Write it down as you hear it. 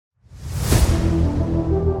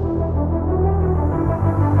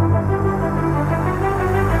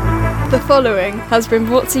The following has been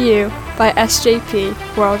brought to you by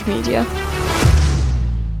SJP World Media.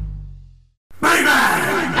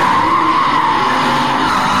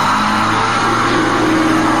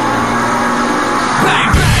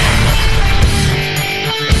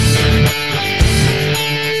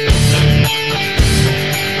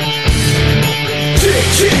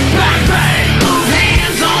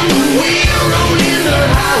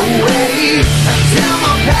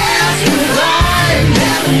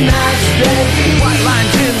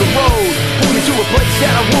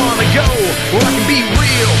 That I wanna go, where I can be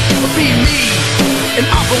real, or be me, and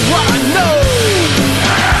offer what I know.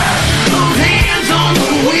 Both hands on the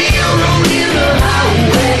wheel, rolling the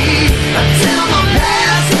highway. I tell my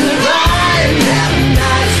past to lie and have a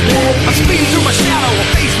nice day. I speed through my shadow, I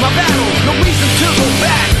face my battle, no reason to go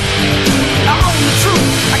back. I own the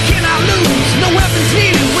truth, I cannot lose, no weapons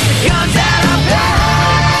needed with the guns that I pack.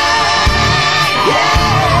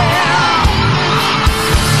 Yeah.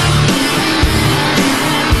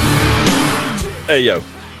 Hey yo.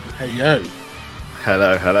 Hey yo.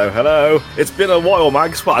 Hello, hello, hello. It's been a while,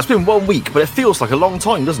 Mags. Well, it's been 1 week, but it feels like a long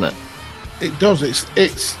time, doesn't it? It does.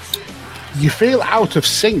 It's you feel out of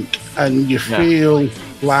sync and you feel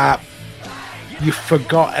like you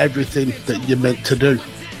forgot everything that you're meant to do.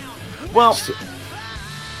 Well,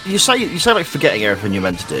 you say like forgetting everything you're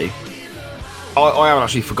meant to do. I haven't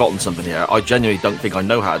actually forgotten something here. I genuinely don't think I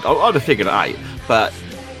know how. I'd have figured it out, but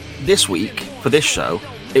this week for this show,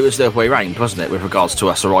 it was the other way around, wasn't it, with regards to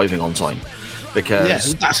us arriving on time?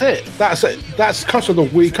 Because that's it. That's because of the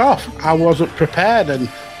week off. I wasn't prepared, and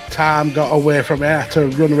time got away from me. I had to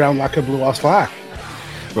run around like a blue horse fly.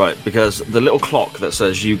 Right, because the little clock that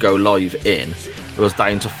says you go live in was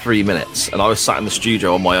down to 3 minutes, and I was sat in the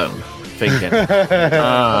studio on my own, thinking,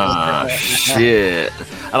 shit.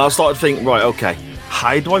 And I started thinking, right, okay,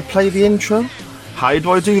 how do I play the intro? How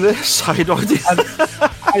do I do this? How do I do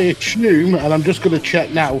that? I assume, and I'm just going to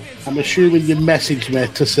check now, I'm assuming you messaged me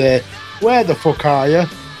to say, where the fuck are you?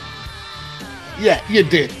 Yeah, you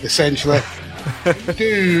did, essentially.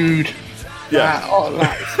 Dude.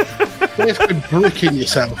 Yeah. Basically bricking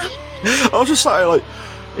yourself. I was just like,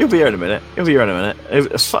 he'll be here in a minute. He'll be here in a minute.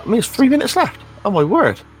 It's 3 minutes left. Oh, my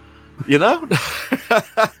word. You know?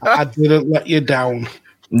 I didn't let you down.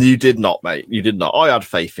 You did not, mate. You did not. I had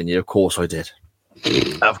faith in you. Of course I did.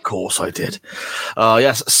 Of course I did.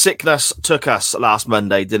 Yes, sickness took us last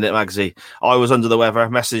Monday, didn't it, Magsy? I was under the weather,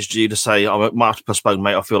 messaged you to say, I might have to postpone,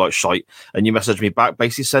 mate, I feel like shite. And you messaged me back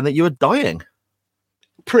basically saying that you were dying.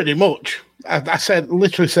 Pretty much. I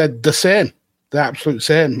literally said the same. The absolute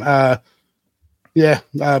same.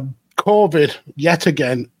 COVID, yet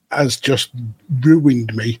again, has just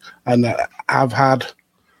ruined me. And I've had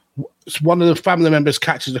one of the family members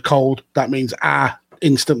catches a cold. That means I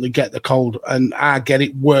instantly get the cold and I get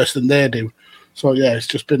it worse than they do. So yeah, it's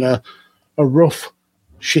just been a rough,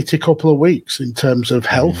 shitty couple of weeks in terms of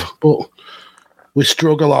health, but we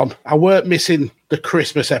struggle on. I weren't missing the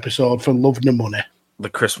Christmas episode for Love No Money. The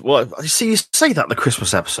Christmas, well, you see, you say that the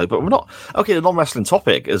Christmas episode, but we're not. Okay, the non-wrestling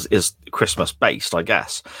topic is Christmas based, I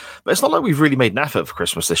guess, but it's not like we've really made an effort for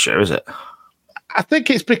Christmas this year, is it? I think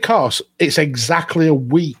it's because it's exactly a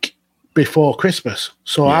week before Christmas,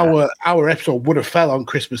 so our episode would have fell on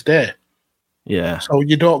Christmas Day. Yeah. So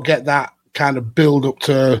you don't get that kind of build up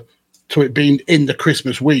to it being in the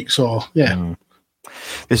Christmas week. So yeah.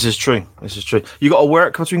 This is true. You got to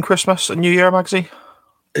work between Christmas and New Year, Magsy?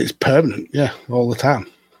 It's permanent, yeah, all the time.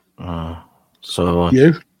 So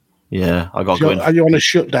you? Yeah, I got to go in. Are you on a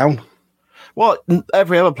shutdown? Well,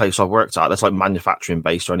 every other place I've worked at, that's like manufacturing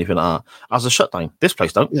based or anything like that, as a shutdown. This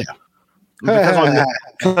place don't. Yeah.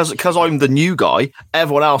 Because I'm the new guy,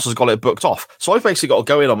 everyone else has got it booked off. So I've basically got to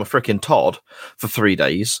go in on a freaking Todd for 3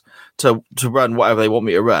 days to run whatever they want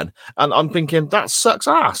me to run. And I'm thinking, that sucks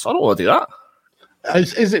ass. I don't want to do that.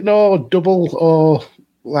 Is it no double or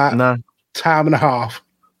like time and a half?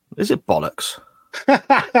 Is it bollocks?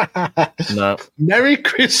 No. Merry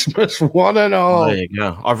Christmas, one and all. There you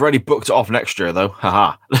go. I've already booked it off next year, though.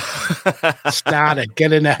 Haha. Started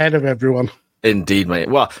getting ahead of everyone. Indeed, mate.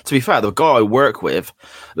 Well, to be fair, the guy I work with,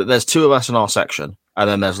 there's 2 of us in our section, and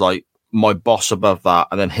then there's like my boss above that,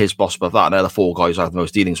 and then his boss above that, and they're the 4 guys I have the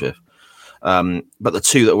most dealings with. But the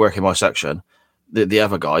 2 that work in my section, the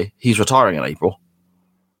other guy, he's retiring in April.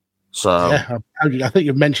 So yeah, I think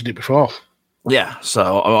you've mentioned it before. Yeah,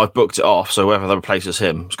 so I've booked it off. So whoever replaces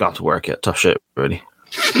him is going to have to work it. Tough shit, really.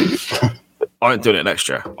 I ain't doing it next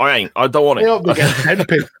year. I don't want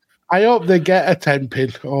it. I hope they get a 10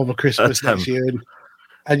 pin over Christmas next year,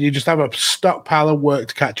 and you just have a stockpile of work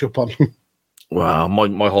to catch up on. Well,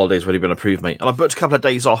 my holiday's already been approved, mate. And I've booked a couple of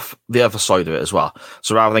days off the other side of it as well.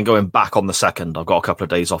 So rather than going back on the 2nd, I've got a couple of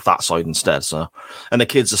days off that side instead. So, and the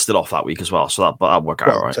kids are still off that week as well. So that'll work out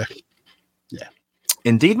all right. Yeah.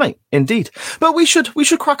 Indeed, mate. Indeed. But we should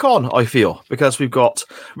crack on, I feel, because we've got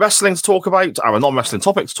wrestling to talk about, our non-wrestling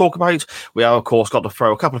topic to talk about. We have, of course, got to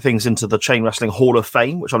throw a couple of things into the Chain Wrestling Hall of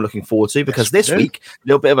Fame, which I'm looking forward to, because this week, a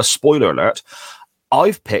little bit of a spoiler alert,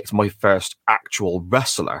 I've picked my first actual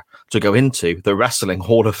wrestler to go into the Wrestling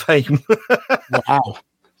Hall of Fame. Wow!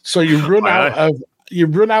 So you run out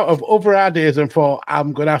of other ideas and thought,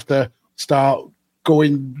 I'm going to have to start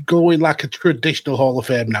going like a traditional Hall of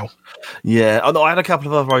Fame now. Yeah, I had a couple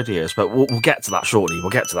of other ideas, but we'll get to that shortly.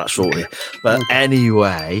 But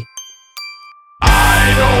anyway,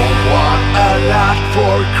 I don't want a lot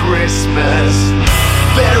for Christmas.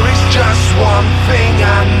 There is just one thing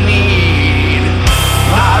I need.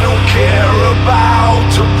 I don't care about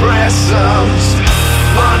the presents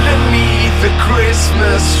underneath the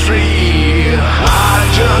Christmas tree.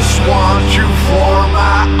 I just want you for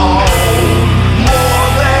my own,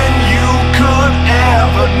 more than you could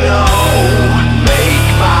ever know. Make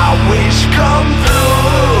my wish come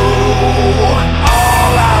true.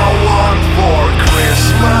 All I want for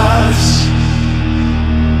Christmas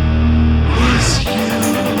is you.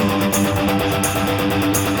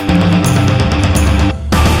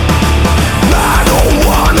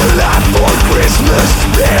 Christmas,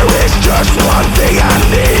 there is just one thing I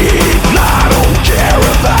need. I don't care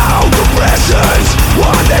about the presents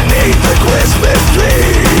underneath the Christmas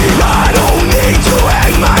tree. I don't need to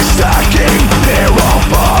hang my stocking near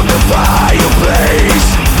up on the fireplace.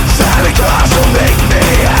 Santa Claus will make me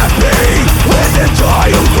happy with the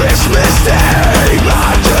joy of Christmas Day.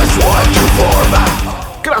 I just want you for my...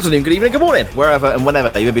 Good afternoon, good evening, good morning, wherever and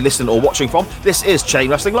whenever you may be listening or watching from. This is Chain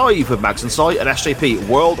Wrestling Live with Mags and Si, an SJP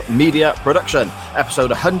World Media production,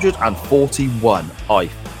 episode 141, I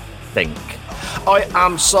think. I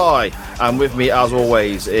am Si, and with me, as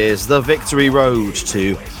always, is the victory road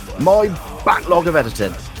to my backlog of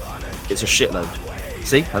editing. It's a shitload.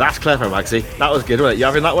 See? Now that's clever, Magsy. That was good, wasn't it? You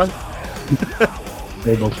having that one?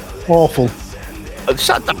 Awful.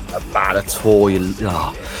 Shut up, not bad at all.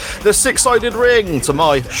 The six-sided ring to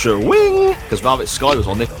my shwing, because Velvet Sky was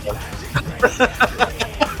on this.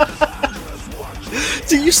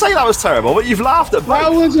 Did you say that was terrible? But you've laughed at both.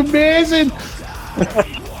 That was amazing.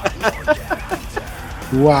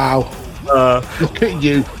 Wow. Look at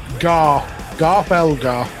you, Garth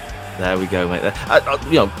Elgar. There we go, mate.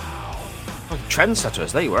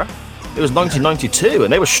 Trendsetters, they were. It was 1992,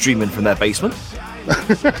 and they were streaming from their basement.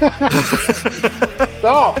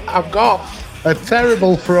 No, I've got a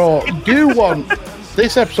terrible throat. Do you want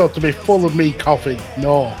this episode to be full of me coughing?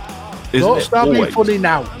 No. Don't start being funny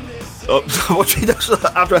now.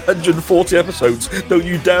 After 140 episodes, don't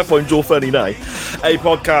you dare find your funny now. A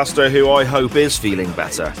podcaster who I hope is feeling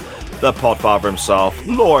better. The podfather himself,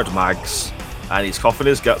 Lord Mags. And he's coughing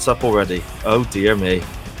his guts up already. Oh dear me.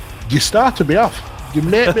 You started me off. You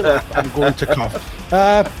made me laugh. I'm going to cough.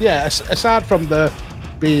 Aside from the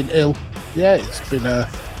being ill, it's been a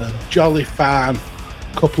jolly fun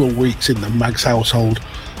couple of weeks in the Mags household.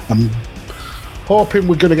 I'm hoping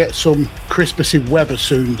we're going to get some Christmassy weather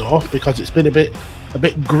soon, though, because it's been a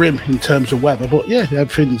bit grim in terms of weather. But yeah,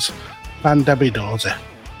 everything's fan-dabby-dozy.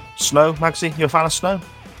 Snow, Magsy? You a fan of snow?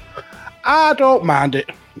 I don't mind it.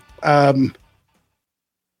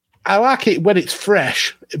 I like it when it's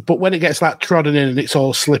fresh, but when it gets like trodden in and it's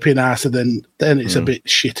all slipping ass, and then it's a bit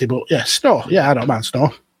shitty. But yeah, snow. Yeah, I don't mind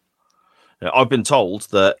snow. Yeah, I've been told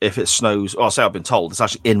that if it snows, I'll say I've been told, it's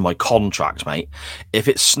actually in my contract, mate. If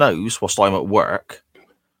it snows whilst I'm at work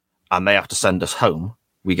and they have to send us home,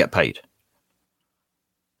 we get paid.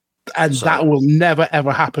 And so, that will never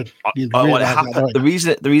ever happen. The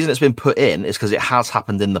reason it's been put in is because it has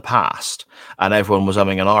happened in the past, and everyone was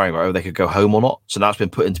umming and ahhing whether they could go home or not. So now it's been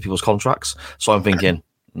put into people's contracts. So I'm thinking,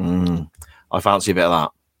 I fancy a bit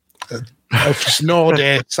of that. A snow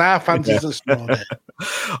day. I fancy a snow day.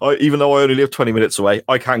 Even though I only live 20 minutes away,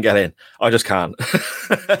 I can't get in. I just can't.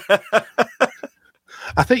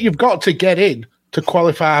 I think you've got to get in to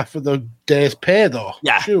qualify for the day's pay, though.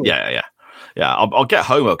 Yeah, sure. Yeah, I'll get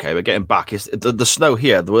home okay, but getting back is the snow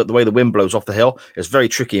here. The way the wind blows off the hill is very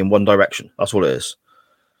tricky in one direction. That's all it is.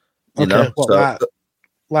 You know?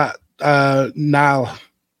 Niall,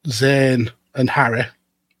 Zane, and Harry.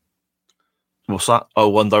 What's that? Oh,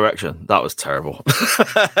 One Direction. That was terrible.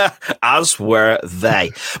 As were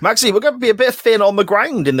they. Maxie, we're going to be a bit thin on the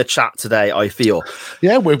ground in the chat today, I feel.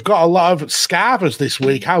 Yeah, we've got a lot of scarvers this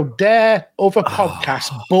week. How dare other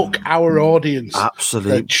podcasts book our audience?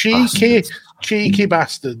 Absolute cheeky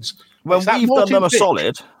bastards. when Is that we've done them a Morton Vic?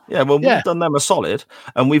 solid, we've done them a solid,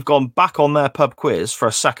 and we've gone back on their pub quiz for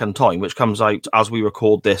a second time, which comes out as we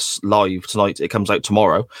record this live tonight. It comes out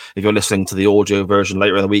tomorrow. If you're listening to the audio version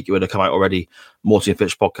later in the week, it would have come out already. Morty and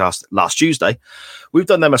Fitch podcast last Tuesday. We've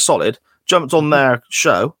done them a solid, jumped on their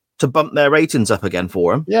show to bump their ratings up again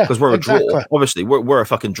for them. Yeah, because we're exactly. a draw. Obviously, we're a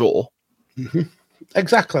fucking draw. Mm-hmm.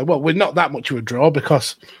 Exactly. Well, we're not that much of a draw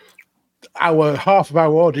because half of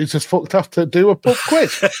our audience has fucked off to do a pub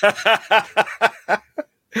quiz.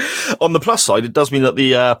 On the plus side, it does mean that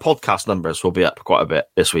the podcast numbers will be up quite a bit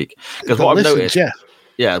this week. Because what I've noticed,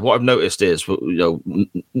 what I've noticed is,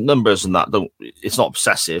 numbers and that it's not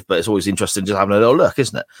obsessive, but it's always interesting just having a little look,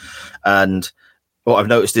 isn't it? And what I've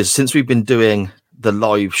noticed is since we've been doing the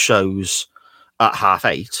live shows at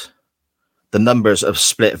 8:30, the numbers have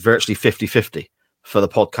split virtually 50-50 for the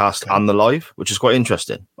podcast and the live, which is quite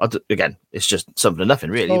interesting. Again, it's just something or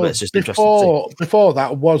nothing, really, but it's just interesting to see. Before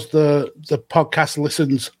that, was the podcast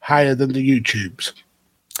listens higher than the YouTubes?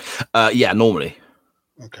 Yeah, normally.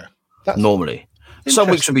 Okay. Normally.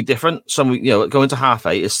 Some weeks will be different. Some week, going to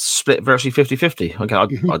 8:30 is split virtually 50-50. Okay, I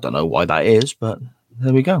don't know why that is, but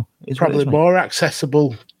there we go. It's probably more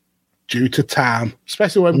accessible due to time,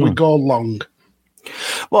 especially when we go long.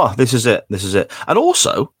 Well, this is it. And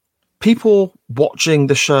also, people watching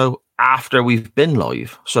the show after we've been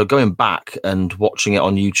live. So going back and watching it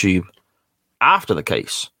on YouTube after the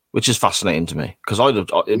case, which is fascinating to me. Because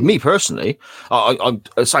me personally,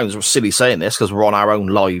 it sounds silly saying this because we're on our own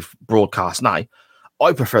live broadcast now.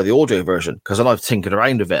 I prefer the audio version because then I've tinkered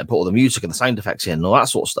around with it and put all the music and the sound effects in and all that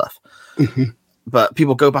sort of stuff. Mm-hmm. But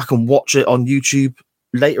people go back and watch it on YouTube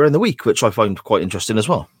later in the week, which I find quite interesting as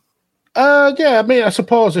well. Yeah, I mean, I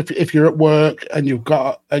suppose if you're at work and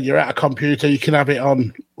you're at a computer, you can have it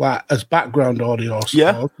on like as background audio.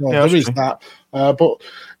 Yeah, there is that. But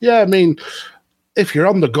yeah, I mean, if you're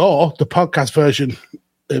on the go, the podcast version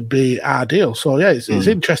would be ideal. So yeah, it's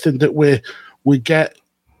interesting that we get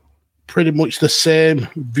pretty much the same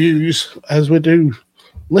views as we do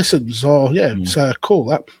listens. So yeah, it's cool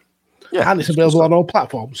that. Yeah, and it's available on all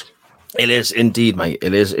platforms. It is indeed, mate.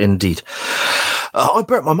 It is indeed. I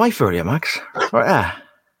burnt my mic earlier, Max. Right there.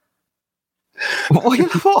 What are you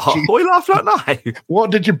laughing at now?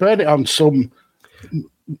 What did you burn it on? Some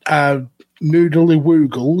noodly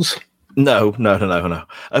woogles? No.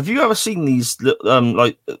 Have you ever seen these? They're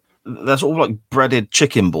sort of like breaded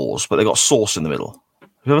chicken balls, but they got sauce in the middle. Have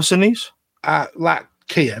you ever seen these? Like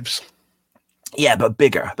Kievs. Yeah, but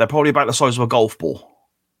bigger. They're probably about the size of a golf ball.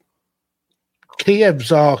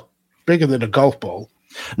 Kievs are bigger than a golf ball.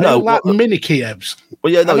 Mini Kievs.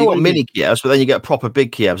 Well, yeah, no, you got mini Kievs, but then you get proper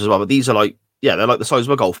big Kievs as well. But these are they're like the size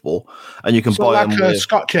of a golf ball, and you can buy them like a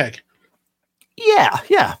Scotch egg.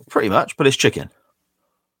 Yeah, pretty much, but it's chicken.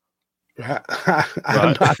 Right.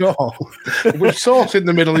 I know. With sauce in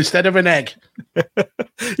the middle instead of an egg.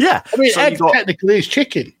 Yeah, I mean, egg technically is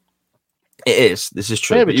chicken. It is. This is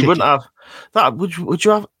true. But you wouldn't have that. Would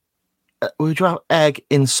you have egg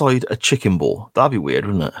inside a chicken ball? That'd be weird,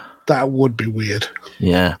 wouldn't it? That would be weird.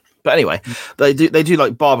 Yeah. But anyway, they do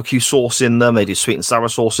like barbecue sauce in them. They do sweet and sour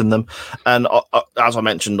sauce in them. And as I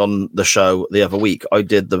mentioned on the show the other week, I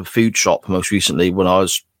did the food shop most recently when I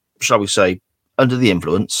was, shall we say, under the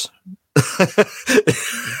influence.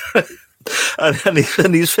 and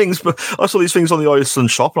these things, I saw these things on the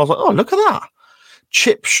Iceland shop, and I was like, oh, look at that.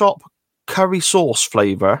 Chip shop curry sauce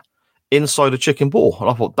flavour inside a chicken ball. And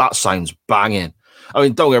I thought, that sounds banging. I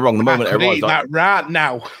mean, don't get me wrong, the moment it arrived... that right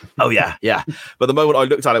now. Oh, yeah. But the moment I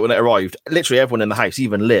looked at it when it arrived, literally everyone in the house,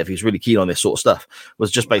 even Liv, who's really keen on this sort of stuff, was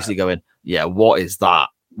just basically going, yeah, what is that?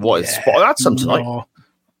 But I had some tonight.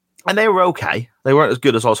 And they were okay. They weren't as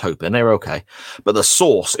good as I was hoping. They were okay. But the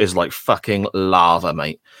sauce is like fucking lava,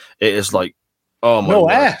 mate. It is like, oh my God. No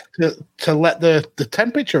air to let the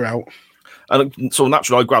temperature out. And so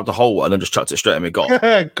naturally, I grabbed the whole one and just chucked it straight in my gob.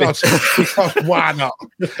 God, why not?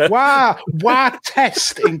 Why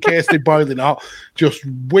test in case they're boiling hot? Just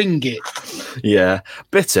wing it. Yeah,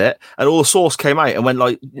 bit it, and all the sauce came out and went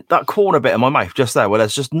like that corner bit in my mouth just there, where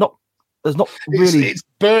there's not really. It's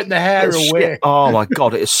burnt the hair away. Shit. Oh my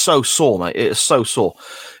God, it is so sore, mate. It is so sore.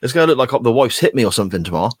 It's going to look like the wife's hit me or something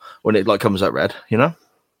tomorrow when it like comes out red, you know.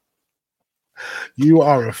 You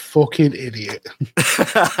are a fucking idiot.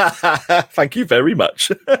 Thank you very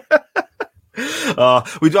much. We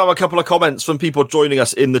do have a couple of comments from people joining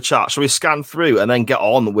us in the chat. Shall we scan through and then get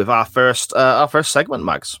on with our first segment,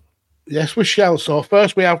 Mags? Yes, we shall. So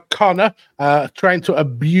first we have Connor trying to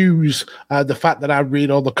abuse the fact that I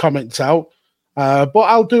read all the comments out. But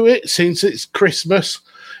I'll do it since it's Christmas.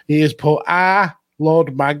 He has put,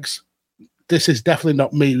 Lord Mags. This is definitely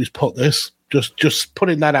not me who's put this. Just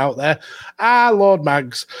putting that out there. Our Lord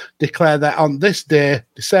Mags declared that on this day,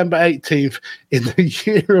 December 18th, in the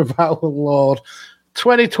year of our Lord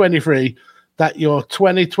 2023, that your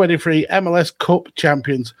 2023 MLS Cup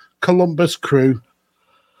champions, Columbus Crew,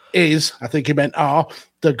 is, I think he meant are,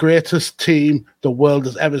 the greatest team the world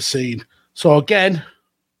has ever seen. So again,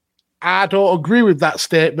 I don't agree with that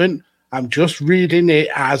statement. I'm just reading it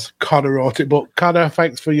as Connor wrote it. But Connor,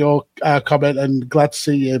 thanks for your comment and glad to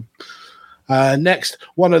see you. Next,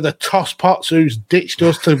 one of the tosspots who's ditched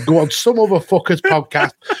us to go on some other fucker's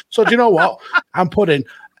podcast. So do you know what? I'm putting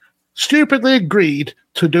stupidly agreed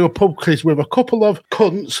to do a pub quiz with a couple of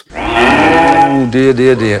cunts. Oh,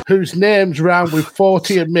 dear. Whose names rhyme with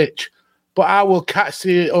 40 and Mitch. But I will catch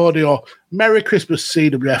the audio. Merry Christmas,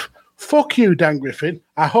 CWF. Fuck you, Dan Griffin.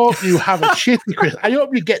 I hope you have a shitty Christmas. I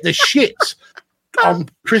hope you get the shits on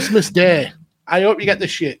Christmas Day. I hope you get the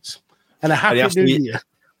shits. And a happy New Year.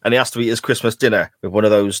 And he has to eat his Christmas dinner with one of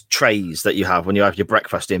those trays that you have when you have your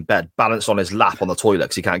breakfast in bed, balanced on his lap on the toilet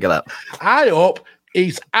because he can't get up. I hope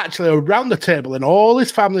he's actually around the table and all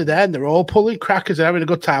his family there, and they're all pulling crackers and having a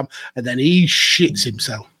good time, and then he shits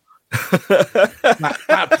himself.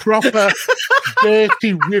 that proper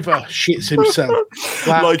dirty river shits himself.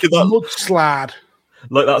 Like that mudslide.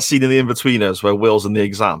 Like that scene in The Inbetweeners where Will's in the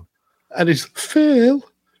exam. And he's, Phil.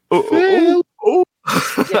 Oh.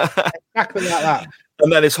 Yeah, exactly like that. And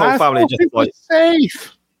then his whole family just like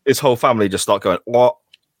safe. His whole family just start going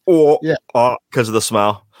because of the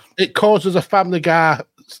smell. It causes a Family Guy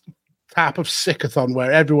type of sickathon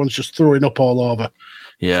where everyone's just throwing up all over.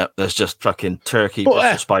 Yeah, there's just fucking turkey,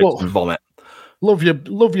 Brussels sprouts, and vomit. Love you,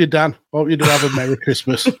 Dan. Hope you do have a Merry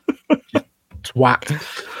Christmas.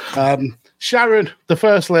 Twat. Sharon, the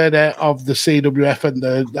first lady of the CWF and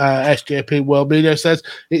the SJP World Media, says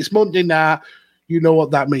it's Monday night. You know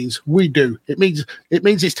what that means. We do. It means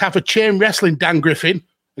it's time for chain wrestling, Dan Griffin,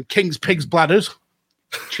 and King's Pigs Bladders.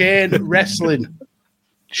 Chain wrestling.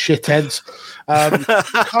 Shitheads.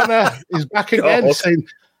 Connor is back again saying,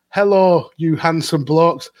 hello, you handsome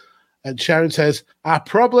blokes. And Sharon says, I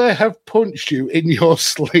probably have punched you in your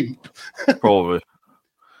sleep. Probably.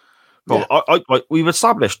 Yeah. We've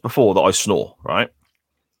established before that I snore, right?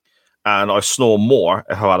 And I snore more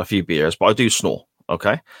if I've had a few beers, but I do snore,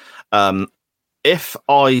 okay? If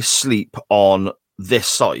I sleep on this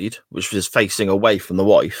side, which is facing away from the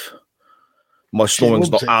wife, my snoring's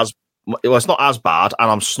not it's not as bad, and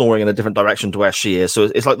I'm snoring in a different direction to where she is. So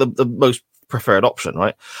it's like the most preferred option,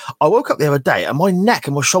 right? I woke up the other day and my neck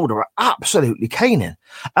and my shoulder are absolutely caning.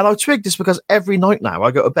 And I twigged this because every night now I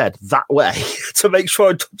go to bed that way to make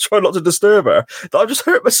sure I try not to disturb her, that I just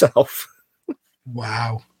hurt myself.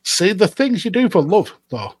 Wow. See, the things you do for love,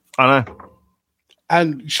 though. I know.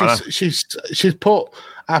 And she's put,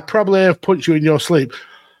 I probably have punched you in your sleep.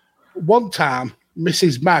 One time,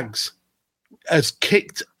 Mrs. Maggs has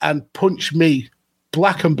kicked and punched me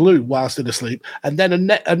black and blue whilst in asleep. And then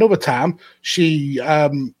another time, she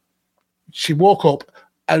woke up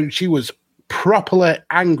and she was properly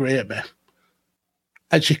angry at me.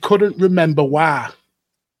 And she couldn't remember why.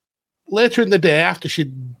 Later in the day, after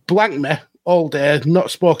she'd blanked me all day,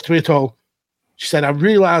 not spoken to me at all, she said, I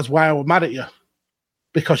realised why I was mad at you.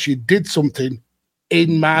 Because you did something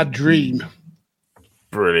in my dream.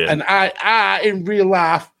 Brilliant. And I in real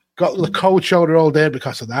life, got the cold shoulder all day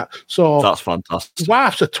because of that. So that's fantastic.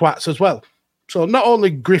 Wives are twats as well. So not only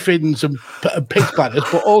Griffins and pig bladders,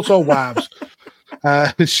 but also wives.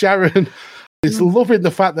 Sharon is loving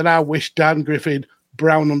the fact that I wish Dan Griffin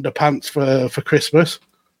brown underpants for Christmas.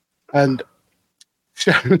 And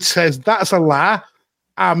Sharon says, that's a lie.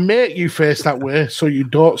 I make you face that way so you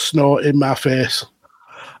don't snore in my face.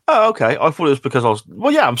 Oh, okay. I thought it was because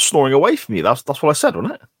I'm snoring away from you. That's what I said,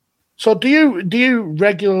 wasn't it? So do you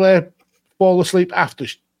regularly fall asleep after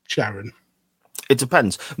Sharon? It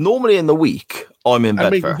depends. Normally in the week, I'm in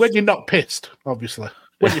bed first. When you're not pissed, obviously.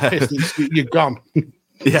 When you're pissed, you're gone.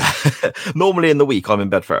 Yeah. Normally in the week, I'm in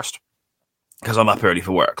bed first because I'm up early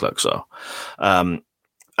for work. Look, so, and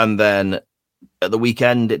then at the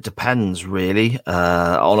weekend, it depends really.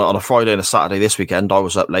 On a Friday and a Saturday this weekend, I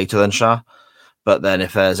was up later than Shah. But then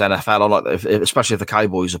if there's NFL on, especially if the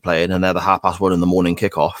Cowboys are playing and they're the 1:30 in the morning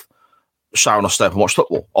kickoff, Sharon will stay up and watch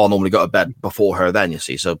football. I'll normally go to bed before her then, you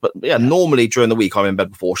see. So, but yeah, normally during the week, I'm in bed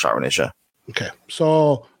before Sharon is, yeah. Okay.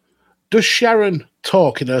 So does Sharon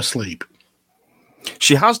talk in her sleep?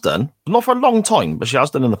 She has done. Not for a long time, but she has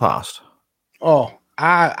done in the past. Oh,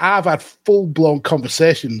 I've had full-blown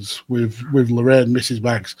conversations with Lorraine, Mrs.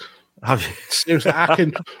 Maggs. Have you? Seriously,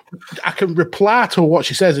 I can reply to what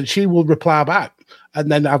she says and she will reply back. And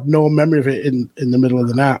then I have no memory of it in the middle of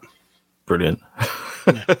the night. Brilliant.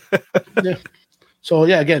 Yeah. So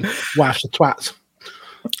yeah, again, wives are twats.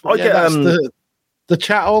 I get that's the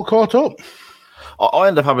chat all caught up. I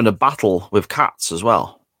end up having a battle with cats as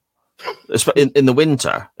well. In the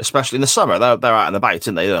winter, especially in the summer, they're out and about,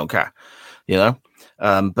 aren't they? They don't care, you know.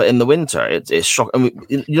 But in the winter, it's shocking. I mean,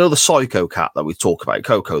 you know the psycho cat that we talk about,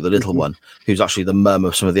 Coco, the little one, who's actually the mum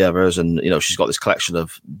of some of the others, and you know she's got this collection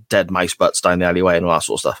of dead mouse butts down the alleyway and all that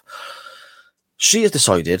sort of stuff. She has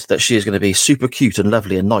decided that she is going to be super cute and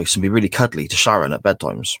lovely and nice and be really cuddly to Sharon at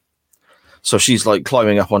bedtimes. So she's like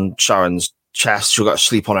climbing up on Sharon's chest. She'll go to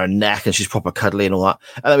sleep on her neck and she's proper cuddly and all that.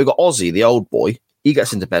 And then we've got Ozzy, the old boy. He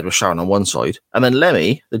gets into bed with Sharon on one side. And then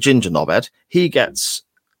Lemmy, the ginger knobhead, he gets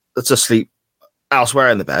to sleep elsewhere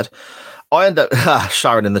in the bed. I end up,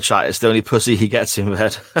 Sharon in the chat is the only pussy he gets in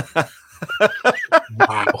bed.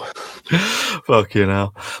 Wow. Fucking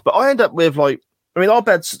hell. But I end up with like, I mean, our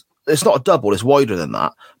bed's, it's not a double, it's wider than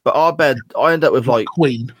that. But our bed, I end up with like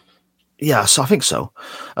Queen. Yeah, so I think so.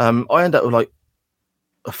 I end up with like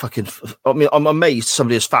a fucking. I mean, I'm amazed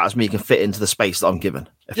somebody as fat as me can fit into the space that I'm given.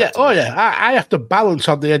 Yeah. Oh yeah. I have to balance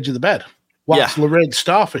on the edge of the bed whilst Lorraine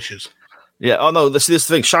starfishes. Yeah. Oh no. This is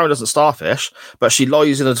the thing. Sharon doesn't starfish, but she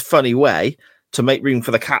lies in a funny way to make room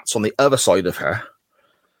for the cats on the other side of her.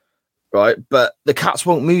 Right, but the cats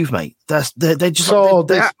won't move, mate. They just so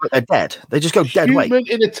they're dead. They just go dead weight. Human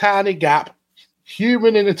in a tiny gap.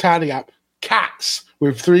 Human in a tiny gap. Cats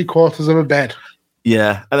with 3/4 of a bed.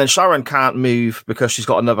 Yeah, and then Sharon can't move because she's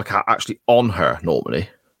got another cat actually on her normally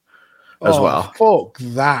as well. Fuck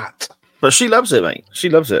that. But she loves it, mate. She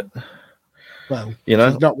loves it. Well, you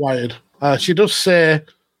know, she's not wired. She does say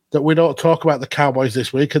that we don't talk about the Cowboys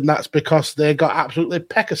this week, and that's because they got absolutely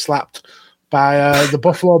pecker slapped by the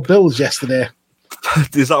Buffalo Bills yesterday.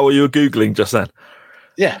 Is that what you were Googling just then?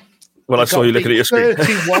 Yeah. When I saw you looking at your screen.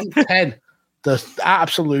 31-10. The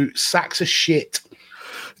absolute sacks of shit.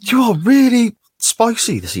 You are really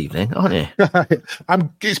spicy this evening, aren't you?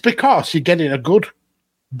 It's because you're getting a good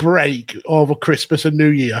break over Christmas and New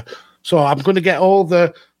Year. So I'm going to get all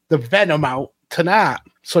the venom out tonight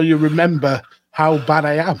so you remember how bad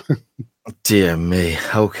I am. Dear me.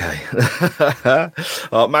 Okay.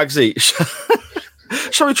 Magsy,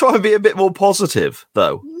 shall we try and be a bit more positive,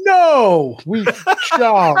 though? No, we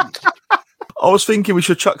shan't. I was thinking we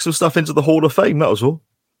should chuck some stuff into the Hall of Fame, that was all.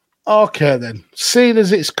 Okay, then. Seeing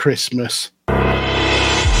as it's Christmas.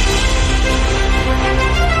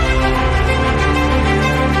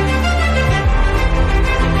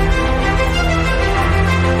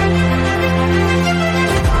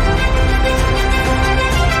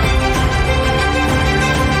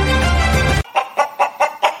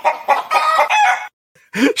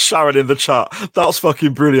 Sharon in the chat. That's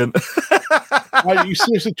fucking brilliant. Are you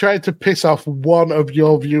seriously trying to piss off one of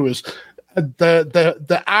your viewers?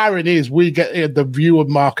 The irony is we get the viewer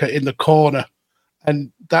marker in the corner,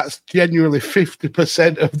 and that's genuinely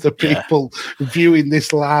 50% of the people viewing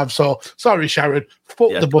this live. So sorry, Sharon.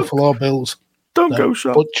 Fuck the Buffalo Bills. Don't go,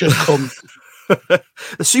 Sharon. Butcher cunt.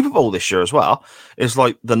 The Super Bowl this year as well is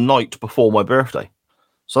like the night before my birthday.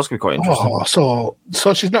 So that's going to be quite interesting. Oh,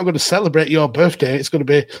 so she's not going to celebrate your birthday. It's going to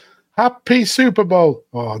be Happy Super Bowl.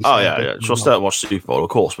 Oh yeah. She'll still watch Super Bowl, of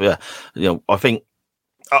course. But yeah, you know, I think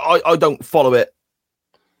I don't follow it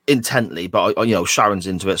intently, but I, you know, Sharon's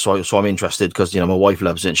into it, so I'm interested because, you know, my wife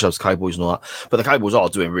loves it and she loves the Cowboys and all that. But the Cowboys are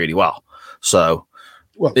doing really well, so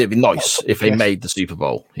it'd be nice if they made the Super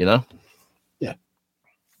Bowl, you know? Yeah,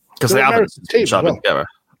 because they haven't together.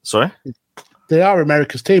 Sorry, they are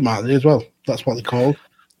America's team, aren't they? As well, that's what they're called.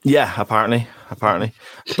 Yeah, apparently.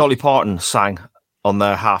 Dolly Parton sang on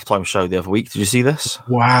their halftime show the other week. Did you see this?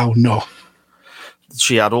 Wow, no.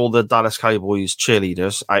 She had all the Dallas Cowboys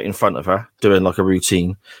cheerleaders out in front of her doing like a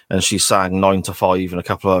routine, and she sang 9 to 5 and a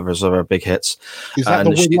couple of others of her big hits. Is that the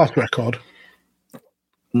win-loss record?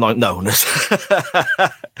 No.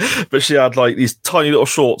 But she had like these tiny little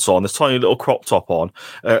shorts on, this tiny little crop top on.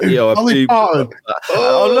 You know, I'm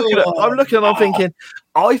looking and I'm thinking,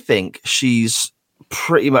 I think she's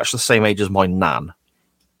pretty much the same age as my nan.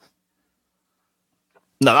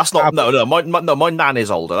 No, that's not. No. My nan is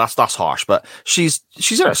older. That's harsh. But she's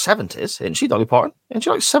in her 70s, isn't she, Dolly Parton? Isn't she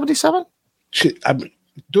like 77?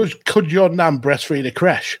 Could your nan breastfeed a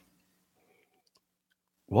creche?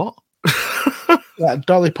 What?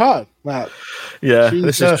 Dolly Parton. Yeah,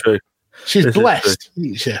 this is true. She's blessed,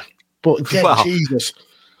 isn't she? But Jesus,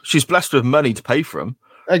 she's blessed with money to pay for them.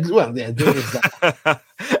 Well, yeah, there is that.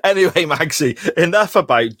 Anyway, Maxie, enough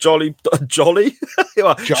about Jolly.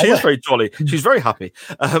 She's very jolly. She's very happy.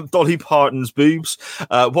 Dolly Parton's boobs.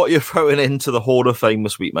 What you're throwing into the Hall of Fame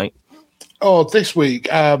this week, mate? Oh, this week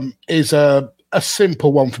is a a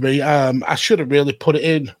simple one for me. I should have really put it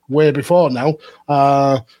in way before now.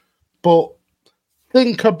 But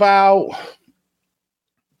think about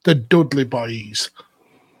the Dudley Boys,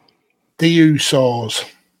 the Usos,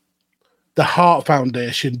 the Hart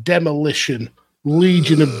Foundation, Demolition,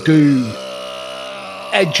 Legion of Doom,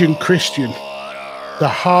 Edge and Christian, the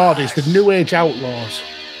Hardys, the New Age Outlaws,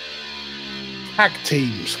 tag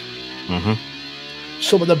teams. Mm-hmm.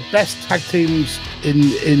 Some of the best tag teams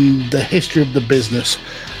in the history of the business.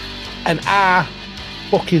 And I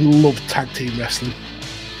fucking love tag team wrestling.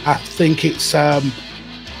 I think it's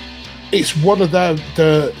one of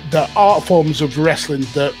the art forms of wrestling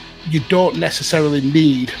that you don't necessarily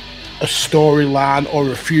need a storyline or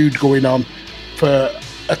a feud going on for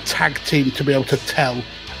a tag team to be able to tell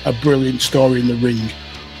a brilliant story in the ring.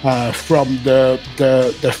 From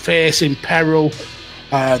the face in peril,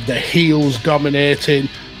 the heels dominating,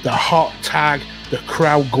 the hot tag, the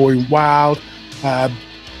crowd going wild,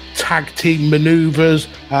 tag team maneuvers,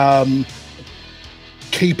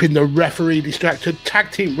 keeping the referee distracted.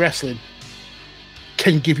 Tag team wrestling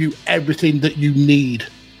can give you everything that you need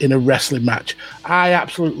in a wrestling match. I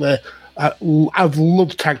absolutely, I've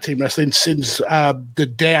loved tag team wrestling since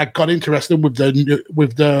the day I got into wrestling with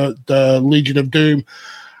the Legion of Doom,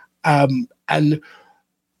 and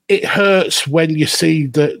it hurts when you see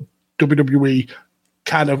that WWE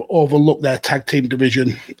kind of overlook their tag team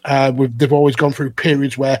division. They've always gone through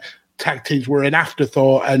periods where tag teams were an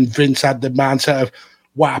afterthought, and Vince had the mindset of,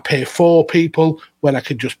 why pay 4 people when I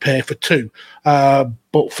could just pay for 2?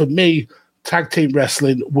 But for me, tag team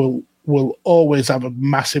wrestling will always have a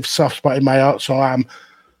massive soft spot in my heart. So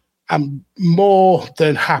I'm more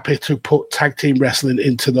than happy to put tag team wrestling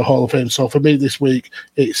into the Hall of Fame. So for me this week,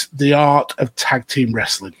 it's the art of tag team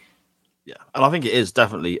wrestling. Yeah, and I think it is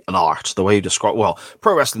definitely an art, the way you describe. Well,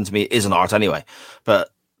 pro wrestling to me is an art anyway, but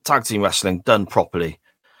tag team wrestling done properly,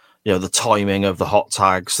 you know, the timing of the hot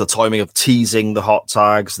tags, the timing of teasing the hot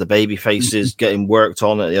tags, the baby faces getting worked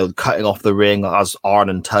on, you know, cutting off the ring, as Arn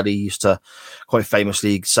and Tuddy used to quite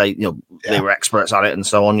famously say, you know, they were experts at it and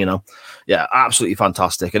so on, you know. Yeah, absolutely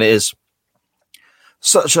fantastic. And it is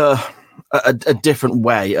such a different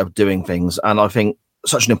way of doing things. And I think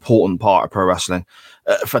such an important part of pro wrestling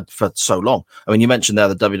for so long. I mean, you mentioned there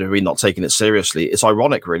the WWE not taking it seriously. It's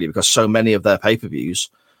ironic, really, because so many of their pay-per-views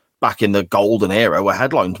back in the golden era were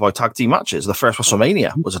headlined by tag team matches. The first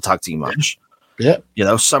WrestleMania was a tag team match. Yeah. You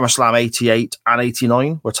know, SummerSlam 88 and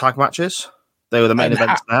 89 were tag matches. They were the main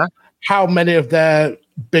events there. How many of their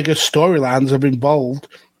biggest storylines have involved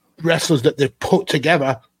wrestlers that they've put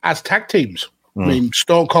together as tag teams? I mean,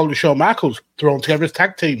 Stone Cold and Shawn Michaels thrown together as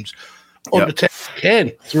tag teams. Undertaker and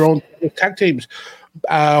Kane thrown as tag teams.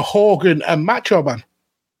 Hogan and Macho Man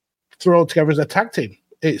thrown together as a tag team.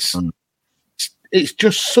 It's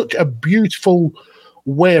just such a beautiful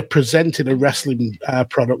way of presenting a wrestling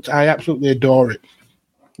product. I absolutely adore it.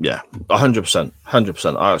 Yeah, 100%.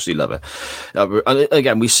 100%. I actually love it. And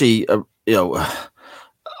again, we see, you know,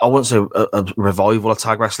 I wouldn't say a revival of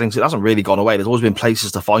tag wrestling. It hasn't really gone away. There's always been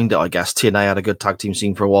places to find it, I guess. TNA had a good tag team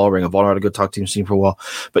scene for a while. Ring of Honor had a good tag team scene for a while.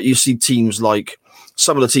 But you see teams like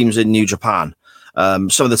some of the teams in New Japan,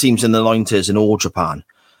 some of the teams in the 90s in All Japan,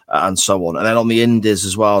 and so on. And then on the indies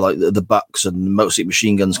as well, like the Bucks and Motor City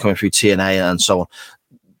Machine Guns coming through TNA and so on.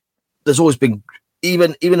 There's always been,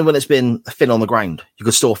 even when it's been thin on the ground, you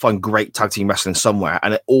could still find great tag team wrestling somewhere.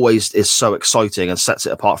 And it always is so exciting and sets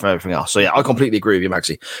it apart from everything else. So yeah, I completely agree with you,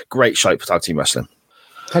 Maxie. Great show for tag team wrestling.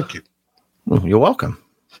 Thank you. You're welcome.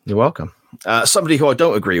 You're welcome. Somebody who I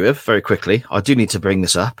don't agree with, very quickly, I do need to bring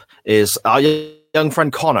this up, is our young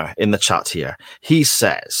friend Connor in the chat here. He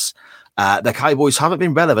says, the Cowboys haven't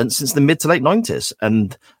been relevant since the mid to late 90s.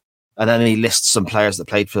 And then he lists some players that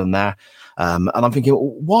played for them there. And I'm thinking,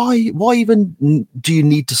 why even do you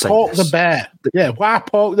need to say poke this? The bear? Yeah, why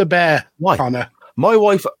poke the bear, why? Connor? My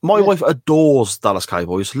wife adores Dallas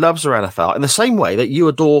Cowboys, loves her NFL in the same way that you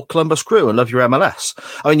adore Columbus Crew and love your MLS.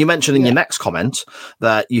 I mean, you mentioned in your next comment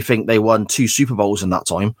that you think they won 2 Super Bowls in that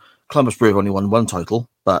time. Columbus Crew have only won 1 title,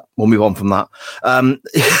 but we'll move on from that.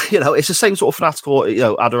 You know, it's the same sort of fanatical, you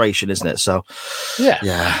know, adoration, isn't it? So, yeah.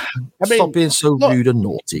 I mean, stop being so rude and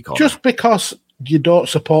naughty, Connor. Just because you don't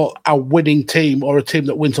support a winning team or a team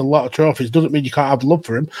that wins a lot of trophies doesn't mean you can't have love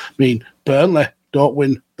for him. I mean, Burnley don't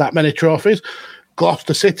win that many trophies.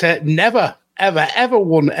 Gloucester City never, ever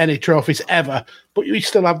won any trophies ever, but you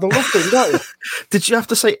still have the love for him, don't you? Did you have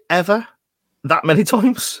to say ever that many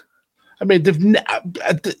times? I mean,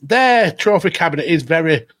 their trophy cabinet is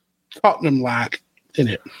very Tottenham-like,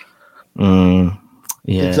 isn't it?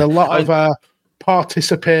 Yeah. There's a lot of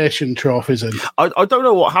participation trophies in. I don't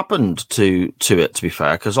know what happened to it, to be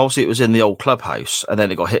fair, because obviously it was in the old clubhouse and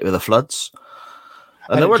then it got hit with the floods.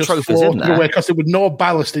 And there were trophies in there. Because there was no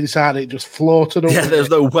ballast inside it, just floated away. Yeah, there's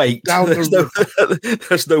no weight.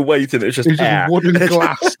 There's no weight in it. It's just air. Wooden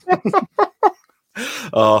glass.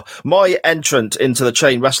 My entrant into the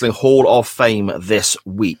Chain Wrestling Hall of Fame this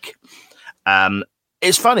week.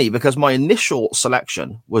 It's funny because my initial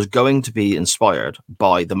selection was going to be inspired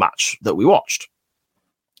by the match that we watched.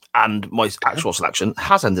 And my actual selection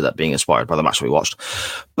has ended up being inspired by the match we watched.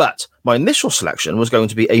 But my initial selection was going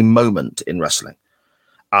to be a moment in wrestling.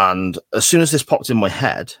 And as soon as this popped in my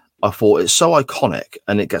head, I thought it's so iconic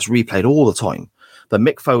and it gets replayed all the time that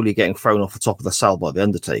Mick Foley getting thrown off the top of the cell by The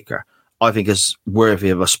Undertaker, I think is worthy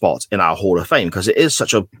of a spot in our Hall of Fame because it is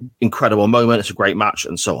such an incredible moment. It's a great match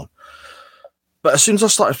and so on. But as soon as I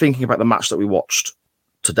started thinking about the match that we watched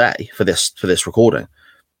today for this recording,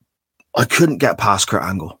 I couldn't get past Kurt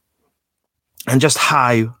Angle and just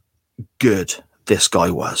how good this guy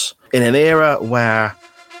was in an era where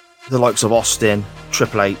the likes of Austin,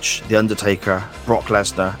 Triple H, The Undertaker, Brock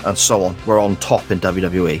Lesnar, and so on were on top in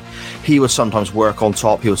WWE. He would sometimes work on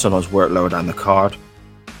top. He would sometimes work lower down the card.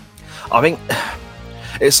 I think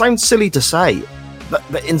it sounds silly to say,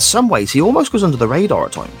 but in some ways, he almost goes under the radar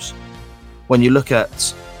at times. When you look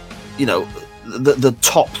at, the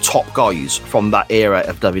top guys from that era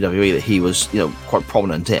of WWE that he was, quite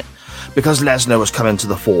prominent in. Because Lesnar was coming to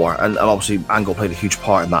the fore, and obviously Angle played a huge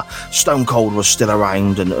part in that. Stone Cold was still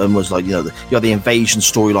around and was like, you had the invasion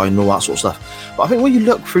storyline and all that sort of stuff. But I think when you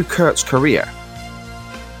look through Kurt's career,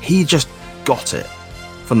 he just got it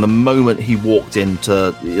from the moment he walked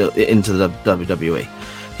into the WWE.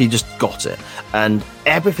 He just got it. And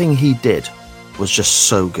everything he did was just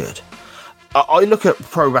so good. I look at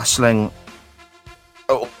pro wrestling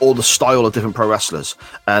or the style of different pro wrestlers,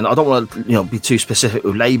 and I don't want to be too specific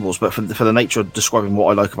with labels, but for the nature of describing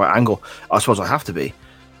what I like about Angle, I suppose I have to be.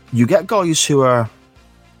 You get guys who are,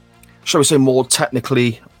 shall we say, more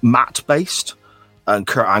technically mat based, and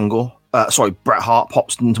Kurt Angle, Bret Hart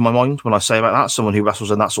pops into my mind when I say about that, someone who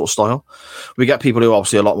wrestles in that sort of style. We get people who are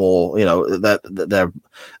obviously a lot more,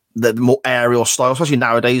 they're more aerial style, especially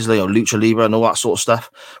nowadays, Lucha Libre and all that sort of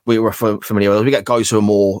stuff. We were familiar with. We get guys who are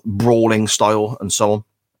more brawling style and so on.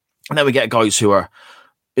 And then we get guys who are,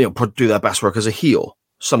 do their best work as a heel.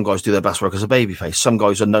 Some guys do their best work as a babyface. Some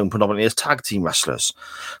guys are known predominantly as tag team wrestlers.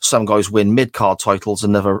 Some guys win mid-card titles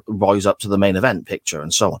and never rise up to the main event picture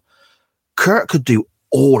and so on. Kurt could do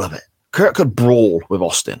all of it. Kurt could brawl with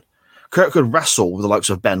Austin. Kurt could wrestle with the likes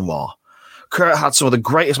of Benoit. Kurt had some of the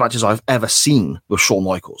greatest matches I've ever seen with Shawn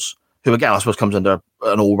Michaels, who, again, I suppose comes under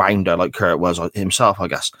an all-rounder like Kurt was himself, I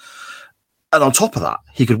guess. And on top of that,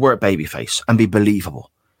 he could work babyface and be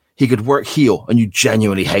believable. He could work heel and you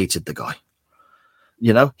genuinely hated the guy.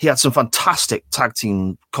 He had some fantastic tag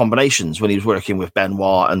team combinations when he was working with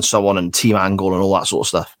Benoit and so on, and Team Angle and all that sort of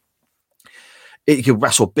stuff. He could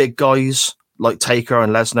wrestle big guys like Taker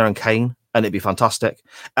and Lesnar and Kane, and it'd be fantastic.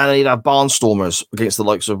 And then he'd have barnstormers against the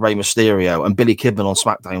likes of Rey Mysterio and Billy Kidman on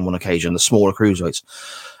SmackDown on one occasion, the smaller cruiserweights.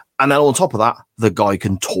 And then on top of that, the guy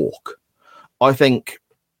can talk. I think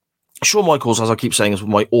Shawn Michaels, as I keep saying, is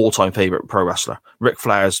my all-time favourite pro wrestler. Ric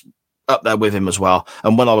Flair's up there with him as well.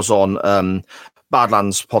 And when I was on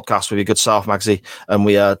Badlands podcast with your good self, Magsy, and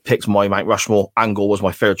we picked my Mount Rushmore, Angle was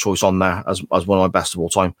my third choice on there as one of my best of all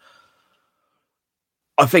time.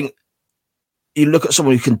 I think you look at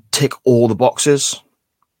someone who can tick all the boxes.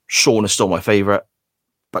 Shawn is still my favourite,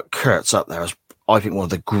 but Kurt's up there as, I think, one of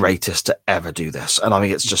the greatest to ever do this. And I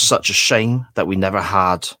think it's just such a shame that we never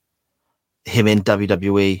had him in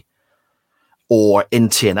WWE or in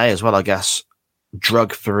TNA as well, I guess,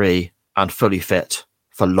 drug-free and fully fit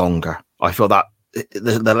for longer. I feel that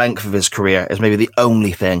the length of his career is maybe the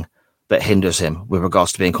only thing that hinders him with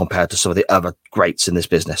regards to being compared to some of the other greats in this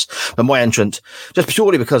business. But my entrant, just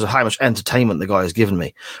purely because of how much entertainment the guy has given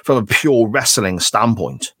me from a pure wrestling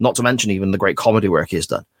standpoint, not to mention even the great comedy work he's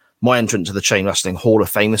done, my entrant to the Chain Wrestling Hall of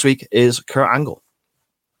Fame this week is Kurt Angle.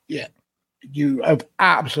 Yeah, you have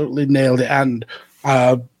absolutely nailed it. And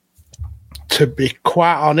to be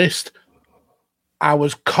quite honest, I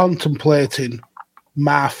was contemplating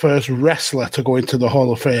my first wrestler to go into the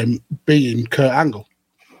Hall of Fame being Kurt Angle.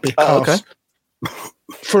 Because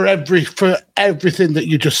for everything that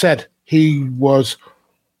you just said, he was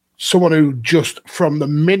someone who just from the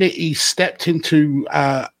minute he stepped into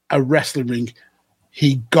a wrestling ring,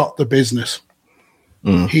 he got the business.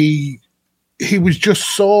 He was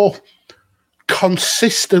just so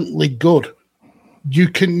consistently good. You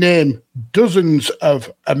can name dozens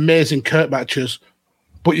of amazing Kurt matches,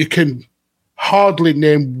 but you can hardly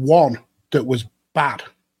name one that was bad.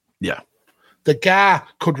 Yeah. The guy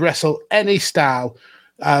could wrestle any style.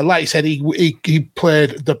 Like you said, he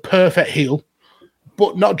played the perfect heel,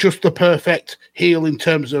 but not just the perfect heel in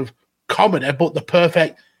terms of comedy, but the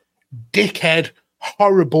perfect dickhead,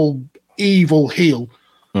 horrible, evil heel.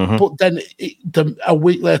 Mm-hmm. But then a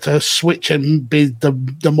week later, switch and be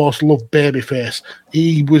the most loved babyface.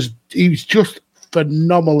 He was just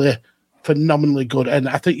phenomenally good. And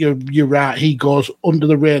I think you're right. He goes under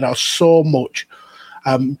the radar so much.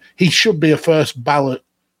 He should be a first ballot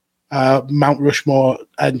Mount Rushmore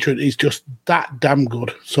entrant. He's just that damn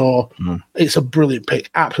good. So it's a brilliant pick.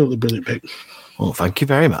 Absolutely brilliant pick. Well, thank you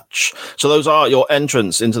very much. So those are your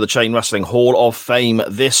entrants into the Chain Wrestling Hall of Fame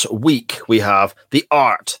this week. We have the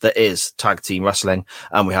art that is tag team wrestling,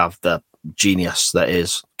 and we have the genius that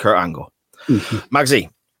is Kurt Angle. Magsy,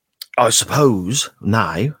 I suppose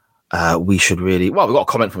now we should really... Well, we've got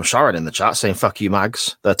a comment from Sharon in the chat saying, fuck you,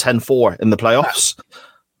 Mags. They're 10-4 in the playoffs.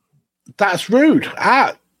 That's rude.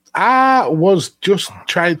 I was just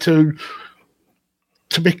trying to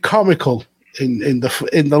be comical in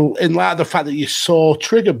light of the fact that you're so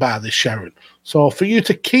triggered by this, Sharon. So for you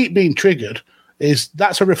to keep being triggered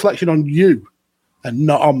that's a reflection on you and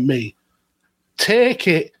not on me. Take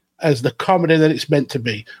it as the comedy that it's meant to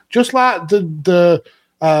be. Just like the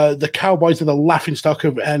Cowboys are the laughing stock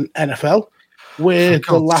of NFL, we're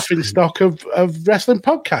the laughing stock of wrestling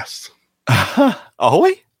podcasts. Are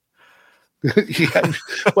we? Yeah,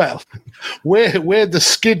 well, we're the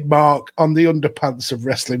skid mark on the underpants of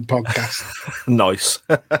wrestling podcasts. Nice.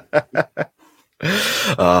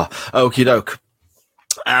 Okie doke.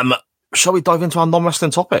 Shall we dive into our non-wrestling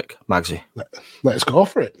topic, Magsy? Let's go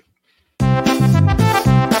for it.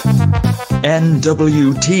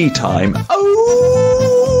 NWT time.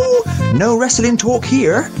 Oh, no wrestling talk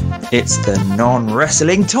here. It's the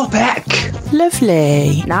non-wrestling topic.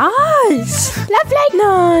 Lovely. Nice. Lovely.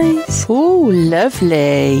 Nice. Oh,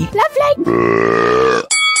 lovely. Lovely.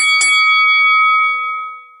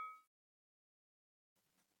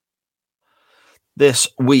 This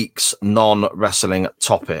week's non-wrestling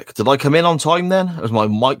topic. Did I come in on time then? Was my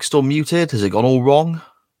mic still muted? Has it gone all wrong?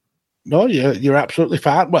 No, you're absolutely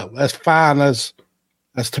fine. Well, as fine as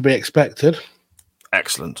to be expected.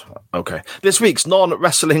 Excellent. Okay. This week's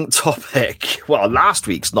non-wrestling topic, well, last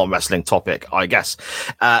week's non-wrestling topic, I guess,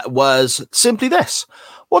 was simply this.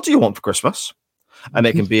 What do you want for Christmas? And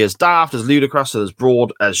it can be as daft, as ludicrous, and as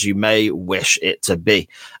broad as you may wish it to be.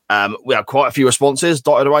 We have quite a few responses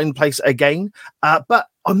dotted around the place again, but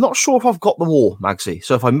I'm not sure if I've got them all, Magsy.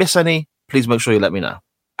 So if I miss any, please make sure you let me know.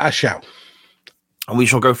 I shall. And we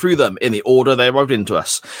shall go through them in the order they arrived into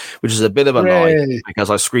us, which is a bit of a lie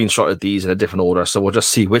because I screenshotted these in a different order. So we'll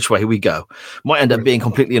just see which way we go. Might end up being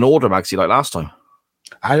completely in order, Magsy, like last time.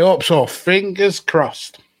 I hope so. Fingers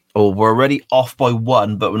crossed. Oh, we're already off by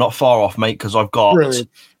one, but we're not far off, mate, because I've got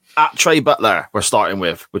at Trey Butler, we're starting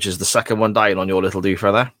with, which is the second one down on your little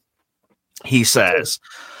doofer there. He says,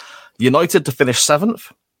 United to finish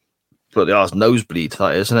 7th. But the arse nosebleed,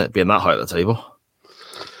 that is, isn't it? Being that high at the table.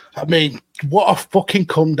 I mean, what a fucking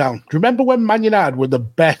come down. Do you remember when Man United were the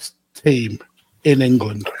best team in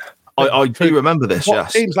England? I do remember this,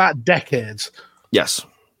 yes. Seems like decades. Yes.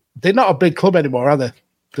 They're not a big club anymore, are they?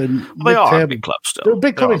 They are a big club still. They're a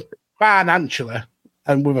big club financially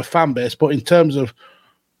and with a fan base, but in terms of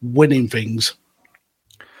winning things,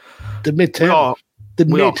 the mid-table.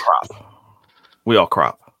 We are crap. We are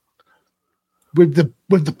crap. With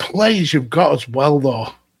the players you've got as well, though.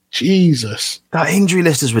 Jesus. That injury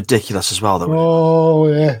list is ridiculous as well, though.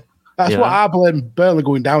 Oh, yeah. That's what I blame Burnley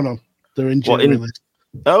going down on. Their injury list.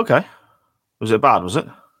 Oh, okay. Was it bad, was it?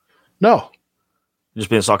 No. Just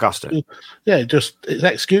being sarcastic? Yeah, it's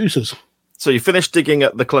excuses. So you finished digging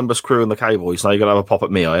at the Columbus Crew and the Cowboys, now you're going to have a pop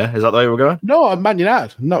at me, are you? Is that the way we're going? No, I'm Man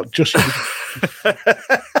United, not just...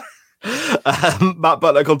 Matt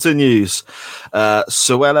Butler continues.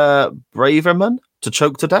 Suella Braverman to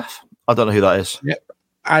choke to death? I don't know who that is. Yep.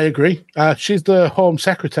 I agree. She's the Home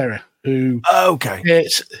Secretary who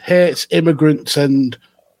hates immigrants and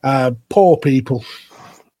poor people.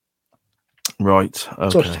 Right. Okay.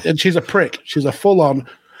 So, and she's a prick. She's a full-on.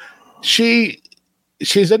 She's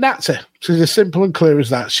a Nazi. She's as simple and clear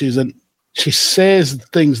as that. She says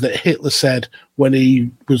things that Hitler said when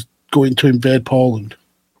he was going to invade Poland.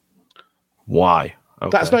 Why?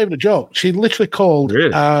 Okay. That's not even a joke. She literally called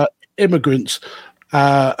immigrants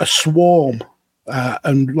a swarm.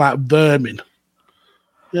 And like vermin.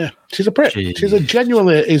 Yeah, she's a prick. Jeez. She's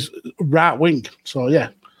genuinely is right wing. So yeah.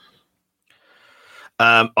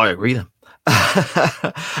 I agree then.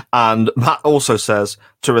 And Matt also says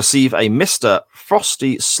to receive a Mr.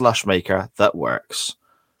 Frosty slush maker that works.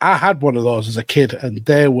 I had one of those as a kid, and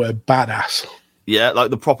they were badass. Yeah, like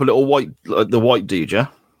the proper little white, like the white dude, yeah?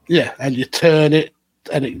 Yeah, and you turn it,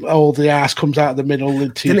 and all the ass comes out of the middle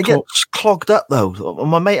into Didn't your it cup. get clogged up, though?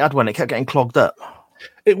 My mate had one, it kept getting clogged up.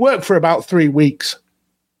 It worked for about 3 weeks.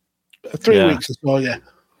 3 Yeah. weeks or so,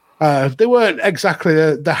 yeah. They weren't exactly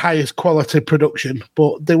the highest quality production,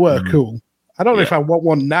 but they were cool. I don't know if I want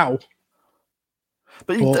one now.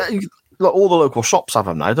 But like, all the local shops have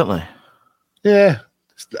them now, don't they? Yeah.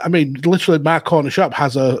 I mean, literally, my corner shop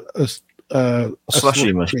has a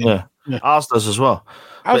Slushy machine, yeah. Ours does as well.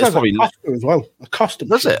 Ours But has a Costa as well. A Costa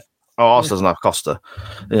Does machine. it? Oh, ours doesn't have Costa.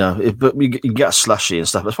 You know, but you get a slushy and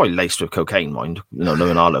stuff. It's probably laced with cocaine, mind. You know,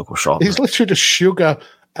 knowing our local shop. It's literally just sugar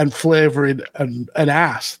and flavouring and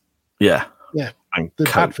ass. Yeah. Yeah. And They're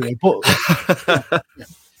bad for you.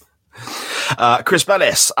 But Chris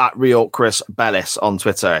Bellis at Real Chris Bellis on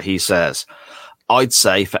Twitter. He says, I'd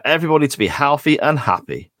say for everybody to be healthy and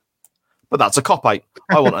happy. But that's a cop-out.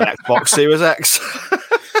 I want an Xbox Series X.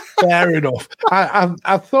 fair enough.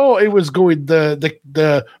 I thought it was going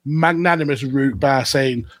the magnanimous route by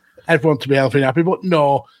saying everyone to be healthy and happy, but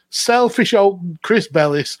no. Selfish old Chris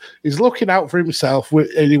Bellis is looking out for himself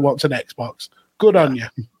and he wants an Xbox. Good on you.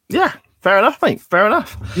 Yeah, fair enough, mate. Fair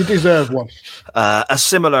enough. You deserve one. A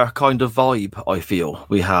similar kind of vibe, I feel.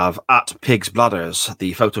 We have at Pig's Bladders,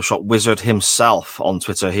 the Photoshop wizard himself on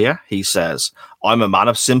Twitter here. He says, I'm a man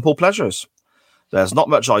of simple pleasures. There's not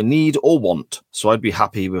much I need or want, so I'd be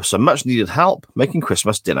happy with some much needed help making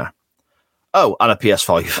Christmas dinner. Oh, and a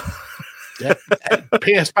PS5. Yeah.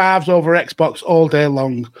 PS5s over Xbox all day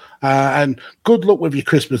long. And good luck with your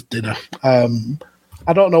Christmas dinner. I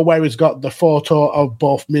don't know where he's got the photo of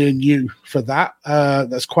both me and you for that.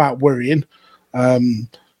 That's quite worrying.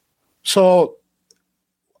 So,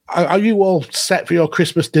 are you all set for your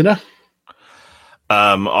Christmas dinner?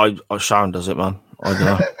 Sharon does it, man. I don't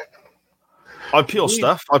know. I peel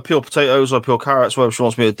stuff. I peel potatoes. I peel carrots. Whatever she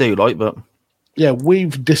wants me to do, like. But yeah,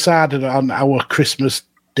 we've decided on our Christmas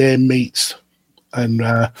Day meats, and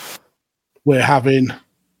we're having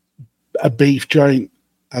a beef joint,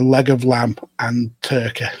 a leg of lamb, and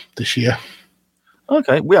turkey this year.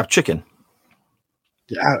 Okay, we have chicken.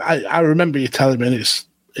 I remember you telling me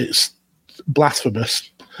it's blasphemous.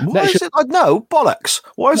 Why is it? No, bollocks.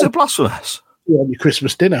 Why is it blasphemous? On your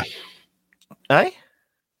Christmas dinner. Eh?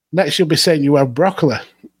 Next, you'll be saying you have broccoli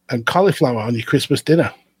and cauliflower on your Christmas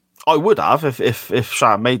dinner. I would have if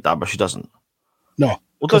Sharon made that, but she doesn't. No.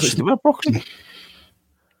 Well, does she? Do we have broccoli?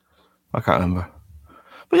 I can't remember.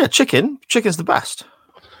 But yeah, chicken's the best.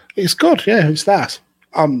 It's good, yeah, it's that.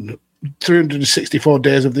 On 364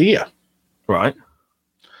 days of the year. Right.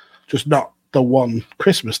 Just not the one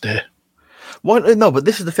Christmas day. Why? No, but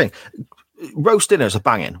this is the thing. Roast dinners are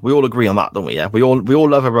banging. We all agree on that, don't we? Yeah. We all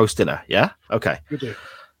love a roast dinner. Yeah. Okay. We do.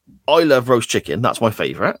 I love roast chicken. That's my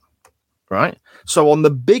favourite. Right. So on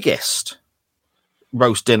the biggest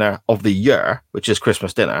roast dinner of the year, which is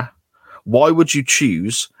Christmas dinner, why would you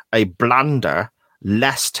choose a blander,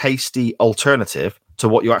 less tasty alternative to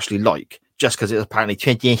what you actually like just because it's apparently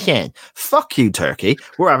 20%? Fuck you, turkey.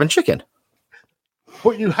 We're having chicken.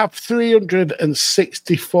 But you have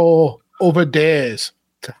 364 other days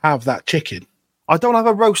to have that chicken. I don't have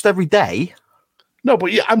a roast every day. No,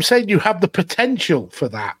 but I'm saying you have the potential for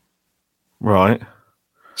that. Right.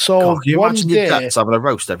 So God, can you one imagine day, your guts having a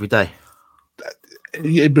roast every day?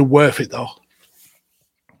 it'd be worth it though.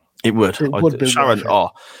 It would. It would be Sharon. worth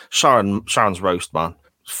it. Sharon's roast, man.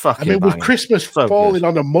 Fucking. I mean, with banging. Christmas So falling good.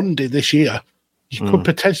 on a Monday this year, you could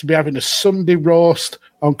potentially be having a Sunday roast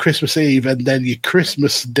on Christmas Eve and then your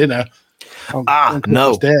Christmas dinner on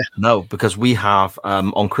Christmas Day. No, because we have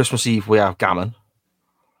on Christmas Eve we have gammon.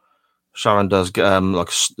 Sharon does gammon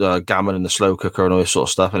in the slow cooker and all this sort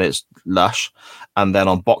of stuff, and it's lush. And then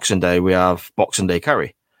on Boxing Day we have Boxing Day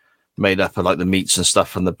curry, made up of like the meats and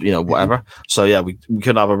stuff and the whatever. So yeah, we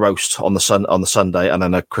could have a roast on the Sunday and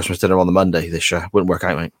then a Christmas dinner on the Monday this year. Wouldn't work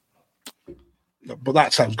out, mate. But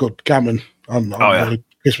that sounds good. Gammon on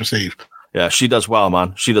Christmas Eve. Yeah, she does well,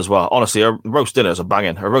 man. She does well. Honestly, her roast dinners are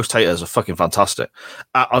banging. Her roast taters are fucking fantastic.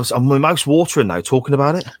 My mouth's watering now talking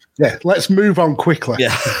about it. Yeah, let's move on quickly.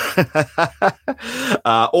 Yeah.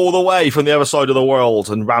 All the way from the other side of the world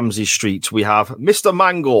in Ramsey Street, we have Mr.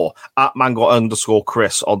 Mangor at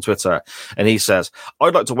Mangor_Chris on Twitter. And he says,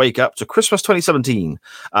 I'd like to wake up to Christmas 2017,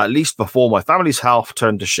 at least before my family's health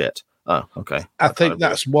turned to shit. Oh, okay. I think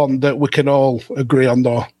that's one that we can all agree on,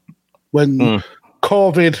 though. When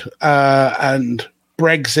COVID and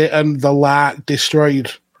Brexit and the like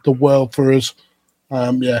destroyed the world for us,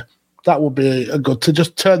 that would be a good to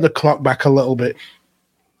just turn the clock back a little bit.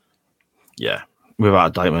 Yeah, Without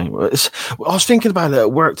a doubt, mate. I was thinking about it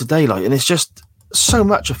at work today, like, and it's just so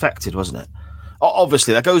much affected, wasn't it?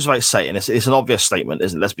 Obviously, that goes without saying. It's an obvious statement,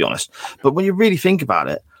 isn't it? Let's be honest. But when you really think about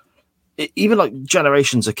it, even like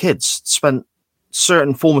generations of kids spent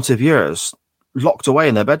certain formative years locked away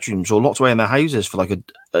in their bedrooms or locked away in their houses for like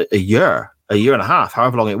a year and a half,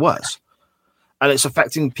 however long it was. And it's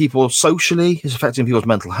affecting people socially. It's affecting people's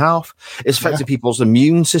mental health. It's affecting people's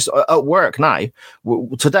immune system. At work now,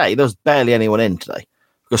 today, there's barely anyone in today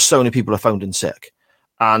because so many people are phoned in sick.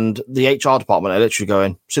 And the HR department are literally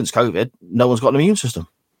going, since COVID, no one's got an immune system.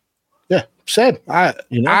 Yeah, same. I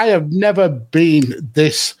have never been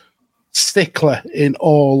this sickler in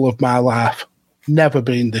all of my life. Never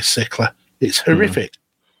been this sickler. It's horrific.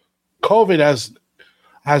 COVID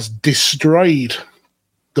has destroyed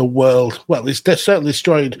the world. Well, it's certainly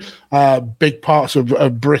destroyed big parts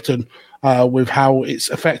of Britain with how it's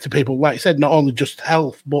affected people. Like I said, not only just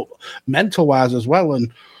health, but mental-wise as well.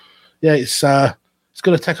 And yeah, it's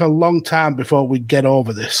going to take a long time before we get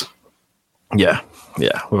over this. Yeah,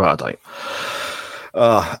 without a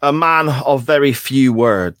doubt. A man of very few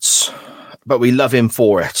words, but we love him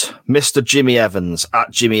for it. Mr. Jimmy Evans, at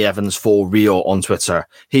Jimmy Evans for Real on Twitter.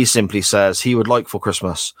 He simply says he would like for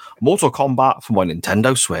Christmas Mortal Kombat for my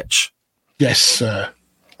Nintendo Switch. Yes, sir.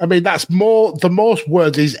 I mean, that's the most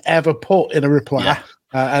words he's ever put in a reply,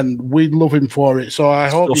 and we love him for it. So I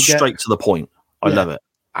hope you get straight to the point. I love it.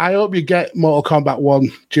 I hope you get Mortal Kombat 1,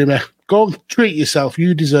 Jimmy. Go and treat yourself.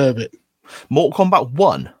 You deserve it. Mortal Kombat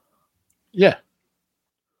 1? Yeah.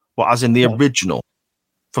 Well, as in the original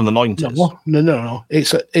from the 90s? No.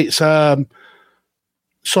 It's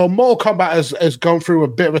so Mortal Kombat has gone through a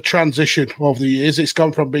bit of a transition over the years. It's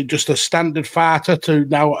gone from being just a standard fighter to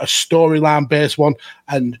now a storyline-based one,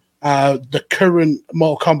 and the current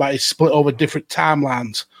Mortal Kombat is split over different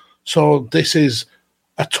timelines. So this is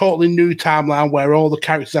a totally new timeline where all the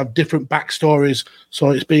characters have different backstories.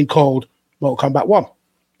 So it's being called Mortal Kombat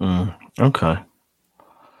 1. Okay.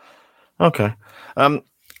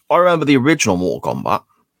 I remember the original Mortal Kombat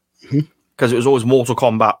because it was always Mortal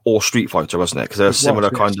Kombat or Street Fighter, wasn't it? Because there's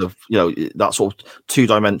similar kind of, that sort of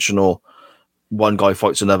two-dimensional, one guy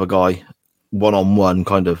fights another guy, one-on-one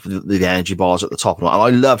kind of the energy bars at the top. And I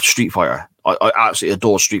love Street Fighter. I absolutely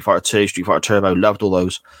adore Street Fighter 2, Street Fighter Turbo, loved all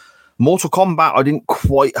those. Mortal Kombat, I didn't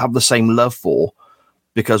quite have the same love for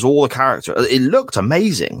because all the characters, it looked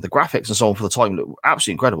amazing. The graphics and so on for the time looked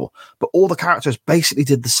absolutely incredible. But all the characters basically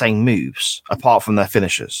did the same moves apart from their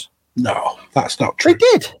finishes. No, that's not true. They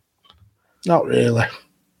did. Not really.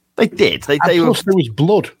 They did. Plus, there was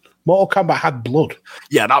blood. Mortal Kombat had blood.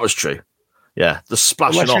 Yeah, that was true. Yeah, the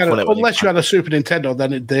splashing off. Unless you had a Super Nintendo,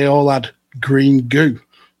 then they all had green goo.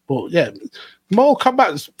 But yeah, Mortal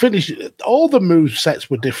Kombat's finish, all the move sets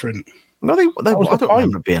were different. No, I don't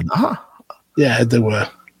remember being that. Yeah, they were.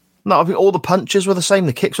 No, I think all the punches were the same.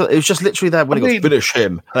 The kicks were. It was just literally there when he goes, finish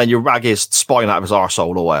him, and then you rag his spine out of his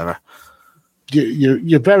arsehole or whatever.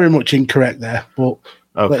 You're very much incorrect there, but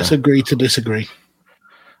let's agree to disagree.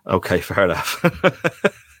 Okay, fair enough.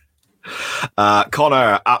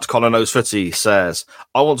 Connor at Connor Knows Footy says,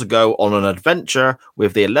 I want to go on an adventure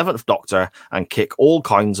with the 11th Doctor and kick all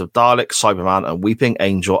kinds of Dalek, Cyberman, and Weeping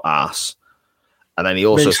Angel ass. And then he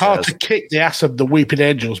also it's hard to kick the ass of the Weeping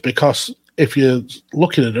Angels because if you're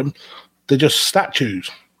looking at them, they're just statues.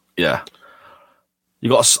 Yeah.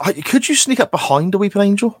 Could you sneak up behind a Weeping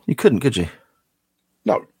Angel? You couldn't, could you?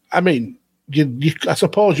 No, I mean, I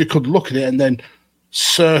suppose you could look at it and then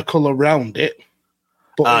circle around it.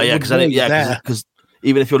 Because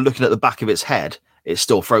even if you're looking at the back of its head, it's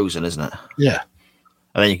still frozen, isn't it? Yeah.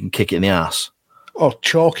 And then you can kick it in the ass. Or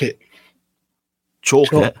chalk it.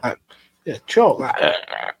 Chalk it? Yeah, chalk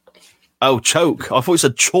that. Oh, choke. I thought you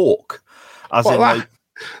said chalk. As in, like,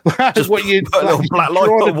 that's what you put a little black line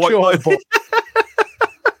on white line.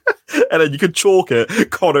 And then you could chalk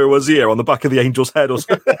it. Connor was here on the back of the angel's head or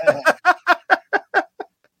something.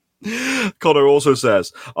 Connor also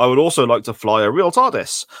says, I would also like to fly a real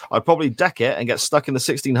TARDIS. I'd probably deck it and get stuck in the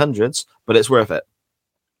 1600s, but it's worth it.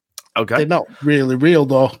 Okay. They're not really real,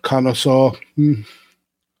 though, Connor, so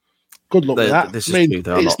good luck with that.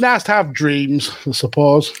 It's nice to have dreams, I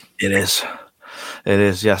suppose. It is,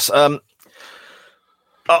 yes. I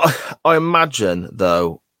imagine,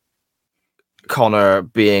 though, Connor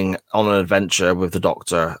being on an adventure with the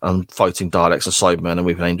Doctor and fighting Daleks and Cybermen and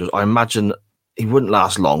Weeping Angels, I imagine he wouldn't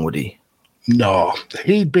last long, would he? No,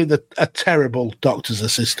 he'd be a terrible Doctor's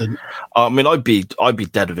assistant. I mean, I'd be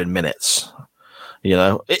dead within minutes. You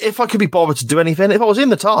know, if I could be bothered to do anything, if I was in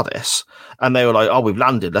the TARDIS and they were like, "Oh, we've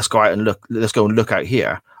landed. Let's go out and look. Let's go and look out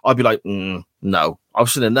here." I'd be like, "No, I've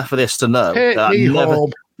seen enough of this to know that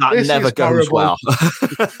This never is goes horrible.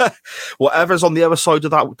 well. Whatever's on the other side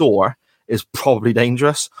of that door is probably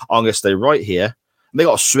dangerous. I'm going to stay right here. They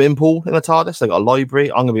got a swimming pool in the TARDIS. They got a library.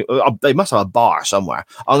 I'm going to be. They must have a bar somewhere.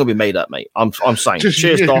 I'm going to be made up, mate. I'm saying. Just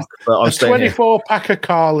Cheers, you, Doc. But I'm a staying here. 24-pack of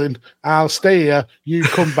Carlin. I'll stay here. You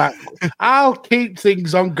come back. I'll keep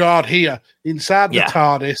things on guard here inside the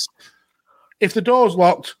TARDIS. If the door's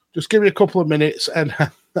locked, just give me a couple of minutes and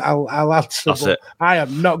I'll answer. That's it. I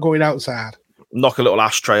am not going outside. Knock a little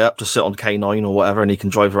ashtray up to sit on K9 or whatever, and he can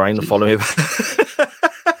drive around and follow me.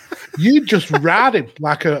 You just ride him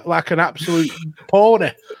like an absolute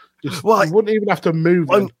pony. You wouldn't even have to move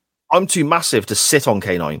him. I'm too massive to sit on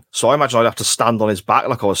K9, so I imagine I'd have to stand on his back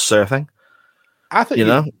like I was surfing. I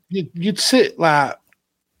think you'd sit on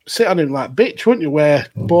him like bitch, wouldn't you? Where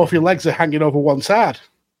both your legs are hanging over one side.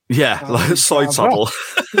 Yeah, like a side saddle.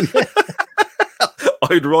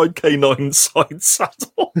 I'd ride K9 side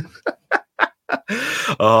saddle.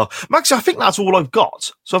 Maxie, I think that's all I've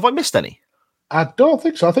got. So have I missed any? I don't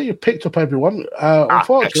think so. I think you picked up everyone.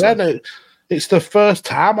 Unfortunately, it's the first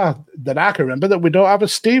time that I can remember that we don't have a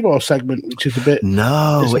Steve-O segment, which is a bit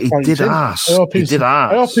he did ask. I hope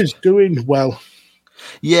he's doing well.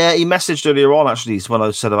 Yeah, he messaged earlier on, actually, when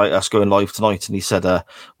I said about us going live tonight, and he said,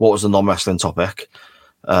 what was the non-wrestling topic?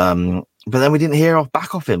 But then we didn't hear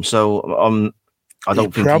back off him, so I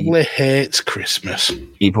don't think he probably hates Christmas.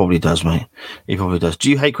 He probably does, mate. He probably does. Do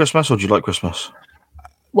you hate Christmas or do you like Christmas?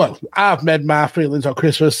 Well, I've made my feelings on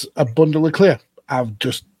Christmas abundantly clear.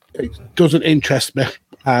 It doesn't interest me.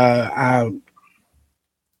 I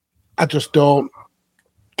just don't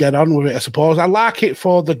get on with it, I suppose. I like it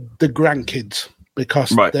for the grandkids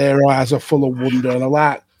because their eyes are full of wonder, and I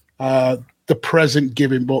like the present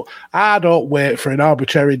giving, but I don't wait for an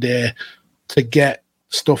arbitrary day to get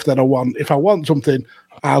stuff that I want. If I want something,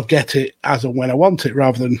 I'll get it as and when I want it,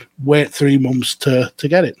 rather than wait 3 months to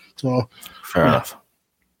get it. So fair enough.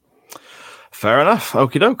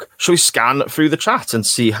 Okie doke. Shall we scan through the chat and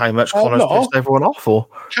see how much Connor's pissed everyone off? Or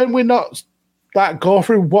can we not go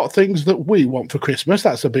through what things that we want for Christmas?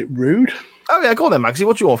 That's a bit rude. Oh yeah, go on then, Maxie.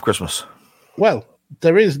 What do you want for Christmas? Well,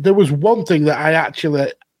 there was one thing that I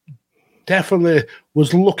actually definitely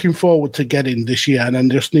was looking forward to getting this year, and I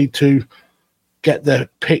just need to get the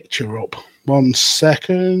picture up. 1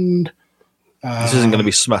 second. This isn't going to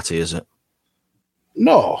be smutty, is it?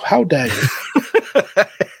 No, how dare you?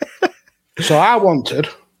 So I wanted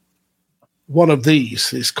one of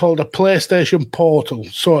these. It's called a PlayStation Portal.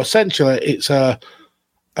 So essentially, it's a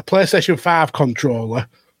PlayStation 5 controller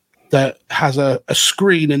that has a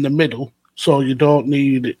screen in the middle, so you don't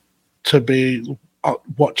need it to be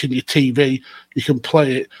watching your TV. You can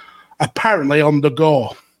play it apparently on the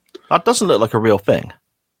go. That doesn't look like a real thing.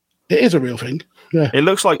 It is a real thing. Yeah. It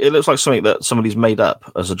looks like something that somebody's made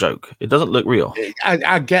up as a joke. It doesn't look real.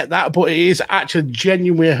 I get that, but it is actually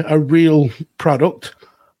genuinely a real product.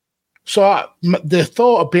 So the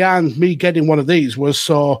thought behind me getting one of these was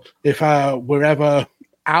so if we're ever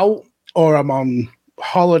out or I'm on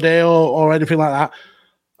holiday or anything like that,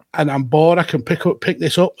 and I'm bored, I can pick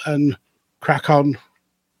this up and crack on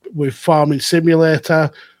with Farming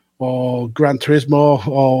Simulator or Gran Turismo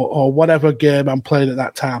or whatever game I'm playing at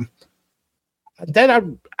that time. And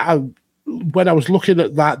then when I was looking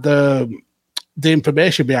at that, the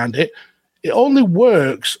information behind it, it only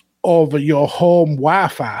works over your home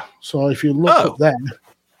Wi-Fi. So if you look up there,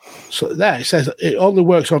 it says it only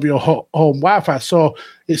works over your home Wi-Fi. So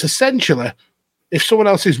it's essentially, if someone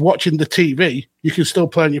else is watching the TV, you can still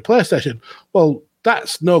play on your PlayStation. Well,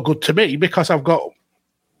 that's no good to me because I've got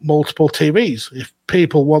multiple TVs. If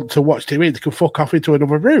people want to watch TV, they can fuck off into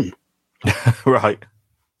another room. Right.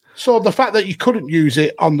 So the fact that you couldn't use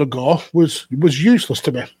it on the go was useless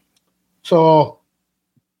to me. So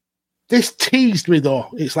this teased me, though.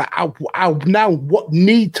 It's like I now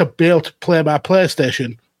need to be able to play my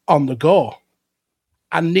PlayStation on the go.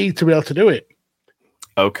 I need to be able to do it.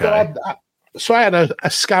 Okay. So I had a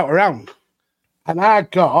scout around, and I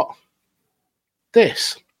got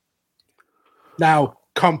this. Now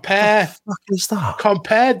compare. What the fuck is that?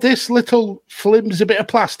 Compare this little flimsy bit of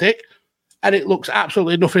plastic, and it looks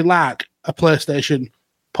absolutely nothing like a PlayStation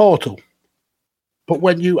Portal. But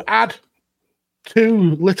when you add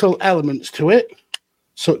 2 little elements to it,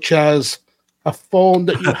 such as a phone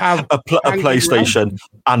that you have... a PlayStation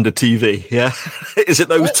and a TV, yeah? Is it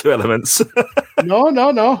those 2 elements?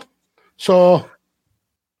 No. So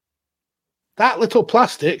that little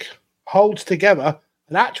plastic holds together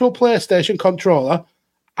an actual PlayStation controller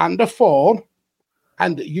and a phone,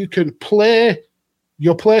 and you can play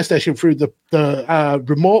your PlayStation through the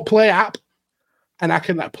remote play app, and I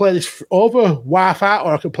can play this over Wi-Fi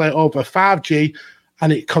or I can play it over 5G,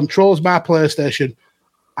 and it controls my PlayStation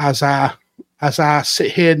as I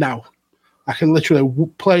sit here now. I can literally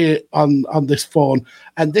play it on this phone,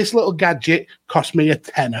 and this little gadget cost me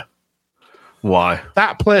 £10. Why?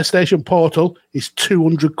 That PlayStation Portal is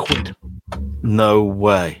 £200. No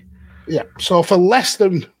way. Yeah. So for less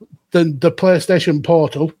than the PlayStation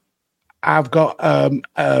Portal, I've got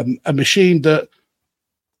a machine that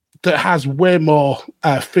has way more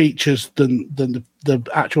features than the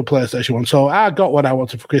actual PlayStation one. So I got what I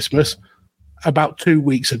wanted for Christmas about 2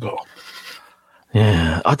 weeks ago.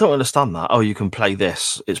 Yeah, I don't understand that. Oh, you can play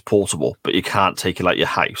this. It's portable, but you can't take it out your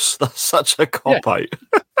house. That's such a cop-out.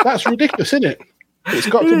 That's ridiculous, isn't it? It's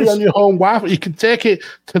got to be on your home Wi-Fi. You can take it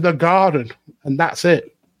to the garden, and that's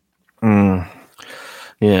it.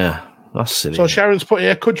 Yeah, that's silly. So Sharon's put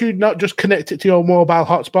here, could you not just connect it to your mobile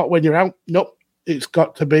hotspot when you're out? Nope. It's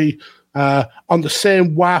got to be on the same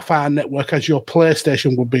Wi-Fi network as your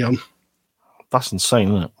PlayStation would be on. That's insane,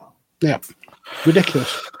 isn't it? Yeah.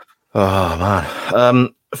 Ridiculous. Oh,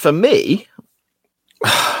 man. For me,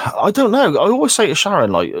 I don't know. I always say to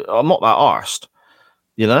Sharon, like, I'm not that arsed,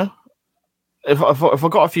 you know? If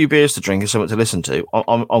I've got a few beers to drink and something to listen to,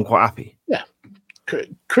 I'm quite happy. Yeah.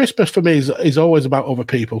 Christmas for me is always about other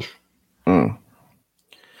people.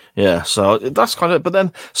 Yeah, so that's kind of... But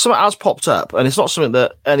then something has popped up, and it's not something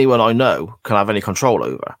that anyone I know can have any control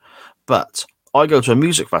over. But I go to a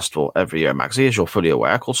music festival every year, Maxie, as you're fully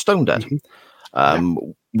aware, called Stone Dead.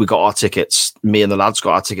 We got our tickets. Me and the lads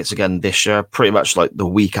got our tickets again this year, pretty much like the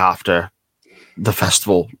week after the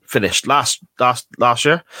festival finished last year. So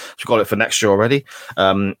we got it for next year already.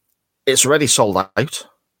 It's already sold out,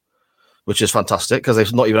 which is fantastic because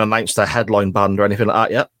they've not even announced their headline band or anything like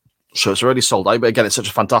that yet. So it's already sold out. But again, it's such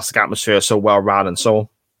a fantastic atmosphere, so well ran and so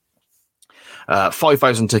on.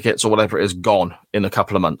 5,000 tickets or whatever it is gone in a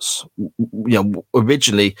couple of months. You know,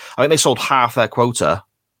 originally, I think they sold half their quota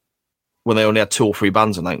when they only had 2 or 3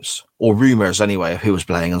 bands announced, or rumours anyway of who was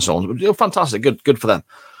playing and so on. You know, fantastic, good for them.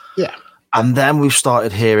 Yeah. And then we've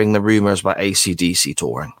started hearing the rumours about AC/DC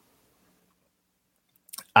touring.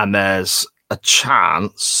 And there's a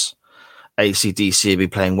chance AC/DC will be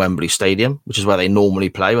playing Wembley Stadium, which is where they normally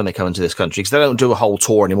play when they come into this country, because they don't do a whole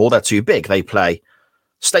tour anymore. They're too big. They play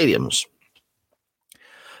stadiums.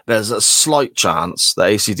 There's a slight chance that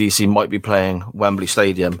AC/DC might be playing Wembley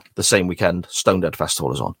Stadium the same weekend Stone Dead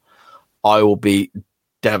Festival is on. I will be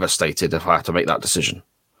devastated if I have to make that decision.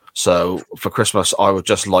 So for Christmas, I would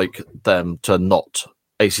just like them to not,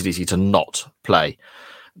 AC/DC to not play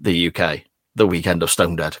the UK the weekend of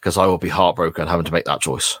Stone Dead, because I will be heartbroken having to make that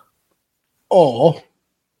choice. Or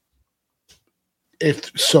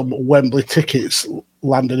if some Wembley tickets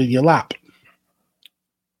landed in your lap.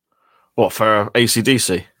 What, for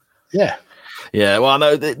AC/DC? Yeah. Yeah, well,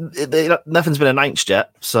 no, nothing's been announced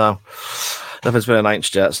yet, so... Nothing's been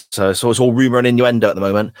announced yet, so it's all rumour and innuendo at the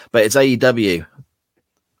moment. But it's AEW.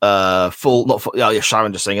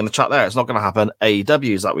 Sharon just saying in the chat there, it's not going to happen.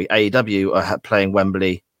 AEW is that week. AEW are playing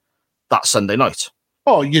Wembley that Sunday night.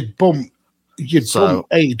 Oh, you'd bump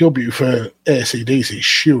AEW for AC/DC,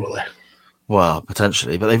 surely. Well,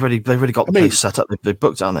 potentially, but they've already got the place set up. They've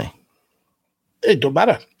booked, haven't they? It don't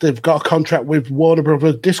matter. They've got a contract with Warner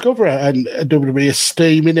Brothers Discovery, and WWE is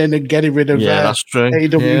steaming in and getting rid of that's true.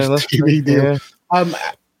 AEW's TV deal. Yeah.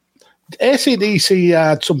 AC/DC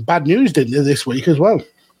had some bad news, didn't they, this week as well?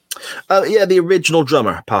 The original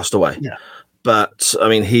drummer passed away. Yeah. But, I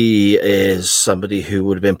mean, he is somebody who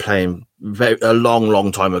would have been playing a long,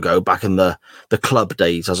 long time ago, back in the club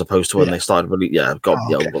days, as opposed to when they started. So, I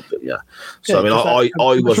mean, I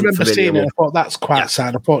wasn't familiar seeing it. I thought that's quite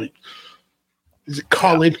sad. I thought... Is it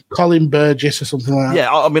Colin Burgess or something like that?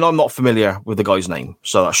 Yeah, I mean, I'm not familiar with the guy's name,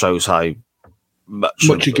 so that shows how much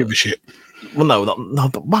you give a shit. Well, no,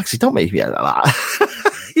 but Maxie, don't make me out like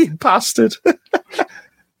that. You bastard.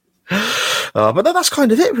 But no, that's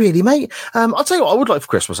kind of it, really, mate. I'll tell you what I would like for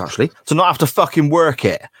Christmas, actually, to not have to fucking work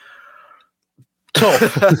it. Tough.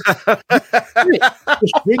 Just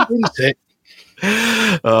bring it.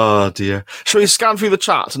 Oh dear. Shall we scan through the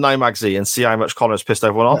chat to know Magsy and see how much Connor's pissed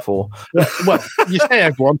everyone off for? Well, you say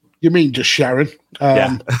everyone, you mean just Sharon.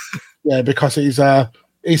 Yeah, because he's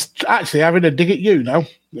actually having a dig at you now.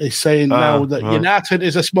 He's saying now that United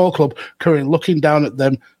is a small club, currently looking down at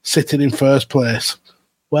them sitting in first place.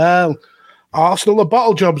 Well, Arsenal are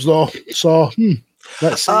bottle jobs though, so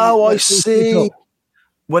let's see. Oh, I see.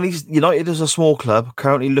 When he's United as a small club,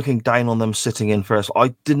 currently looking down on them sitting in first.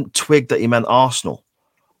 I didn't twig that he meant Arsenal.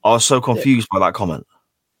 I was so confused by that comment.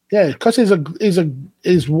 Yeah, because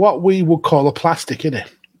he's what we would call a plastic, isn't it?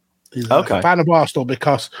 He's a fan of Arsenal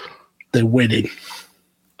because they're winning.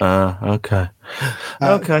 Okay.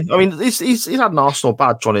 Okay. I mean, he's had an Arsenal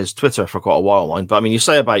badge on his Twitter for quite a while, mind. But I mean, you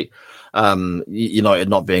say about United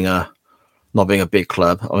not being a big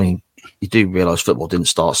club. I mean, you do realise football didn't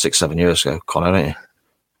start 6-7 years ago, Connor, don't you?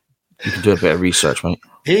 You can do a bit of research, mate.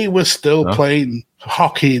 He was still playing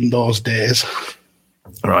hockey in those days.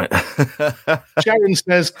 Right. Sharon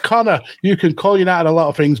says, Connor, you can call United a lot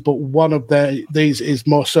of things, but one of these is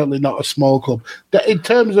most certainly not a small club. In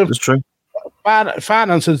terms of That's true.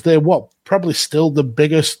 Finances, they're probably still the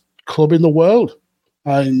biggest club in the world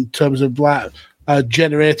in terms of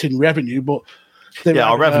generating revenue. But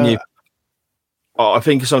our revenue. I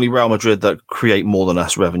think it's only Real Madrid that create more than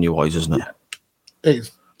us revenue-wise, isn't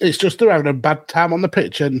it? It's just they're having a bad time on the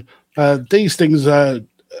pitch, and these things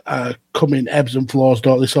come in ebbs and flows,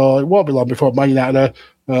 don't they? So it won't be long before Man United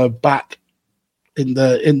are back in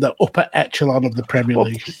the upper echelon of the Premier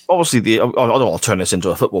League. Obviously, I don't want to turn this into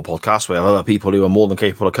a football podcast. We have other people who are more than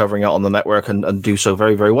capable of covering it on the network and do so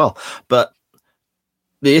very, very well. But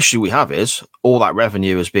the issue we have is all that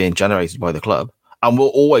revenue is being generated by the club, and will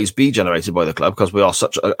always be generated by the club because we are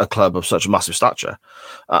such a club of such a massive stature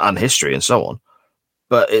and history and so on.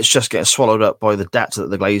 But it's just getting swallowed up by the debt that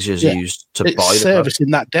the Glazers used to buy the servicing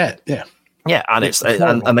club. That debt. Yeah, and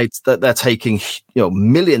they're taking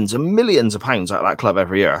millions and millions of pounds out of that club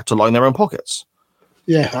every year to line their own pockets.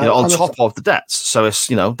 Yeah, on top of the debts. So it's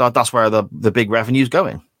that's where the big revenue is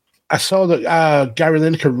going. I saw that Gary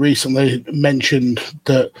Lineker recently mentioned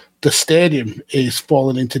that the stadium is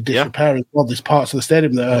falling into disrepair as well. There's parts of the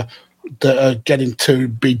stadium that are getting to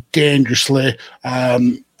be dangerously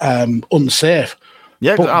unsafe.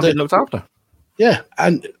 Yeah, I've been looked after. Yeah,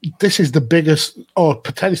 and this is the biggest, or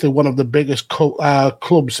potentially one of the biggest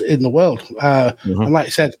clubs in the world. And like I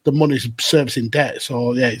said, the money's servicing debt.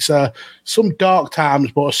 So, yeah, it's some dark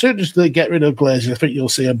times, but as soon as they get rid of Glazers, I think you'll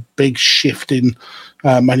see a big shift in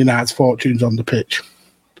Man United's fortunes on the pitch.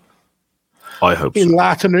 I hope in so.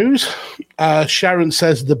 later news, Sharon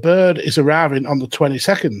says the bird is arriving on the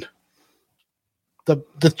 22nd.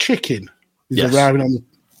 The chicken is arriving on the...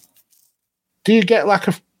 Do you get like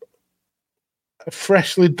a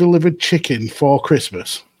freshly delivered chicken for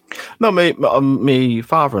Christmas? No, me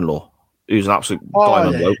father-in-law, who's an absolute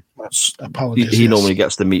diamond bloke. He normally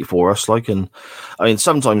gets the meat for us. And I mean,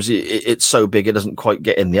 sometimes it's so big it doesn't quite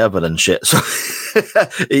get in the oven and shit. So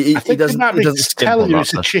he doesn't. Might be telling you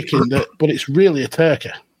it's a chicken, but it's really a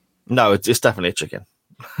turkey. No, it's definitely a chicken.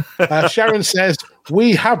 Sharon says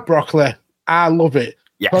we have broccoli. I love it.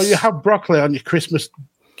 Yes. So you have broccoli on your Christmas.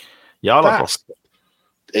 Yeah, I like broccoli.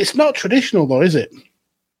 It's not traditional, though, is it?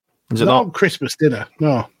 Is it not? Christmas dinner,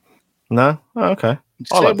 no. No? Oh, okay.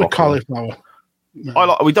 Same like with cauliflower.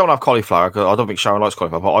 No. We don't have cauliflower, because I don't think Sharon likes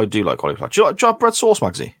cauliflower, but I do like cauliflower. Do you have bread sauce,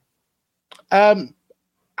 Magsy? I'm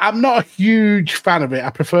not a huge fan of it. I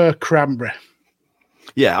prefer cranberry.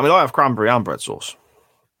 Yeah, I mean, I have cranberry and bread sauce.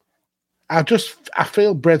 I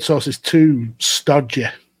feel bread sauce is too stodgy.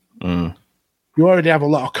 You already have a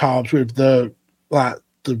lot of carbs with the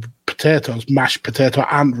potatoes, mashed potato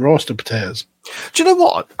and roasted potatoes. Do you know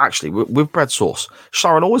what? Actually, with bread sauce,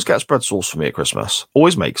 Sharon always gets bread sauce for me at Christmas.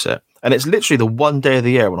 Always makes it. And it's literally the one day of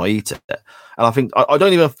the year when I eat it. And I think I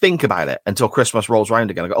don't even think about it until Christmas rolls around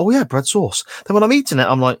again. I go, oh yeah, bread sauce. Then when I'm eating it,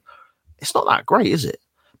 I'm like, it's not that great, is it?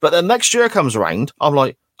 But then next year comes around, I'm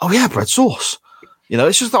like, oh yeah, bread sauce.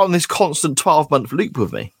 It's just on this constant 12-month loop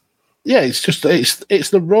with me. Yeah, it's just it's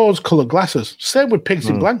the rose-coloured glasses. Same with pigs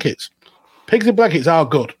in blankets. Pigs in blankets are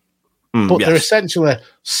good, but they're essentially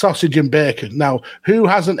sausage and bacon. Now, who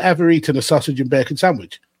hasn't ever eaten a sausage and bacon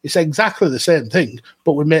sandwich? It's exactly the same thing,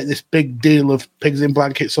 but we make this big deal of pigs in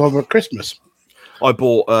blankets over at Christmas. I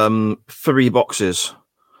bought 3 boxes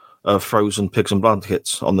of frozen pigs in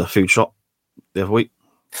blankets on the food shop the other week.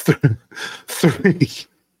 3?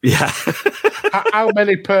 Yeah. How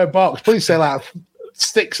many per box? Please say like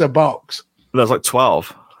 6 a box. There's like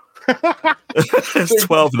 12. It's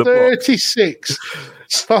 12 in a box. 36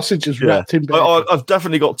 sausages wrapped in bacon. I've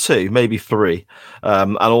definitely got 2, maybe 3.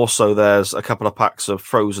 And also there's a couple of packs of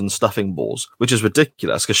frozen stuffing balls, which is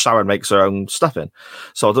ridiculous because Sharon makes her own stuffing.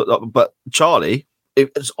 But Charlie,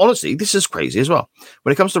 honestly, this is crazy as well.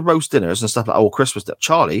 When it comes to roast dinners and stuff like Christmas dinner,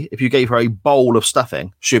 Charlie, if you gave her a bowl of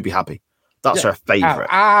stuffing, she'd be happy. That's her favourite.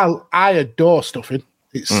 I adore stuffing.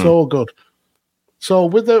 It's so good. So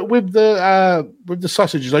with the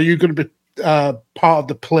sausages, are you going to be part of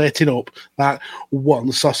the plating up? Like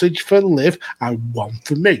 1 sausage for Liv and 1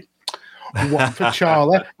 for me, 1 for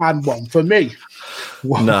Charlie and 1 for me.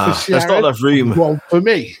 For Sharon, there's not enough room. 1 for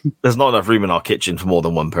me. There's not enough room in our kitchen for more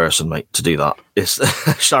than 1 person, mate, to do that. It's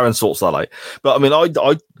Sharon sorts that out. But I mean,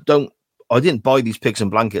 I didn't buy these pigs and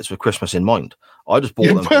blankets with Christmas in mind. I just bought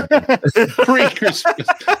them pre-Christmas.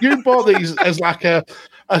 You bought these as like a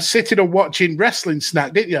sitting and watching wrestling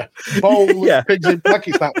snack, didn't you? Bowl of pigs and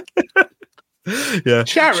blankets. Yeah.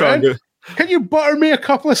 Sharon, can you butter me a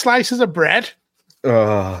couple of slices of bread?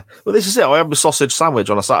 Well, this is it. I had a sausage sandwich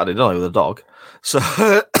on a Saturday night with a dog. So,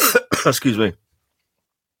 excuse me.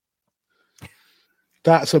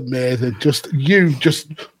 That's amazing. Just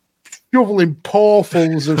shoveling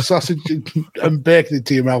pawfuls of sausage and bacon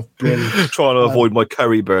into your mouth. Brilliant. Trying to avoid my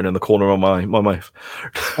curry burn in the corner of my mouth.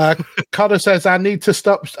 Connor says, I need to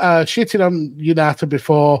stop shitting on Unata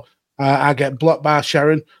before I get blocked by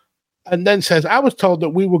Sharon. And then says, I was told that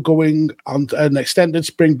we were going on an extended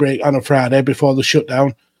spring break on a Friday before the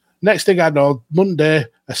shutdown. Next thing I know, Monday,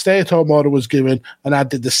 a stay-at-home order was given, and I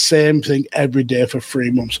did the same thing every day for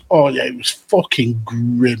 3 months. Oh, yeah, it was fucking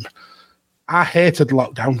grim. I hated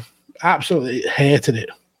lockdown. Absolutely hated it.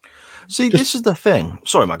 See, this is the thing.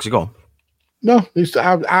 Sorry, Max, you go on. No,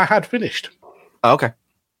 I had finished. Okay.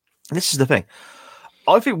 This is the thing.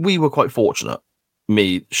 I think we were quite fortunate,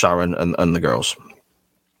 me, Sharon, and the girls.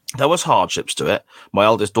 There was hardships to it. My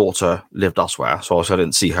eldest daughter lived elsewhere, so I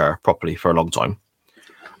didn't see her properly for a long time.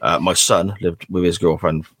 My son lived with his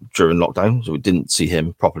girlfriend during lockdown, so we didn't see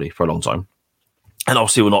him properly for a long time. And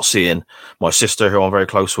obviously, we're not seeing my sister, who I'm very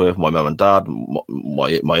close with, my mum and dad,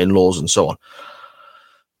 my in-laws, and so on.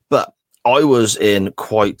 But I was in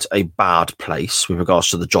quite a bad place with regards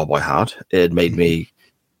to the job I had. It made me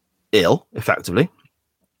ill, effectively.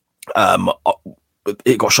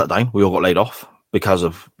 It got shut down. We all got laid off because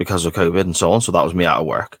of COVID and so on. So that was me out of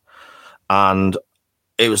work. And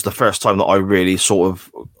it was the first time that I really sort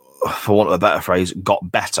of, for want of a better phrase,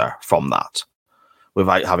 got better from that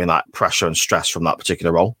without having that pressure and stress from that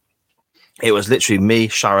particular role. It was literally me,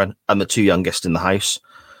 Sharon, and the two youngest in the house.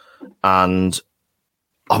 And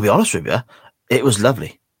I'll be honest with you, it was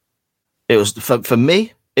lovely. It was, for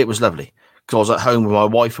me, it was lovely. Because I was at home with my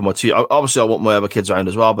wife and my two. Obviously, I want my other kids around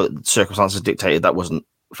as well, but circumstances dictated that wasn't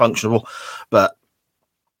functional. But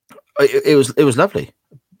it was lovely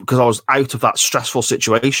because I was out of that stressful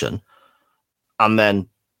situation, and then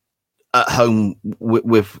at home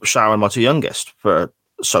with Sharon, my two youngest, for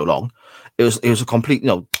so long. It was a complete,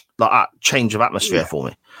 like that change of atmosphere for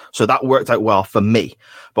me. So that worked out well for me.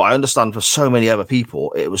 But I understand for so many other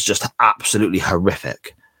people, it was just absolutely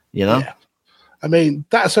horrific. Yeah. I mean,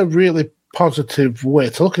 that's a really positive way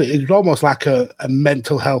to look at it. It's almost like a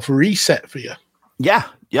mental health reset for you. Yeah.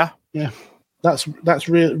 That's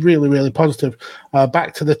really, really, really positive.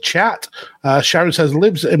 Back to the chat. Sharon says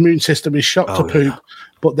Liv's immune system is shot to poop,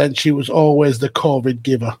 but then she was always the COVID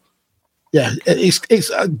giver. Yeah,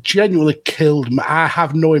 it's genuinely killed me. I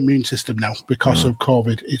have no immune system now because of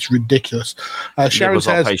COVID. It's ridiculous. Sharon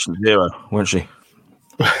says, patient zero, weren't she?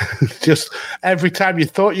 Just every time you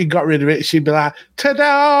thought you got rid of it, she'd be like,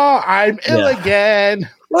 "Ta-da! I'm ill again."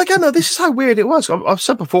 Well, again, though, this is how weird it was. I've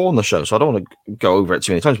said before on the show, so I don't want to go over it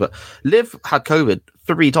too many times. But Liv had COVID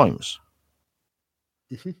 3 times.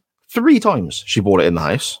 3 times she brought it in the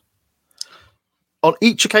house. On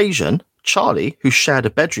each occasion, Charlie, who shared a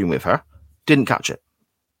bedroom with her, didn't catch it.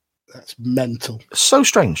 That's mental. So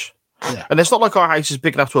strange. Yeah. And it's not like our house is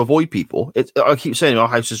big enough to avoid people. I keep saying our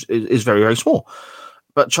house is very, very small.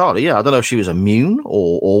 But Charlie, I don't know if she was immune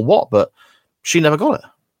or what, but she never got it.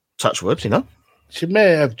 Touch wood, She may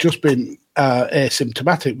have just been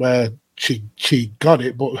asymptomatic, where she got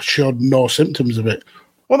it but showed no symptoms of it.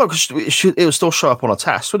 Well, no, because it would still show up on a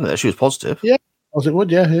test, wouldn't it? She was positive. Yeah, as it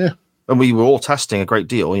would, yeah. And we were all testing a great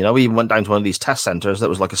deal. We even went down to one of these test centers that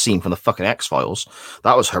was like a scene from the fucking X-Files.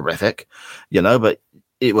 That was horrific, but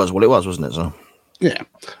it was what it was, wasn't it? So. Yeah.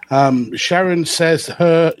 Sharon says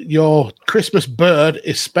your Christmas bird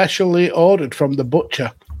is specially ordered from the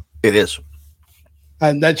butcher. It is.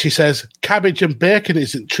 And then she says cabbage and bacon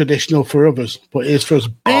isn't traditional for others, but it is for us.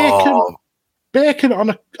 Bacon on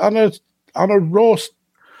a roast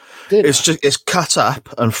dinner. It's cut up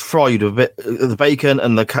and fried a bit. The bacon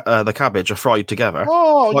and the cabbage are fried together.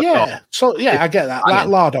 Oh, so I get that. Like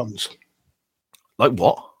lardons. Like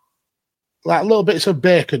what? Like little bits of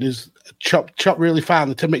bacon is chopped really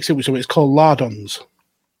fine to mix it with something. It's called lardons.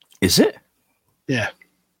 Is it? Yeah.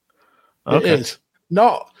 Okay. It is.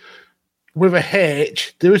 Not with a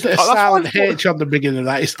H. There isn't a silent H on the beginning of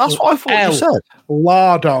that. That's what I thought you said.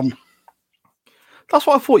 Lardon. That's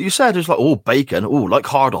what I thought you said. It was like, bacon. Like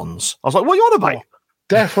hard-ons. I was like, what are you on about?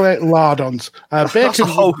 Definitely lardons.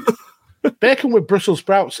 Bacon with Brussels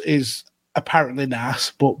sprouts is apparently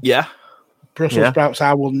nice, but Brussels sprouts,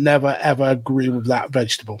 I will never, ever agree with that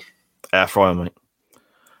vegetable. Air fryer, mate.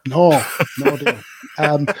 No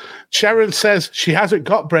deal. Sharon says she hasn't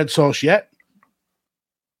got bread sauce yet,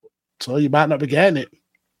 so you might not be getting it.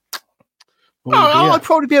 I'd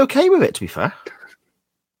probably be okay with it, to be fair.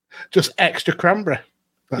 Just extra cranberry.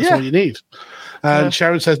 That's all you need. And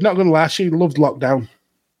Sharon says, not going to lie, she loved lockdown.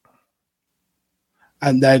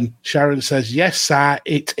 And then Sharon says, yes, sir,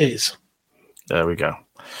 it is. There we go.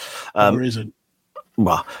 Or isn't.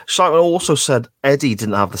 Well, Simon also said Eddie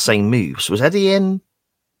didn't have the same moves. Was Eddie in?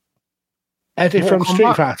 Eddie from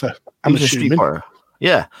Street Fighter. I'm assuming. Street Fighter.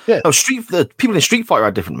 Yeah. Yeah. No, the people in Street Fighter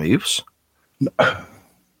had different moves.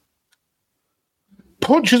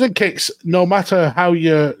 Punches and kicks, no matter how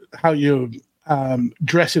you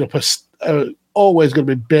dress it up, are always going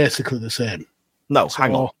to be basically the same. No,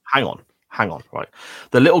 hang on. Right,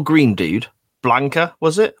 the little green dude, Blanca,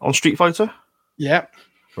 was it on Street Fighter? Yeah.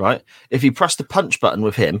 Right. If you press the punch button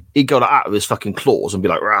with him, he'd go like that with his fucking claws and be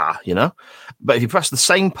like rah, you know. But if you press the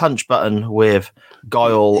same punch button with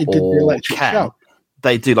Guile or Ken,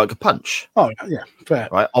 they do like a punch. Oh yeah, fair.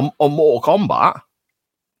 Right. On Mortal Kombat,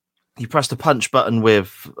 you press the punch button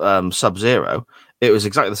with Sub-Zero, it was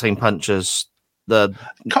exactly the same punch as the.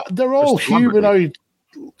 They're all humanoid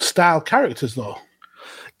style characters, though.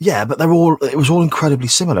 Yeah, but it was all incredibly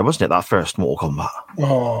similar, wasn't it? That first Mortal Kombat.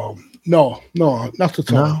 Oh no, not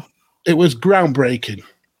at all. No. It was groundbreaking.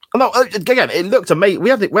 No, again, it looked amazing. We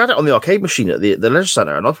had it on the arcade machine at the leisure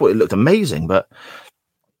centre, and I thought it looked amazing. But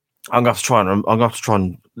I'm gonna have to try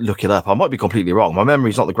and look it up. I might be completely wrong. My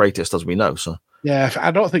memory's not the greatest, as we know. So yeah, I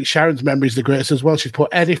don't think Sharon's memory is the greatest as well. She's put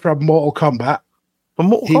Eddie from Mortal Kombat.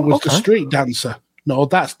 He was the street dancer. No,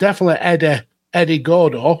 that's definitely Eddie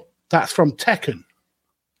Gordo. That's from Tekken.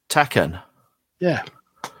 Tekken. Yeah.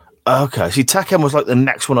 Okay. See, Tekken was like the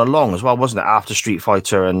next one along as well, wasn't it? After Street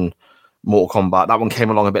Fighter and Mortal Kombat, that one came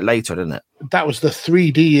along a bit later, didn't it? That was the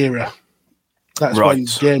 3D era. That's when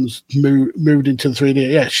games moved into the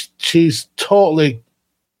 3D. Yeah, she's totally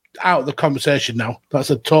out of the conversation now. That's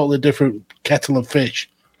a totally different kettle of fish.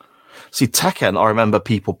 See, Tekken, I remember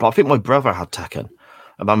I think my brother had Tekken.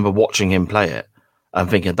 I remember watching him play it and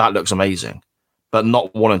thinking that looks amazing, but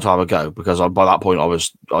not wanting to have a go because by that point I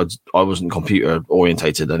wasn't computer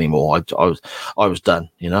orientated anymore. I was done,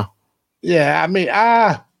 you know. Yeah, I mean,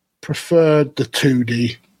 I preferred the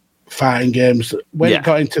 2D fighting games. When it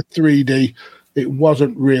got into 3D, it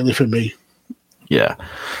wasn't really for me. Yeah,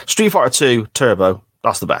 Street Fighter 2 Turbo,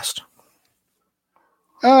 that's the best.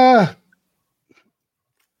 I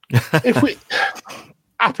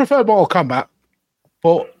prefer Mortal Kombat,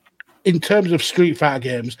 but in terms of Street Fighter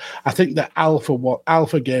games, I think the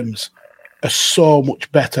Alpha games are so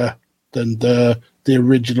much better than the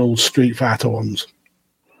original Street Fighter ones.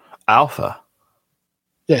 Alpha?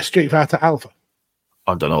 Yeah, Street Fighter Alpha.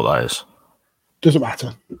 I don't know what that is. Doesn't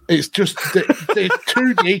matter. It's just the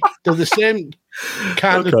 2D. They're the same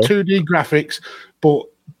kind of 2D graphics, but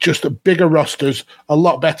just bigger rosters, a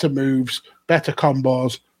lot better moves, better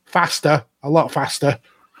combos, faster, a lot faster.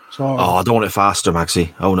 So, I don't want it faster,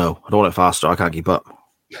 Maxie. Oh no, I don't want it faster. I can't keep up.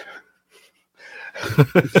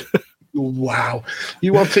 Wow.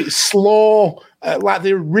 You want it slow, like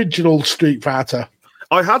the original Street Fighter.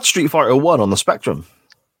 I had Street Fighter 1 on the Spectrum.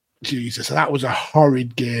 Jesus, that was a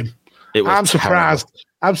horrid game. It was surprised.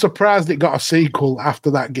 I'm surprised it got a sequel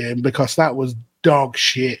after that game because that was dog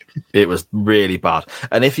shit. It was really bad.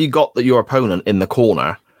 And if you got your opponent in the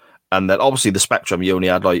corner, and then obviously the Spectrum, you only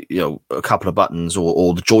had like, you know, a couple of buttons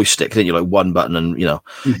or the joystick, didn't you? Like one button, and you know,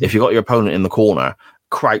 if you got your opponent in the corner,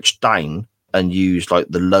 crouched down and used like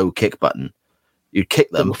the low kick button, you'd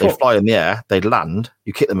kick them, they'd fly in the air, they'd land,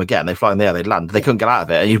 you kick them again, they fly in the air, they'd land, they couldn't get out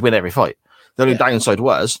of it, and you'd win every fight. The only downside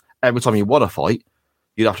was every time you won a fight,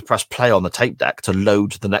 you'd have to press play on the tape deck to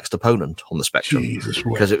load the next opponent on the Spectrum. Jesus,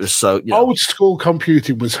 because it was so, you know, old school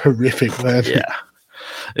computing was horrific, man. Yeah.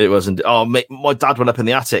 It wasn't. Oh, my dad went up in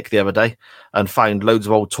the attic the other day and found loads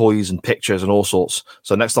of old toys and pictures and all sorts.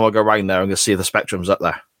 So next time I go around there, I'm going to see if the Spectrum's up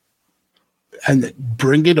there. And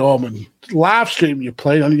bring it home and live stream you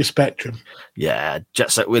playing on your Spectrum. Yeah,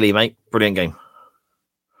 Jet Set Willy, mate. Brilliant game.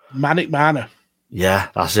 Manic Manor. Yeah,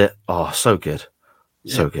 that's it. Oh, so good.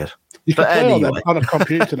 Yeah. So good. You can play them on a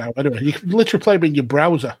computer now, anyway. You can literally play them in your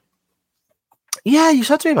browser. Yeah, you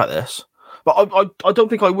said to me about this. But I don't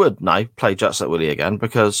think I would now play Jet Set Willy again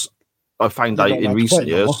because I found out in recent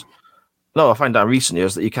years. No, I found out in recent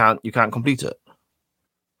years that you can't complete it.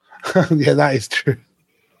 Yeah, that is true.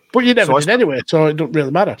 But you never did anyway, so it doesn't really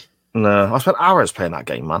matter. No, I spent hours playing that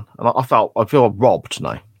game, man, and I feel robbed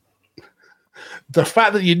now. the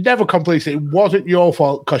fact that you never completed it wasn't your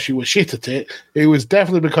fault because you were shit at it. It was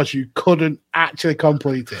definitely because you couldn't actually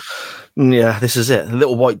complete it. Yeah, this is it. The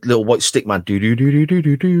little white stick man, walking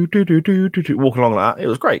along like that. It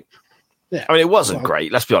was great. Yeah. I mean, it wasn't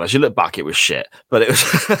great. Let's be honest. You look back, it was shit, but it was.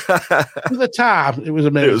 For the time, it was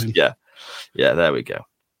amazing. Yeah. There we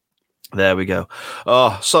go.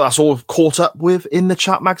 Oh, so that's all caught up with in the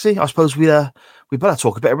chat, Magsy. I suppose we better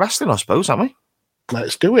talk a bit of wrestling. I suppose, haven't we?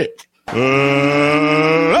 Let's do it.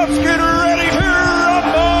 Let's get ready to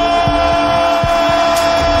rumble!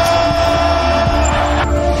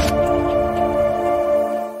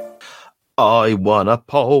 I won a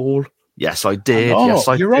poll. Yes, I did. Yes,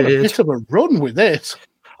 I you're did. on a bit of a run with this.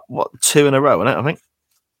 What, 2 in a row, isn't it? I think.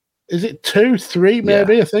 Is it 2, 3,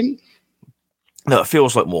 maybe? Yeah. I think. No, it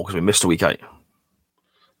feels like more because we missed a week 8.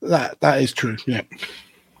 That is true. Yeah.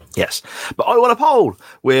 Yes, but I won a poll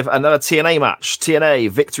with another TNA match. TNA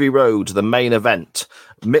Victory Road, the main event.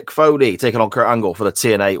 Mick Foley taking on Kurt Angle for the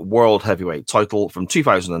TNA World Heavyweight title from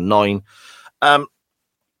 2009.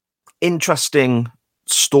 Interesting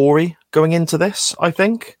story going into this, I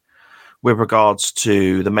think, with regards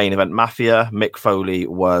to the main event Mafia. Mick Foley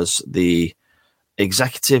was the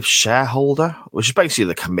executive shareholder, which is basically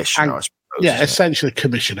the commissioner, I suppose. Yeah, essentially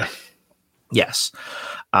commissioner. Yes.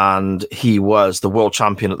 And he was the world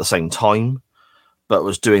champion at the same time, but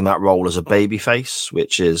was doing that role as a babyface,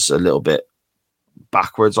 which is a little bit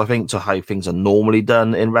backwards, I think, to how things are normally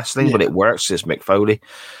done in wrestling, but it works. It's Mick Foley.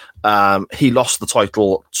 He lost the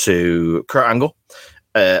title to Kurt Angle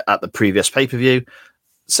at the previous pay-per-view.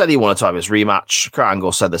 Said he wanted to have his rematch. Kurt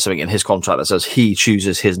Angle said there's something in his contract that says he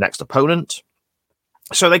chooses his next opponent.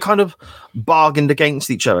 So they kind of bargained against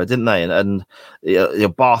each other, didn't they? And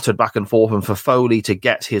bartered back and forth. And for Foley to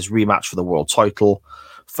get his rematch for the world title,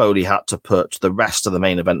 Foley had to put the rest of the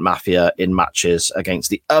main event Mafia in matches against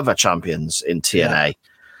the other champions in TNA. Yeah.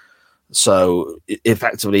 So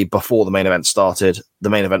effectively, before the main event started, the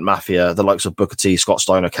main event Mafia, the likes of Booker T, Scott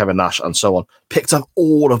Steiner, Kevin Nash, and so on, picked up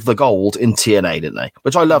all of the gold in TNA, didn't they?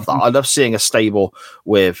 Which I love that. I love seeing a stable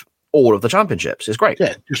with all of the championships. It's great.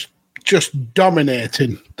 Yeah, just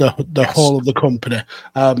dominating the whole of the company.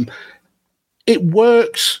 It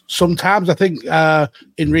works sometimes. I think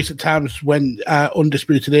in recent times when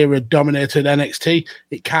Undisputed Era dominated NXT,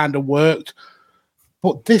 it kind of worked.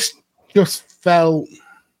 But this just felt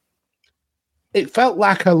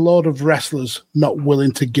like a load of wrestlers not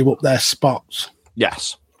willing to give up their spots.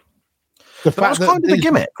 Yes. That was kind of the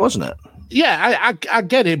gimmick, wasn't it? Yeah, I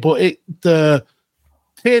get it, but the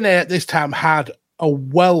TNA at this time had a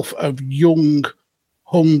wealth of young,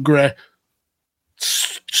 hungry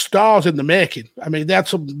stars in the making. I mean, they had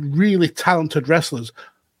some really talented wrestlers,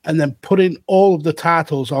 and then putting all of the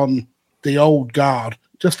titles on the old guard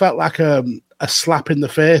just felt like a slap in the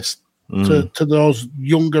face to those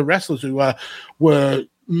younger wrestlers who were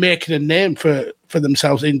making a name for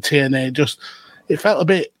themselves in TNA. It felt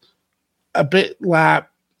a bit like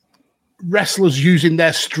wrestlers using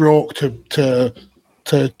their stroke to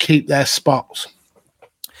keep their spots.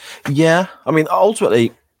 Yeah, I mean,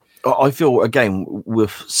 ultimately, I feel, again,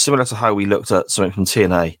 with similar to how we looked at something from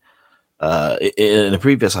TNA in a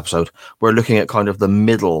previous episode, we're looking at kind of the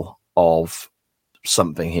middle of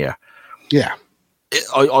something here. Yeah.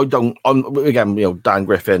 Again, Dan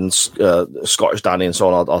Griffin's, Scottish Danny and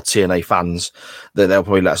so on are TNA fans. They'll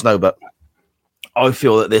probably let us know, but I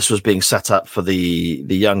feel that this was being set up for the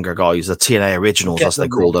younger guys, the TNA originals, as they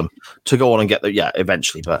call them, to go on and get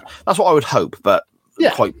eventually. But that's what I would hope. But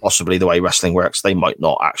quite possibly the way wrestling works, they might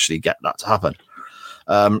not actually get that to happen.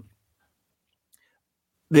 The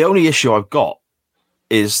only issue I've got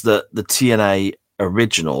is that the TNA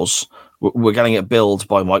originals, we're getting it billed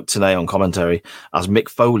by Mike Tenay on commentary as Mick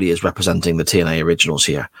Foley is representing the TNA originals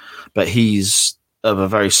here, but he's of a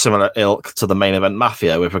very similar ilk to the main event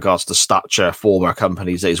Mafia with regards to stature, former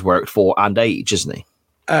companies that he's worked for, and age, isn't he?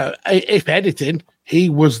 If anything, he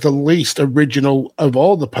was the least original of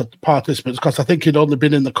all the participants, because I think he'd only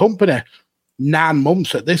been in the company 9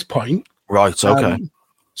 months at this point. Right, okay.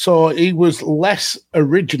 So he was less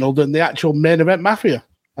original than the actual main event Mafia,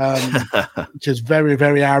 which is very,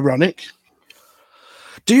 very ironic.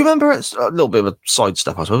 Do you remember, it's a little bit of a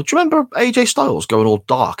sidestep, I suppose, do you remember AJ Styles going all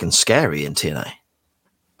dark and scary in TNA?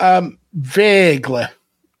 Vaguely.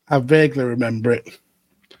 I vaguely remember it.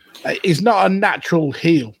 He's not a natural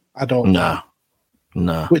heel, I don't know.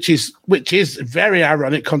 No. Which is very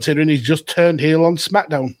ironic considering he's just turned heel on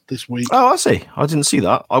SmackDown this week. Oh, I see. I didn't see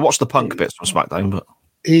that. I watched the Punk bits from SmackDown, but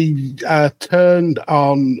he turned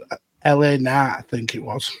on LA Knight, I think it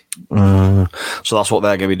was. So that's what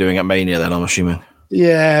they're going to be doing at Mania then, I'm assuming.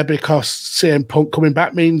 Yeah, because CM Punk coming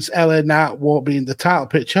back means LA Knight won't be in the title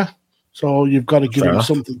picture. So you've got to give him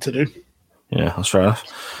something to do. Yeah, that's fair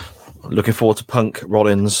enough. Looking forward to Punk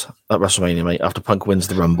Rollins at WrestleMania, mate, after Punk wins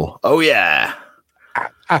the Rumble. Oh, yeah.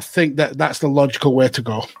 I think that's the logical way to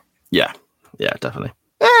go. Yeah, definitely.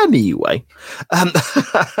 Anyway,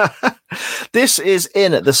 this is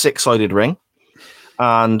in the six-sided ring,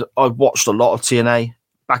 and I've watched a lot of TNA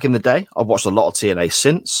back in the day. I've watched a lot of TNA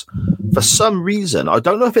since. For some reason, I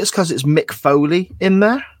don't know if it's because it's Mick Foley in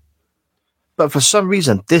there, but for some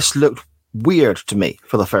reason, this looked weird to me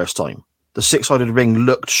for the first time. The six-sided ring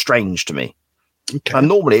looked strange to me. Okay. And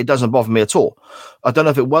normally it doesn't bother me at all. I don't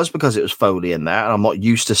know if it was because it was Foley in there, and I'm not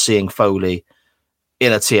used to seeing Foley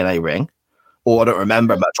in a TNA ring, or I don't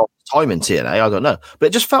remember much of the time in TNA. I don't know, but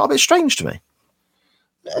it just felt a bit strange to me.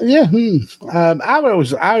 Yeah, I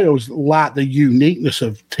always liked the uniqueness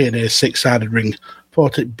of TNA's six-sided ring.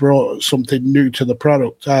 Thought it brought something new to the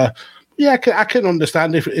product. I can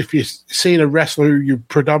understand if you've seen a wrestler who you've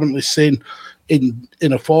predominantly seen in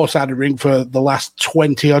a four-sided ring for the last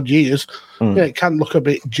 20-odd years. Yeah, it can look a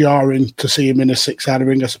bit jarring to see him in a six-sided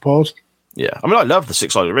ring, I suppose. Yeah, I mean, I love the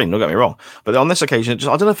six-sided ring, don't get me wrong. But on this occasion,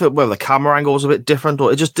 I don't know whether the camera angle was a bit different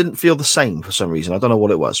or it just didn't feel the same for some reason. I don't know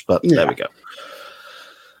what it was, but there we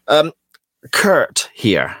go. Kurt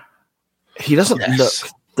here. He doesn't look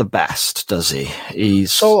the best, does he?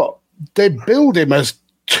 So they build him as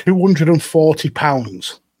 240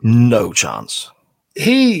 pounds. No chance.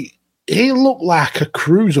 He looked like a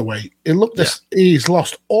cruiserweight. He's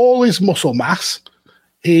lost all his muscle mass.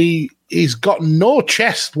 He's got no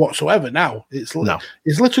chest whatsoever now. He's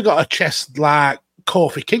literally got a chest like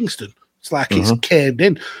Kofi Kingston. It's like it's caved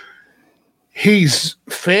in. His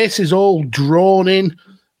face is all drawn in.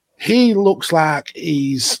 He looks like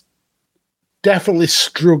he's definitely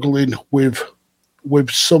struggling with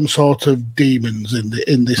some sort of demons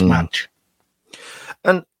in this match.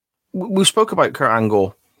 And we spoke about Kurt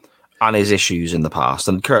Angle and his issues in the past,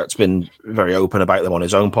 and Kurt's been very open about them on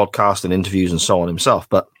his own podcast and interviews and so on himself.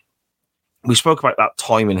 But we spoke about that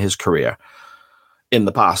time in his career in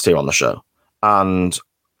the past here on the show, and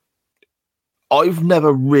I've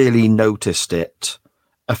never really noticed it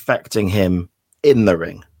affecting him in the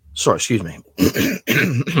ring. Sorry, excuse me.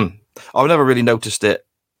 I've never really noticed it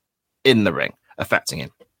in the ring affecting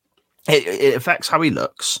him. It affects how he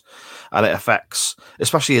looks, and it affects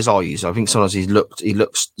especially his eyes. I think sometimes he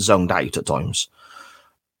looks zoned out at times.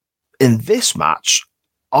 In this match,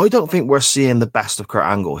 I don't think we're seeing the best of Kurt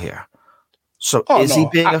Angle here. So is he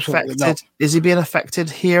being affected? Not. Is he being affected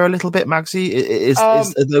here a little bit, Magsy?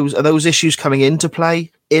 Are those issues coming into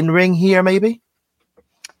play in ring here? Maybe.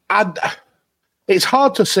 It's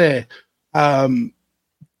hard to say. I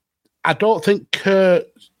don't think Kurt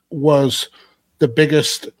was the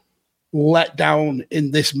biggest letdown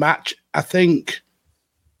in this match. I think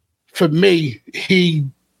for me, he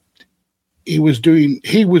was doing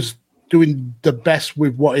the best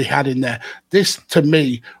with what he had in there. This to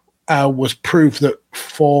me was proof that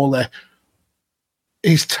Foley,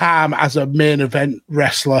 his time as a main event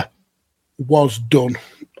wrestler was done.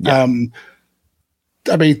 Yeah.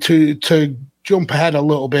 I mean, to jump ahead a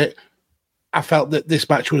little bit, I felt that this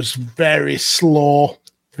match was very slow,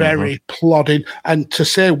 very plodding. And to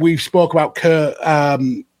say we spoke about Kurt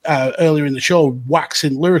earlier in the show,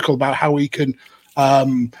 waxing lyrical about how he can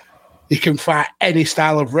fight any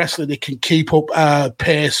style of wrestling. He can keep up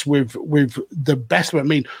pace with the best of them. I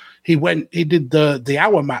mean, he did the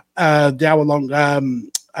hour-long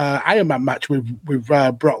Iron Man match with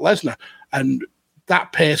Brock Lesnar, and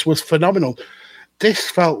that pace was phenomenal. This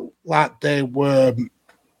felt like they were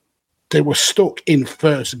stuck in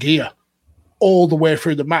first gear all the way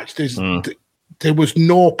through the match. There was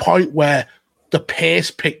no point where the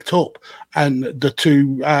pace picked up and the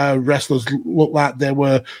two wrestlers looked like they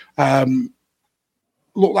were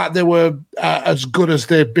as good as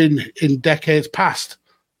they've been in decades past.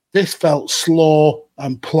 This felt slow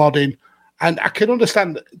and plodding, and I can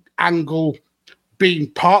understand Angle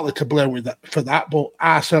being partly to blame for that, but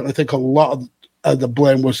I certainly think a lot of the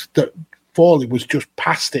blame was that Foley was just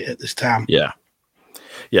past it at this time. Yeah,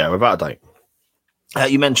 without a doubt.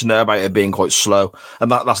 You mentioned there about it being quite slow,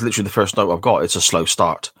 and that's literally the first note I've got. It's a slow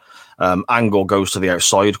start. Angle goes to the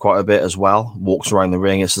outside quite a bit as well, walks around the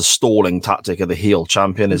ring. It's the stalling tactic of the heel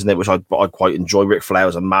champion, isn't it? Which I quite enjoy. Ric Flair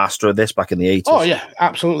was a master of this back in the 80s. Oh, yeah,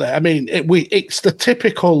 absolutely. I mean, it's the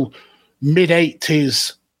typical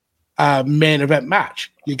mid-80s main event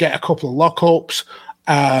match. You get a couple of lockups,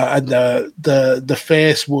 and the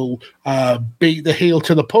face will beat the heel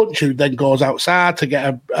to the punch, who then goes outside to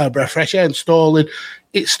get a breath of fresh air and stalling.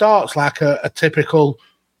 It starts like a typical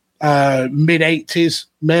mid-80s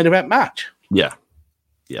main event match. Yeah,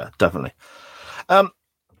 definitely.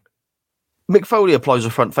 Mick Foley applies a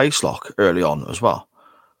front face lock early on as well.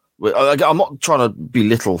 I'm not trying to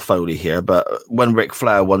belittle Foley here, but when Ric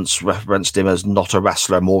Flair once referenced him as not a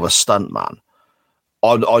wrestler, more of a stunt man,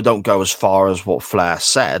 I don't go as far as what Flair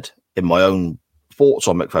said in my own thoughts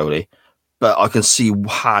on Mick Foley, but I can see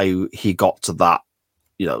how he got to that,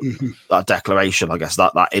 that declaration, I guess,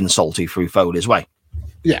 that insult he threw Foley's way.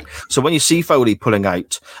 Yeah. So when you see Foley pulling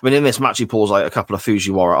out, in this match, he pulls out a couple of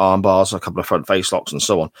Fujiwara arm bars, a couple of front face locks, and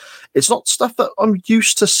so on. It's not stuff that I'm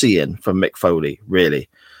used to seeing from Mick Foley, really,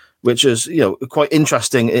 which is, quite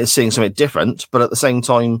interesting in seeing something different. But at the same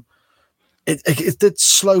time, it did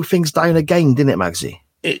slow things down again, didn't it, Magsy?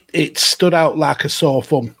 It stood out like a sore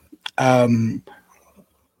thumb. And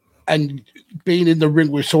being in the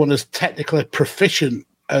ring with someone as technically proficient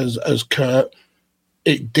as Kurt,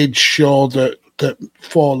 it did show that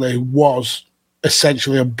Foley was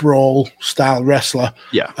essentially a brawl style wrestler.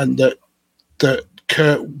 Yeah. And that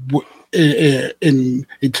Kurt, in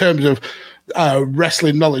terms of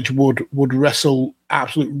wrestling knowledge, would wrestle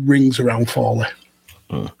absolute rings around Foley.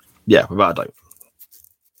 Yeah, without a doubt.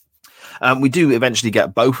 We do eventually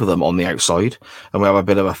get both of them on the outside, and we have a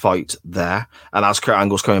bit of a fight there. And as Kurt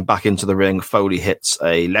Angle's coming back into the ring, Foley hits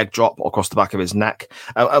a leg drop across the back of his neck.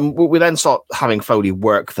 And we then start having Foley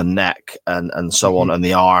work the neck and so on, and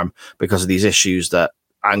the arm, because of these issues that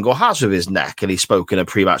Angle has with his neck. And he spoke in a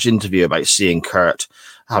pre-match interview about seeing Kurt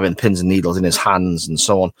having pins and needles in his hands and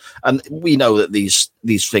so on. And we know that these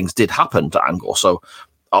things did happen to Angle. So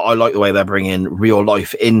I like the way they're bringing real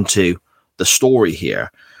life into the story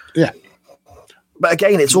here. Yeah. But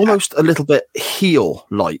again, it's almost a little bit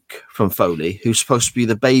heel-like from Foley, who's supposed to be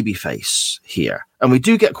the baby face here. And we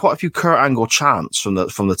do get quite a few Kurt Angle chants from the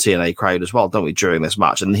TNA crowd as well, don't we, during this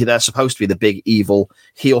match? And they're supposed to be the big evil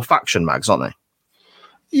heel faction, Mags, aren't they?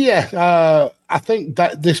 Yeah, I think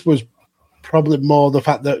that this was probably more the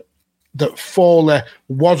fact that Foley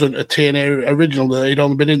wasn't a TNA original, that he'd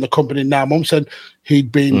only been in the company 9 months, and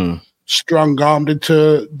he'd been strong-armed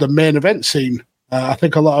into the main event scene. I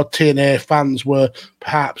think a lot of TNA fans were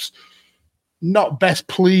perhaps not best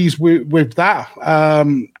pleased with that.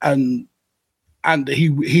 And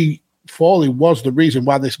Foley was the reason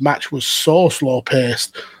why this match was so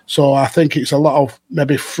slow-paced. So I think it's a lot of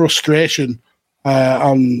maybe frustration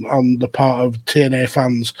on the part of TNA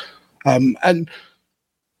fans. And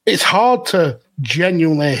it's hard to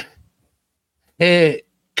genuinely hate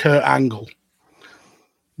Kurt Angle,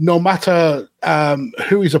 no matter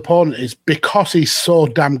who his opponent is, because he's so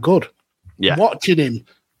damn good. Yeah. Watching him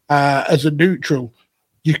as a neutral,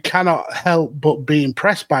 you cannot help but be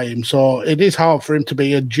impressed by him. So it is hard for him to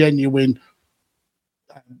be a genuine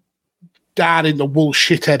dad-in-the-wool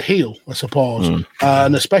shithead heel, I suppose.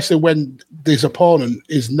 And especially when this opponent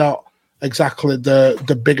is not exactly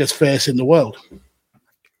the biggest face in the world.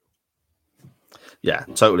 Yeah,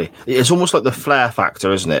 totally. It's almost like the Flair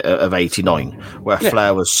factor, isn't it, of 89, where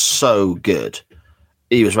Flair was so good.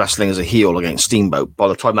 He was wrestling as a heel against Steamboat. By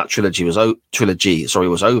the time that trilogy was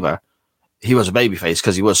over, he was a babyface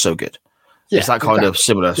because he was so good. Yeah, it's that kind of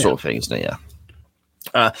similar sort of thing, isn't it?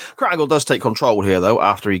 Yeah. Kurt Angle does take control here, though,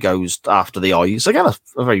 after he goes after the eyes. Again,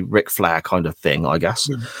 a very Ric Flair kind of thing, I guess.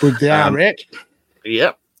 With the Rick.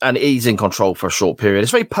 Yep. And he's in control for a short period.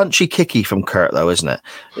 It's very punchy, kicky from Kurt, though, isn't it?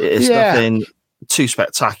 It's nothing too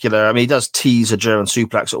spectacular. I mean, he does tease a German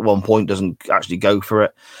suplex at one point, doesn't actually go for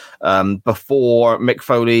it. Before Mick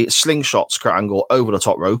Foley slingshots Kurt Angle over the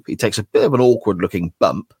top rope, he takes a bit of an awkward looking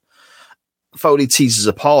bump. Foley teases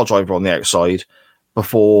a pile driver on the outside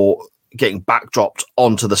before getting backdropped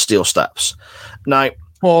onto the steel steps. Now,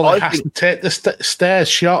 Foley has to take the stairs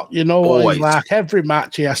shot, always. Like every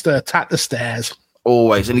match he has to attack the stairs.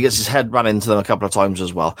 Always, and he gets his head run into them a couple of times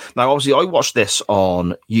as well. Now, obviously, I watched this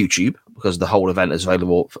on YouTube because the whole event is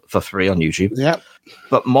available for free on YouTube. Yep.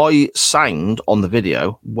 But my sound on the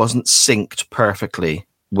video wasn't synced perfectly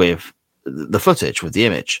with the footage, with the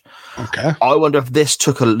image. Okay. I wonder if this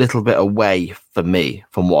took a little bit away for me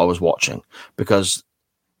from what I was watching, because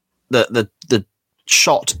the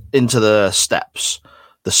shot into the steps,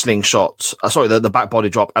 the slingshot, the back body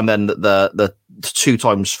drop, and then the 2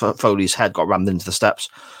 times Foley's head got rammed into the steps.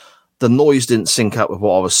 The noise didn't sync up with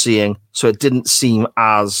what I was seeing, so it didn't seem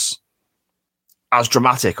as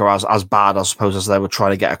dramatic or as bad, I suppose, as they were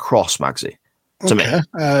trying to get across, Magsy, to me.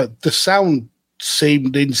 The sound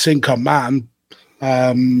seemed in sync on mine.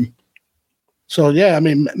 So yeah, I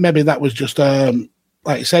mean, maybe that was just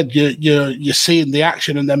like you said, you're seeing the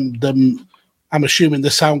action, and then I'm assuming the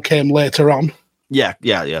sound came later on. Yeah,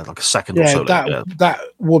 like a second or so. That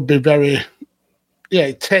would be very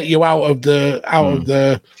take you out of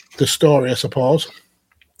the story, I suppose.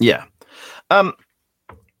 Yeah.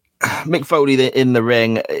 Mick Foley in the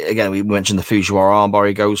ring again. We mentioned the Fujiwara armbar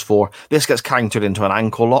he goes for. This gets countered into an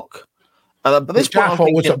ankle lock. But this Which I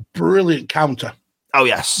thought was a brilliant counter. Oh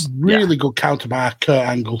yes, really good counter by Kurt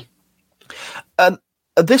Angle. And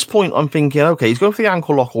at this point, I'm thinking, okay, he's going for the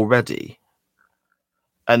ankle lock already,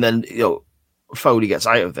 and then Foley gets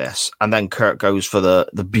out of this, and then Kurt goes for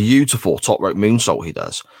the beautiful top rope moonsault he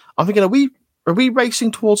does. I'm thinking, are we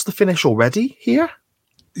racing towards the finish already here?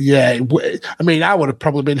 Yeah, I mean, I would have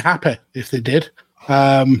probably been happy if they did.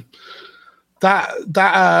 Like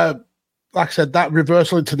I said, that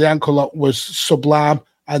reversal into the ankle lock was sublime,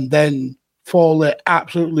 and then Foley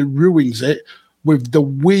absolutely ruins it with the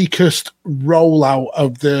weakest rollout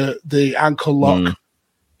of the ankle lock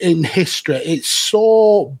in history. It's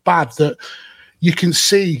so bad that you can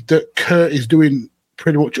see that Kurt is doing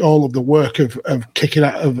pretty much all of the work of kicking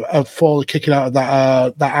out of Foley kicking out of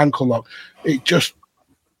that ankle lock. It just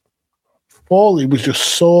Foley was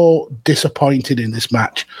just so disappointed in this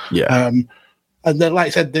match. Yeah. And then, like I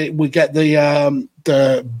said, we get the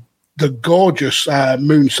gorgeous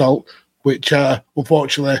moonsault, which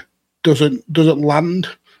unfortunately doesn't land.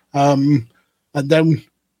 And then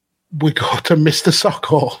we go to Mr.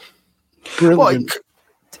 Socko. Brilliant. Well,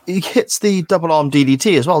 he hits the double arm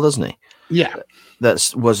DDT as well, doesn't he? Yeah.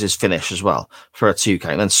 That was his finish as well for a 2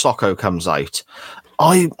 count. And then Socko comes out.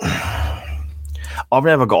 I've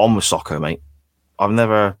never got on with Socko, mate. I've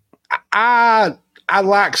never. I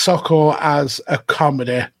like Socko as a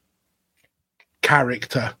comedy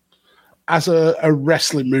character. As a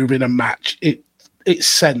wrestling move in a match, it's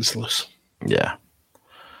senseless. Yeah.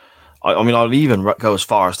 I mean, I'll even go as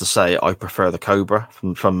far as to say I prefer the Cobra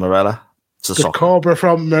from Morella to the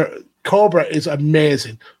Socko. Cobra is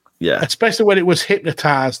amazing. Yeah. Especially when it was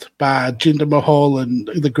hypnotized by Jinder Mahal and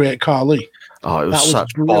the Great Khali. Oh, it was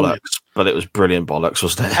such bollocks, but it was brilliant bollocks,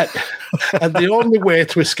 wasn't it? And the only way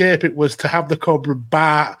to escape it was to have the Cobra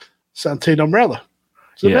bar Santino Marella.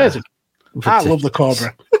 It's amazing. Yeah. I love the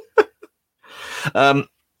Cobra.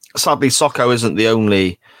 Sadly, Socko isn't the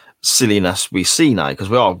only silliness we see now, because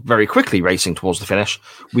we are very quickly racing towards the finish.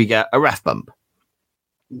 We get a ref bump.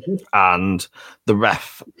 Mm-hmm. And the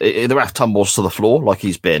ref tumbles to the floor like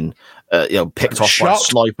he's been picked off by a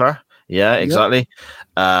sniper. Yeah, exactly.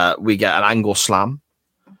 Yep. We get an angle slam.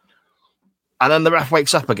 And then the ref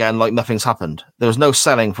wakes up again like nothing's happened. There was no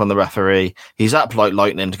selling from the referee. He's up like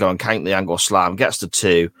lightning to go and count the angle slam, gets to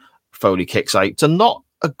 2. Foley kicks out to not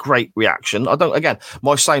a great reaction.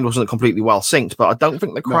 My sound wasn't completely well synced, but I don't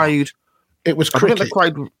think the crowd... No, it was cricket. I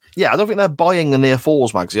don't think they're buying the near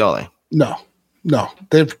falls, Magsy, are they? No.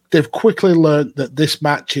 They've quickly learned that this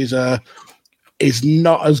match is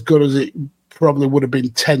not as good as it probably would have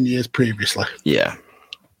been 10 years previously. Yeah,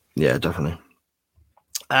 definitely.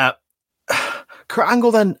 Kurt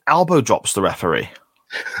Angle then elbow drops the referee.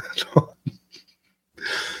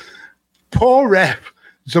 Poor ref.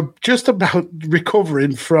 So just about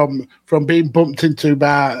recovering from being bumped into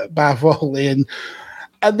by Foley and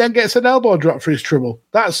then gets an elbow drop for his trouble.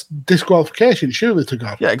 That's disqualification, surely to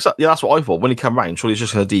God. Yeah, exactly. Yeah, that's what I thought. When he came round, surely he's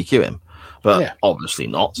just going to DQ him. But obviously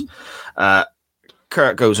not.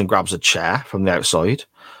 Kurt goes and grabs a chair from the outside,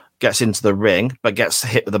 gets into the ring, but gets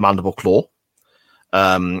hit with the mandible claw.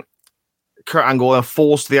 Kurt Angle then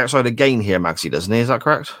falls to the outside again here, Maxie, doesn't he? Is that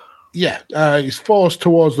correct? Yeah, he's forced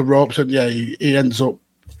towards the ropes, and he ends up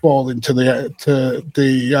falling to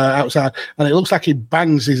the outside, and it looks like he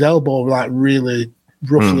bangs his elbow like really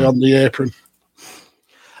roughly on the apron.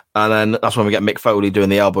 And then that's when we get Mick Foley doing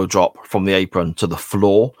the elbow drop from the apron to the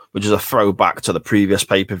floor, which is a throwback to the previous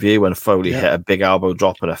pay-per-view when Foley hit a big elbow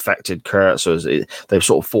drop and affected Kurt. So they've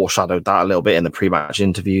sort of foreshadowed that a little bit in the pre-match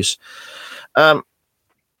interviews. Mick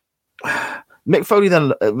Foley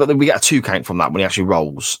then, we get a 2 count from that when he actually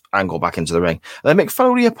rolls Angle back into the ring. And then Mick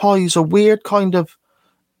Foley applies a weird kind of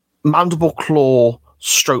mandible claw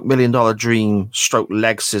stroke $1 Million Dream stroke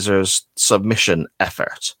leg scissors submission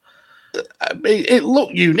effort. It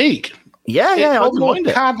looked unique. Yeah, I didn't mind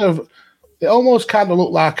it. It almost kind of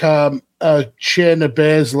looked like a Shayna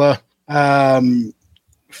Baszler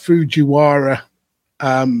Fujiwara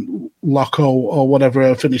Loco or whatever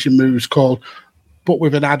her finishing move's called, but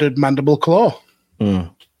with an added mandible claw. Yeah,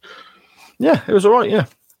 it was all right, yeah.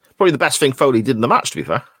 Probably the best thing Foley did in the match, to be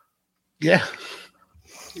fair. Yeah.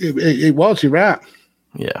 It was, you're right.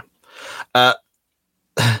 Yeah.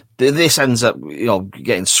 This ends up,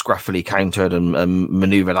 getting scruffily countered and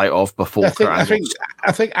manoeuvred out of before. I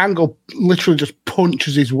think Angle literally just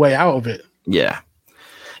punches his way out of it. Yeah.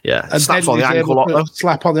 And slaps on the ankle lock.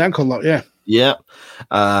 Slap on the ankle lock. Yeah. Yeah.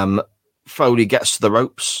 Foley gets to the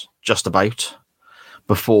ropes just about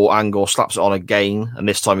before Angle slaps it on again, and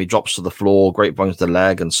this time he drops to the floor, grapevines to the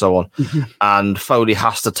leg, and so on. And Foley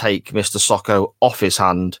has to take Mr. Socko off his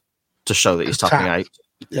hand to show that he's tapping out.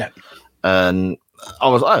 Yeah. And I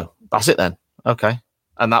was, that's it then. Okay.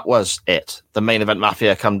 And that was it. The main event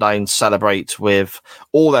Mafia come down, celebrate with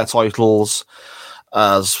all their titles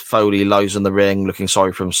as Foley lies in the ring, looking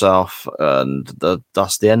sorry for himself, and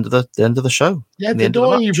that's the end of the show. Yeah, they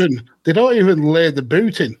don't even lay the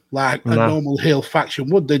boot in like a normal heel faction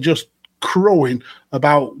would. They're just crowing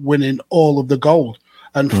about winning all of the gold,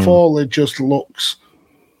 and Foley just looks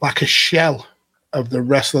like a shell of the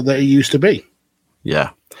wrestler that he used to be.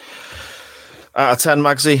 Yeah. Out of 10,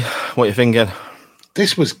 Magsy, what are you thinking?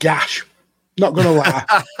 This was gash. Not going to lie.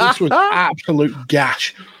 This was absolute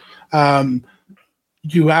gash.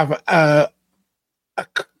 You have a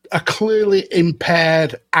clearly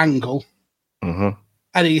impaired Angle, and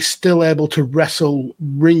he's still able to wrestle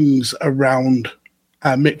rings around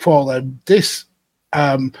Mick Foley. This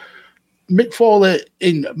Mick Foley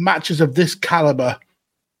in matches of this caliber,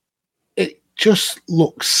 it just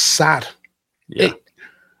looks sad. Yeah.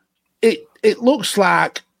 It looks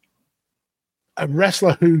like a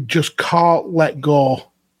wrestler who just can't let go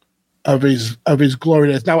of his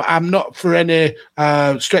glory days. Now, I'm not for any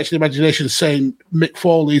stretch of the imagination saying Mick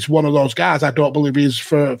Foley's one of those guys. I don't believe he is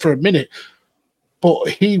for a minute, but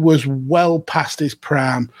he was well past his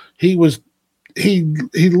prime. He looked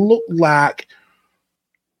like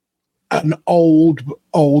an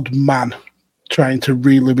old man trying to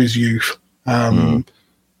relive his youth.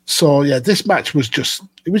 So yeah, this match was just sad.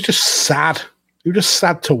 It was just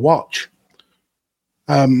sad to watch.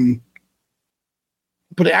 But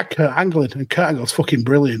it had Kurt Angle in, and Kurt Angle's fucking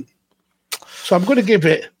brilliant. So I'm going to give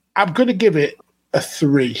it a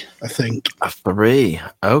 3, I think. A 3,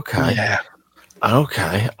 okay. Yeah.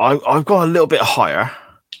 Okay. I've got a little bit higher.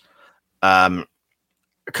 A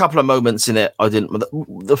couple of moments in it, I didn't.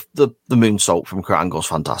 The moonsault from Kurt Angle's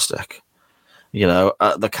fantastic. You know,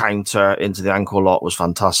 the counter into the ankle lock was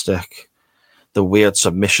fantastic. The weird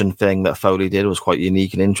submission thing that Foley did was quite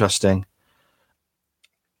unique and interesting.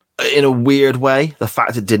 In a weird way, the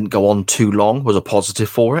fact it didn't go on too long was a positive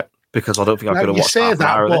for it, because I don't think I could have watched half an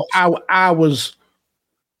hour of it.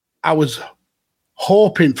 I was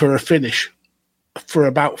hoping for a finish for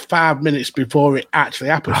about 5 minutes before it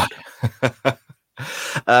actually happened.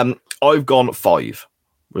 I've gone 5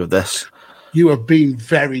 with this. You have been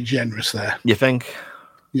very generous there. You think?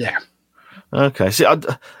 Yeah. Okay. See, I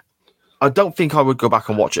don't think I would go back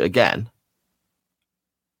and watch it again.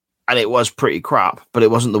 And it was pretty crap, but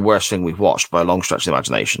it wasn't the worst thing we've watched by a long stretch of the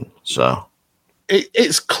imagination. So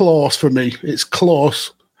it's close for me. It's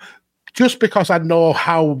close, just because I know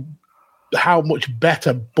how much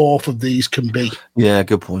better both of these can be. Yeah,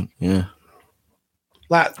 good point. Yeah,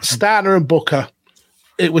 like Steiner and Booker,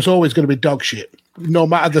 it was always going to be dog shit, no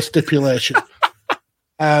matter the stipulation.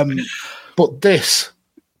 But this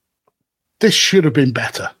should have been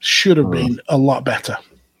better. Should have been a lot better.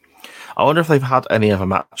 I wonder if they've had any other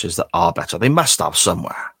matches that are better. They must have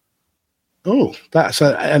somewhere. Oh, that's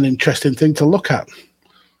an interesting thing to look at.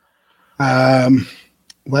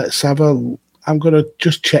 Let's have a... I'm going to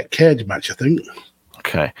just check Cage Match, I think.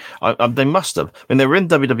 Okay. They must have. I mean, they were in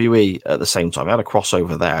WWE at the same time. They had a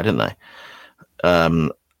crossover there, didn't they?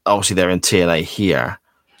 Obviously, they're in TNA here.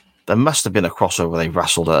 There must have been a crossover. They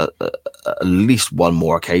wrestled at least one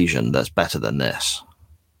more occasion that's better than this.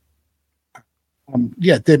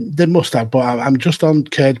 Yeah, they must have, but I'm just on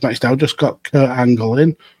Cage Match now. Just got Kurt Angle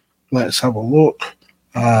in. Let's have a look.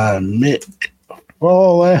 Mick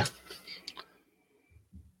Foley.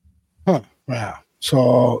 Right.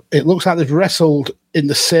 So it looks like they've wrestled in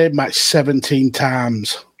the same match 17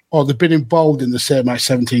 times, or they've been involved in the same match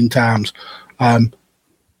 17 times. No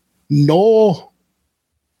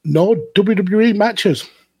WWE matches.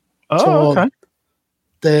 Oh, so okay.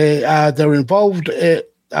 They're involved at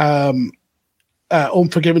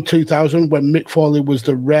Unforgiven 2000 when Mick Foley was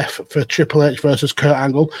the ref for Triple H versus Kurt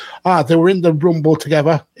Angle. They were in the Rumble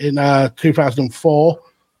together in 2004.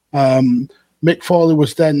 Mick Foley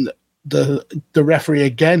was then the referee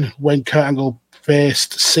again when Kurt Angle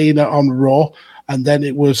faced Cena on Raw, and then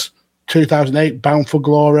it was 2008 Bound for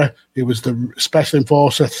Glory. He was the special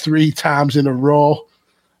enforcer 3 times in a row.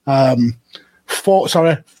 4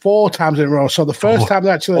 times in a row. So the first time they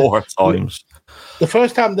actually 4 times. The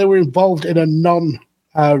first time they were involved in a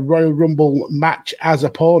non-Royal Rumble match as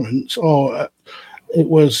opponents, it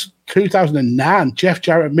was 2009. Jeff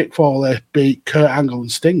Jarrett and Mick Foley beat Kurt Angle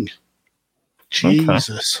and Sting.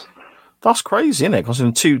 Jesus. Okay. That's crazy, isn't it? Because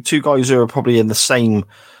two guys who are probably in the same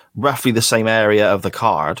roughly the same area of the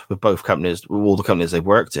card with both companies, with all the companies they've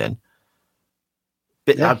worked in.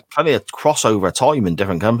 But had plenty of crossover time in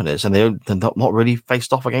different companies, and they're not really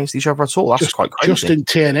faced off against each other at all. That's quite crazy. Just in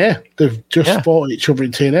TNA. They've just fought each other in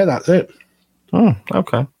TNA, that's it.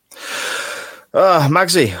 Okay.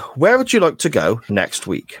 Magsy, where would you like to go next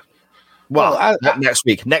week? Well, not next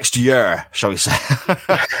week, next year, shall we say.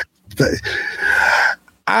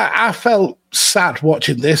 I felt sad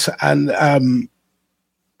watching this, and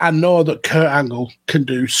I know that Kurt Angle can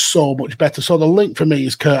do so much better. So the link for me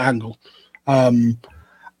is Kurt Angle. And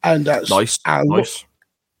that's nice.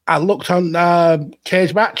 I looked on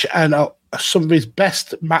Cage Match, and some of his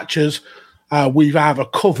best matches we've either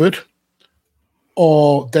covered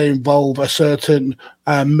or they involve a certain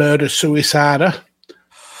murder-suicider.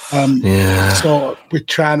 So we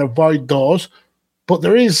try and avoid those. But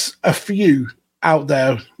there is a few out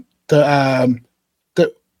there that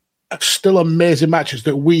that are still amazing matches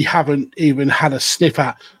that we haven't even had a sniff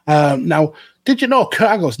at. Now, did you know Kurt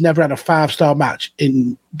Angle's never had a 5-star match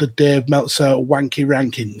in the Dave Meltzer wanky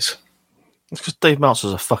rankings? It's because Dave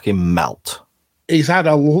Meltzer's a fucking melt. He's had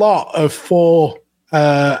a lot of 4+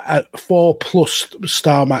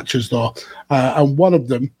 star matches though, and one of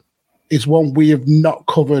them is one we have not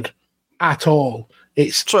covered at all.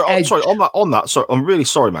 It's sorry. On that. Sorry, I'm really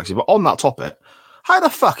sorry, Maxie, but on that topic, how the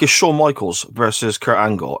fuck is Shawn Michaels versus Kurt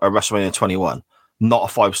Angle at WrestleMania 21 not a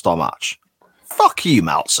 5-star match? Fuck you,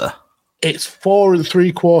 Meltzer. It's 4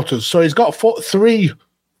 3/4. So he's got 4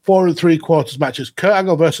 3/4 matches. Kurt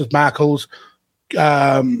Angle versus Michaels,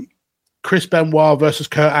 Chris Benoit versus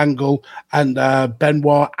Kurt Angle, and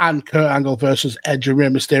Benoit and Kurt Angle versus Edge and Rey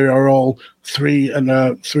Mysterio are all 3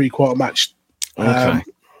 3/4 match. Okay.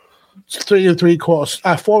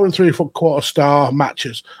 4 3/4 star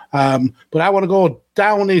matches. But I want to go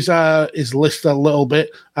down his list a little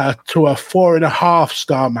bit to a 4.5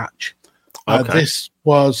 star match. Okay. This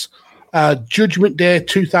was Judgment Day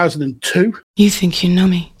 2002. You think you know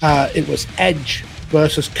me? It was Edge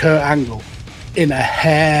versus Kurt Angle in a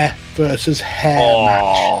hair versus hair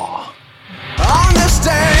match. On this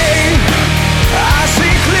day, I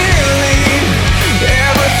see clearly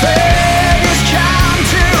everything has come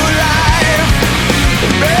to life. A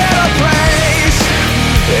better place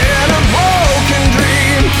in a broken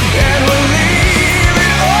dream, and we'll leave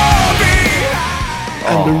it all behind.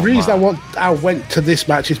 And the reason I went to this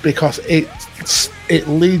match is because it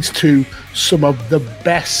leads to some of the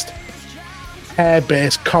best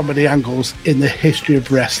hair-based comedy angles in the history of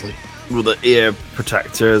wrestling. With the ear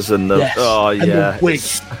protectors and the the wig.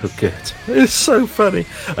 It's so good. It's so funny.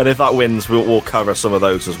 And if that wins, we'll cover some of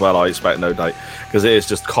those as well, I expect, no doubt, because it is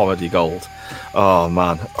just comedy gold. Oh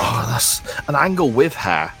man, that's an Angle with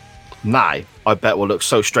hair. Now I bet will look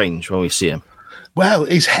so strange when we see him. Well,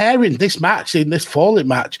 his hair in this match, in this Falling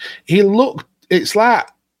match, it's like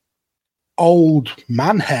old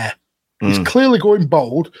man hair. He's clearly going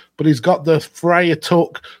bald, but he's got the Friar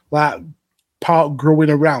Tuck like part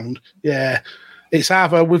growing around. Yeah, it's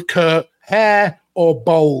either with Kurt hair or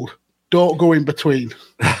bald. Don't go in between.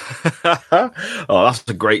 Oh, that's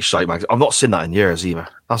a great shite, Max. I've not seen that in years either.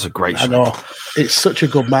 That's a great shite. I know. It's such a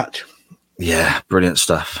good match. Yeah, brilliant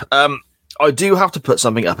stuff. I do have to put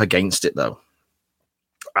something up against it though.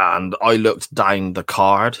 And I looked down the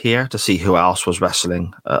card here to see who else was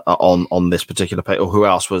wrestling on this particular pay, or who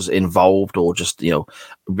else was involved, or just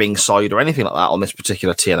ringside or anything like that on this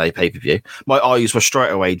particular TNA pay-per-view. My eyes were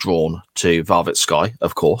straight away drawn to Velvet Sky,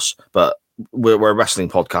 of course, but we're a wrestling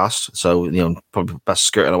podcast, so probably best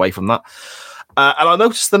skirting away from that. And I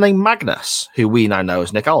noticed the name Magnus, who we now know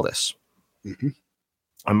as Nick Aldis. Mm-hmm.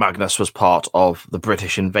 And Magnus was part of the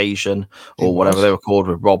British Invasion, or whatever they were called,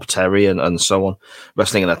 with Rob Terry and so on,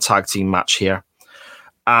 wrestling in a tag team match here.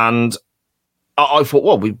 And I thought,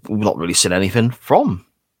 well, we've not really seen anything from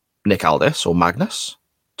Nick Aldis or Magnus,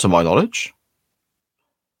 to my knowledge.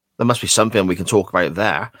 There must be something we can talk about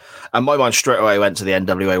there. And my mind straight away went to the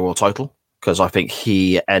NWA World title, because I think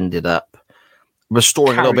he ended up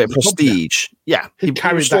restoring a little bit of prestige. Yeah, he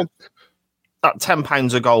carried that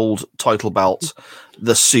 £10 of gold title belt,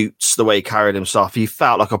 the suits, the way he carried himself. He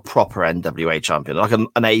felt like a proper NWA champion, like an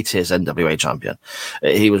 80s NWA champion.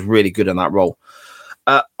 He was really good in that role.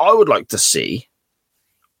 I would like to see,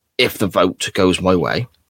 if the vote goes my way,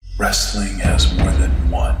 Wrestling has more than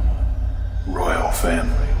one royal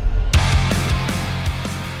family.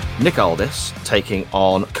 Nick Aldis taking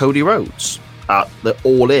on Cody Rhodes at the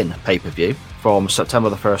All In pay-per-view from September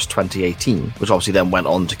the 1st, 2018, which obviously then went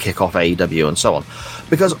on to kick off AEW and so on.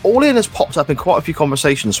 Because All In has popped up in quite a few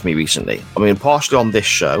conversations for me recently. I mean, partially on this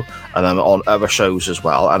show, and then on other shows as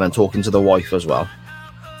well, and then talking to the wife as well.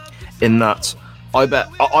 In that, I bet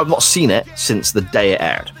I've not seen it since the day it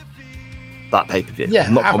aired. That pay-per-view.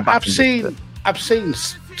 Yeah, I've seen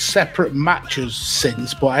separate matches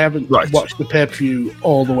since, but I haven't watched the pay-per-view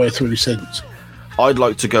all the way through since. I'd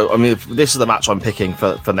like to go. I mean, this is the match I'm picking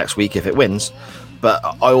for next week if it wins. But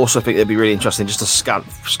I also think it'd be really interesting just to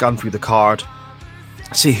scan through the card,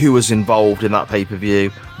 see who was involved in that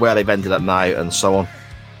pay-per-view, where they've ended up now, and so on.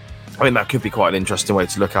 I mean, that could be quite an interesting way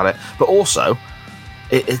to look at it. But also,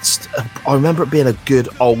 I remember it being a good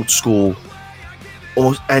old school,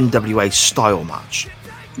 almost NWA style match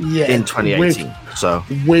in 2018.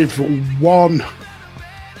 With one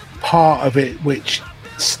part of it which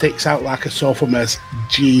sticks out like a sore thumb as,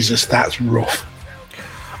 Jesus, that's rough.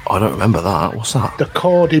 I don't remember that. What's that? The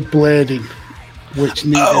corded blading, which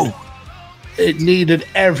needed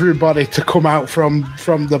everybody to come out from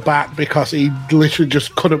the back because he literally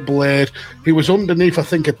just couldn't blade. He was underneath, I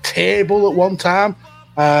think, a table at one time,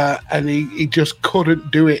 and he just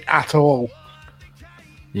couldn't do it at all.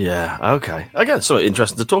 Yeah, okay. Again, something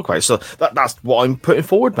interesting to talk about. So that's what I'm putting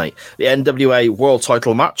forward, mate. The NWA World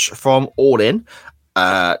Title match from All In.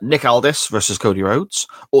 Nick Aldis versus Cody Rhodes,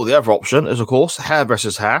 or the other option is, of course, Hair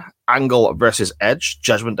versus Hair, Angle versus Edge,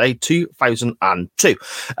 Judgment Day 2002.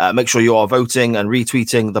 Make sure you are voting and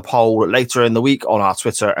retweeting the poll later in the week on our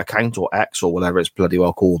Twitter account or X or whatever it's bloody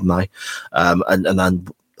well called now, and then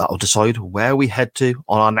that'll decide where we head to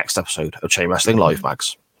on our next episode of Chain Wrestling Live,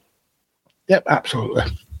 Mags. Yep, absolutely.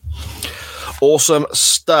 Awesome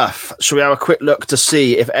stuff. Shall we have a quick look to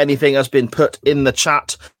see if anything has been put in the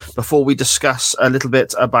chat before we discuss a little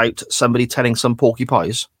bit about somebody telling some porky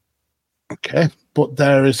pies? Okay, but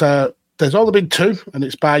there's only been two, and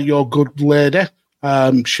it's by your good lady,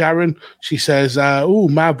 Sharon. She says,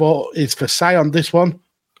 my vote is for Cy on this one.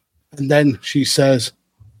 And then she says,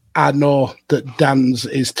 I know that Dan's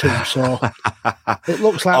is too. So it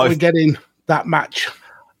looks like we're getting that match.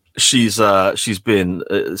 She's been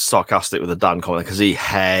sarcastic with the Dan comment because he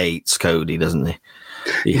hates Cody, doesn't he?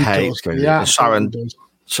 He hates Cody. Yeah,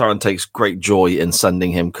 Sharon takes great joy in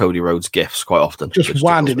sending him Cody Rhodes gifts quite often. Just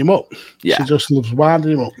winding him up. Yeah. She just loves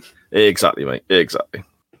winding him up. Exactly, mate. Exactly.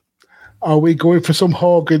 Are we going for some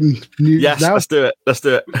Hogan news now? Yes, let's do it.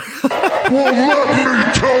 Well, let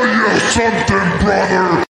me tell you something,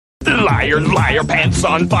 brother. Liar, pants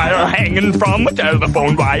on fire, hanging from a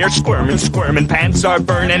telephone wire. Squirming, pants are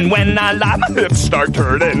burning. When I lie, my hips start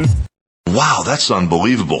turning. Wow, that's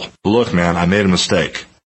unbelievable. Look, man, I made a mistake.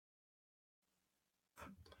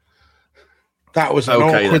 That was an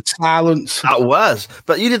awkward silence. That was.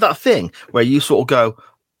 But you did that thing where you sort of go,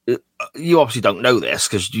 you obviously don't know this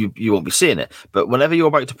because you won't be seeing it, but whenever you're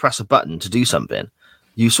about to press a button to do something,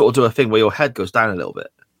 you sort of do a thing where your head goes down a little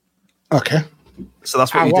bit. Okay. So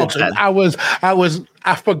that's what you did then.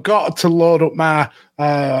 I forgot to load up my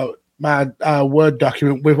Word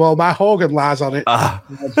document with all my Hogan lies on it.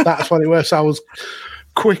 That's what it was. So I was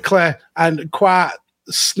quickly and quite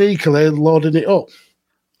sneakily loading it up.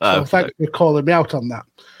 So thanks for calling me out on that.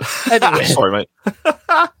 Anyway, sorry, mate.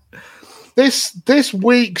 This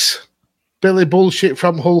week's Billy bullshit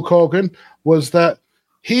from Hulk Hogan was that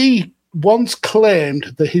he once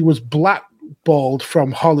claimed that he was blackballed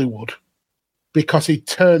from Hollywood because he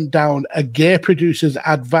turned down a gay producer's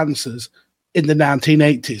advances in the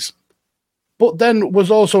 1980s, but then was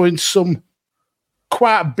also in some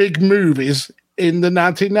quite big movies in the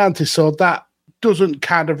 1990s. So that doesn't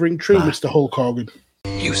kind of ring true, Mr. Hulk Hogan.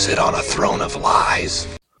 You sit on a throne of lies.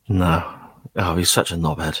 No. Oh, he's such a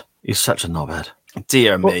knobhead.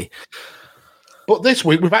 Dear me. But this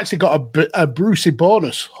week, we've actually got a Brucey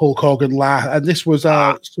bonus Hulk Hogan lie, and this was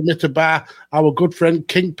submitted by our good friend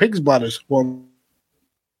King Pig's Bladders.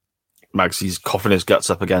 Magsy's coughing his guts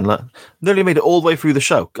up again. Look, nearly made it all the way through the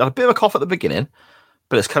show. Got a bit of a cough at the beginning,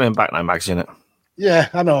 but it's coming back now, Magsy, isn't it? Yeah,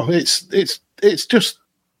 I know. It's just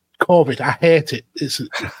COVID. I hate it. It's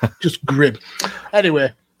just grim.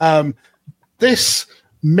 Anyway, this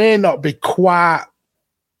may not be quite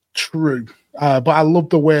true. But I love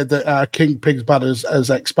the way that King Pig's Bad has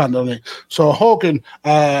expanded on it. So Hogan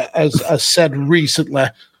has said recently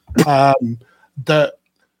that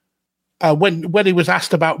when he was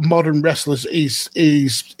asked about modern wrestlers,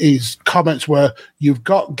 his comments were, "You've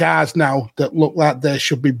got guys now that look like they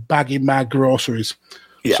should be bagging my groceries."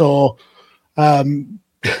 Yeah. So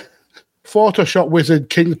Photoshop wizard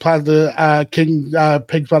King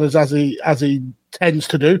Pig's Bad, as he tends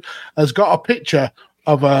to do, has got a picture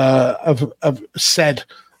of said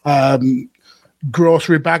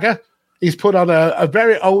grocery bagger. He's put on a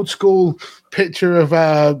very old school picture of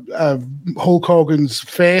Hulk Hogan's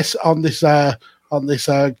face on this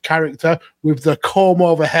character with the comb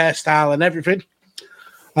over hairstyle and everything,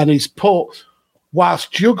 and he's put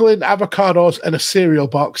Whilst juggling avocados and a cereal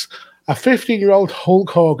box, a 15-year-old Hulk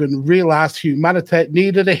Hogan realised humanity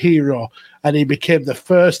needed a hero, and he became the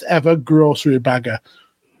first ever grocery bagger.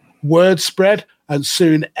 Word spread, and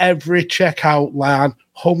soon every checkout line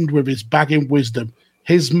hummed with his bagging wisdom.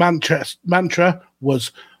 His mantra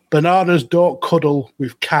was, "Bananas don't cuddle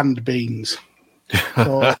with canned beans."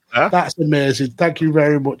 So that's amazing. Thank you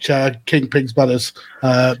very much, King Pigs Banners.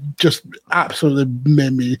 Just absolutely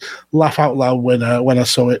made me laugh out loud when I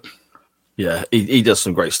saw it. Yeah, he does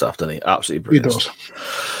some great stuff, doesn't he? Absolutely brilliant. He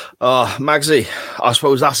does. Magsy, I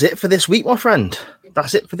suppose that's it for this week, my friend.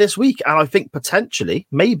 That's it for this week. And I think potentially,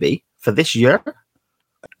 maybe, for this year.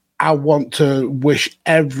 I want to wish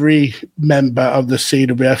every member of the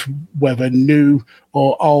CWF, whether new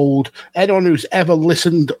or old, anyone who's ever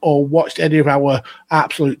listened or watched any of our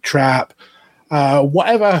Absolute Trap,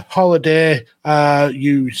 whatever holiday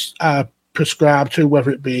you prescribe to,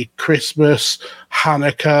 whether it be Christmas,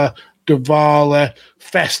 Hanukkah, Diwali,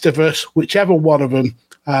 Festivus, whichever one of them,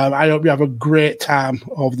 I hope you have a great time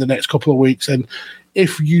over the next couple of weeks. And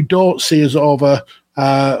if you don't see us over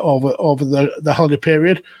the holiday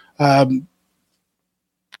period,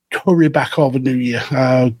 hurry back over New Year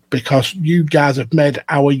because you guys have made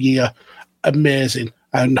our year amazing,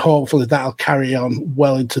 and hopefully that'll carry on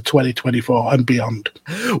well into 2024 and beyond.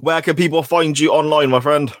 Where can people find you online, my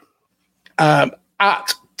friend?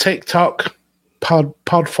 At TikTok, Pod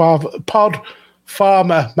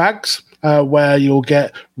Farmer Mags, where you'll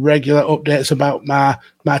get regular updates about my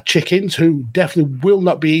chickens, who definitely will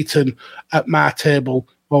not be eaten at my table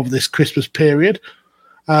over this Christmas period.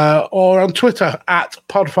 Or on Twitter at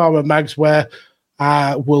PodFarmerMags, where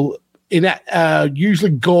I will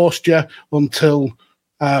usually ghost you until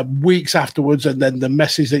weeks afterwards, and then the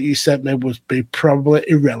message that you sent me would be probably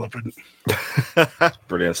irrelevant.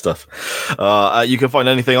 Brilliant stuff. You can find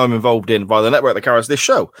anything I'm involved in via the network that carries this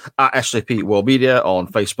show at SJP World Media on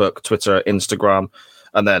Facebook, Twitter, Instagram,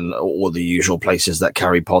 and then all the usual places that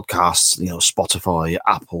carry podcasts, Spotify,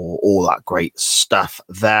 Apple, all that great stuff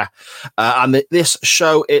there. And this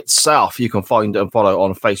show itself, you can find and follow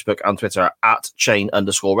on Facebook and Twitter at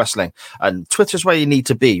 @chain_wrestling. And Twitter's where you need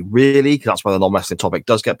to be, really, because that's where the non-wrestling topic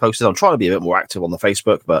does get posted. I'm trying to be a bit more active on the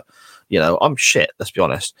Facebook, but, I'm shit, let's be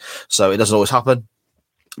honest. So it doesn't always happen.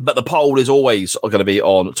 But the poll is always going to be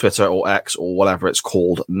on Twitter or X or whatever it's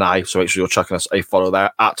called now. So make sure you're chucking us a follow there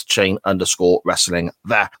at @chain_wrestling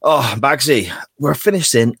there. Oh, Bagsy, we're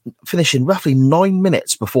finishing roughly 9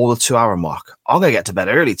 minutes before the 2-hour mark. I'm going to get to bed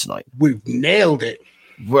early tonight. We've nailed it.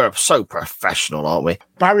 We're so professional, aren't we?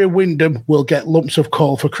 Barry Windham will get lumps of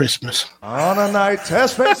coal for Christmas. On a night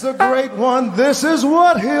Test face the great one, this is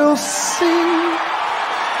what he'll see.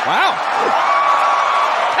 Wow.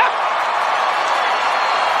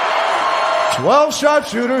 12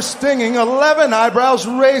 sharpshooters stinging, 11 eyebrows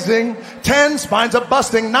raising, 10 spines a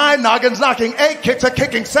busting, 9 noggins knocking, 8 kicks a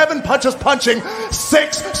kicking, 7 punches punching,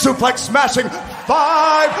 6 suplex smashing,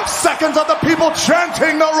 5 seconds of the people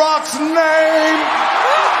chanting The Rock's name.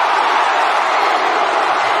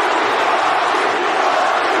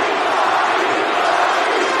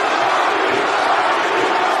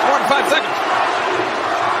 5 seconds.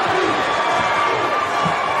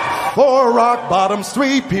 4 rock bottoms,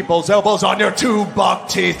 3 people's elbows on your 2 buck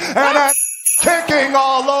teeth, and kicking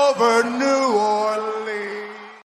all over New Orleans.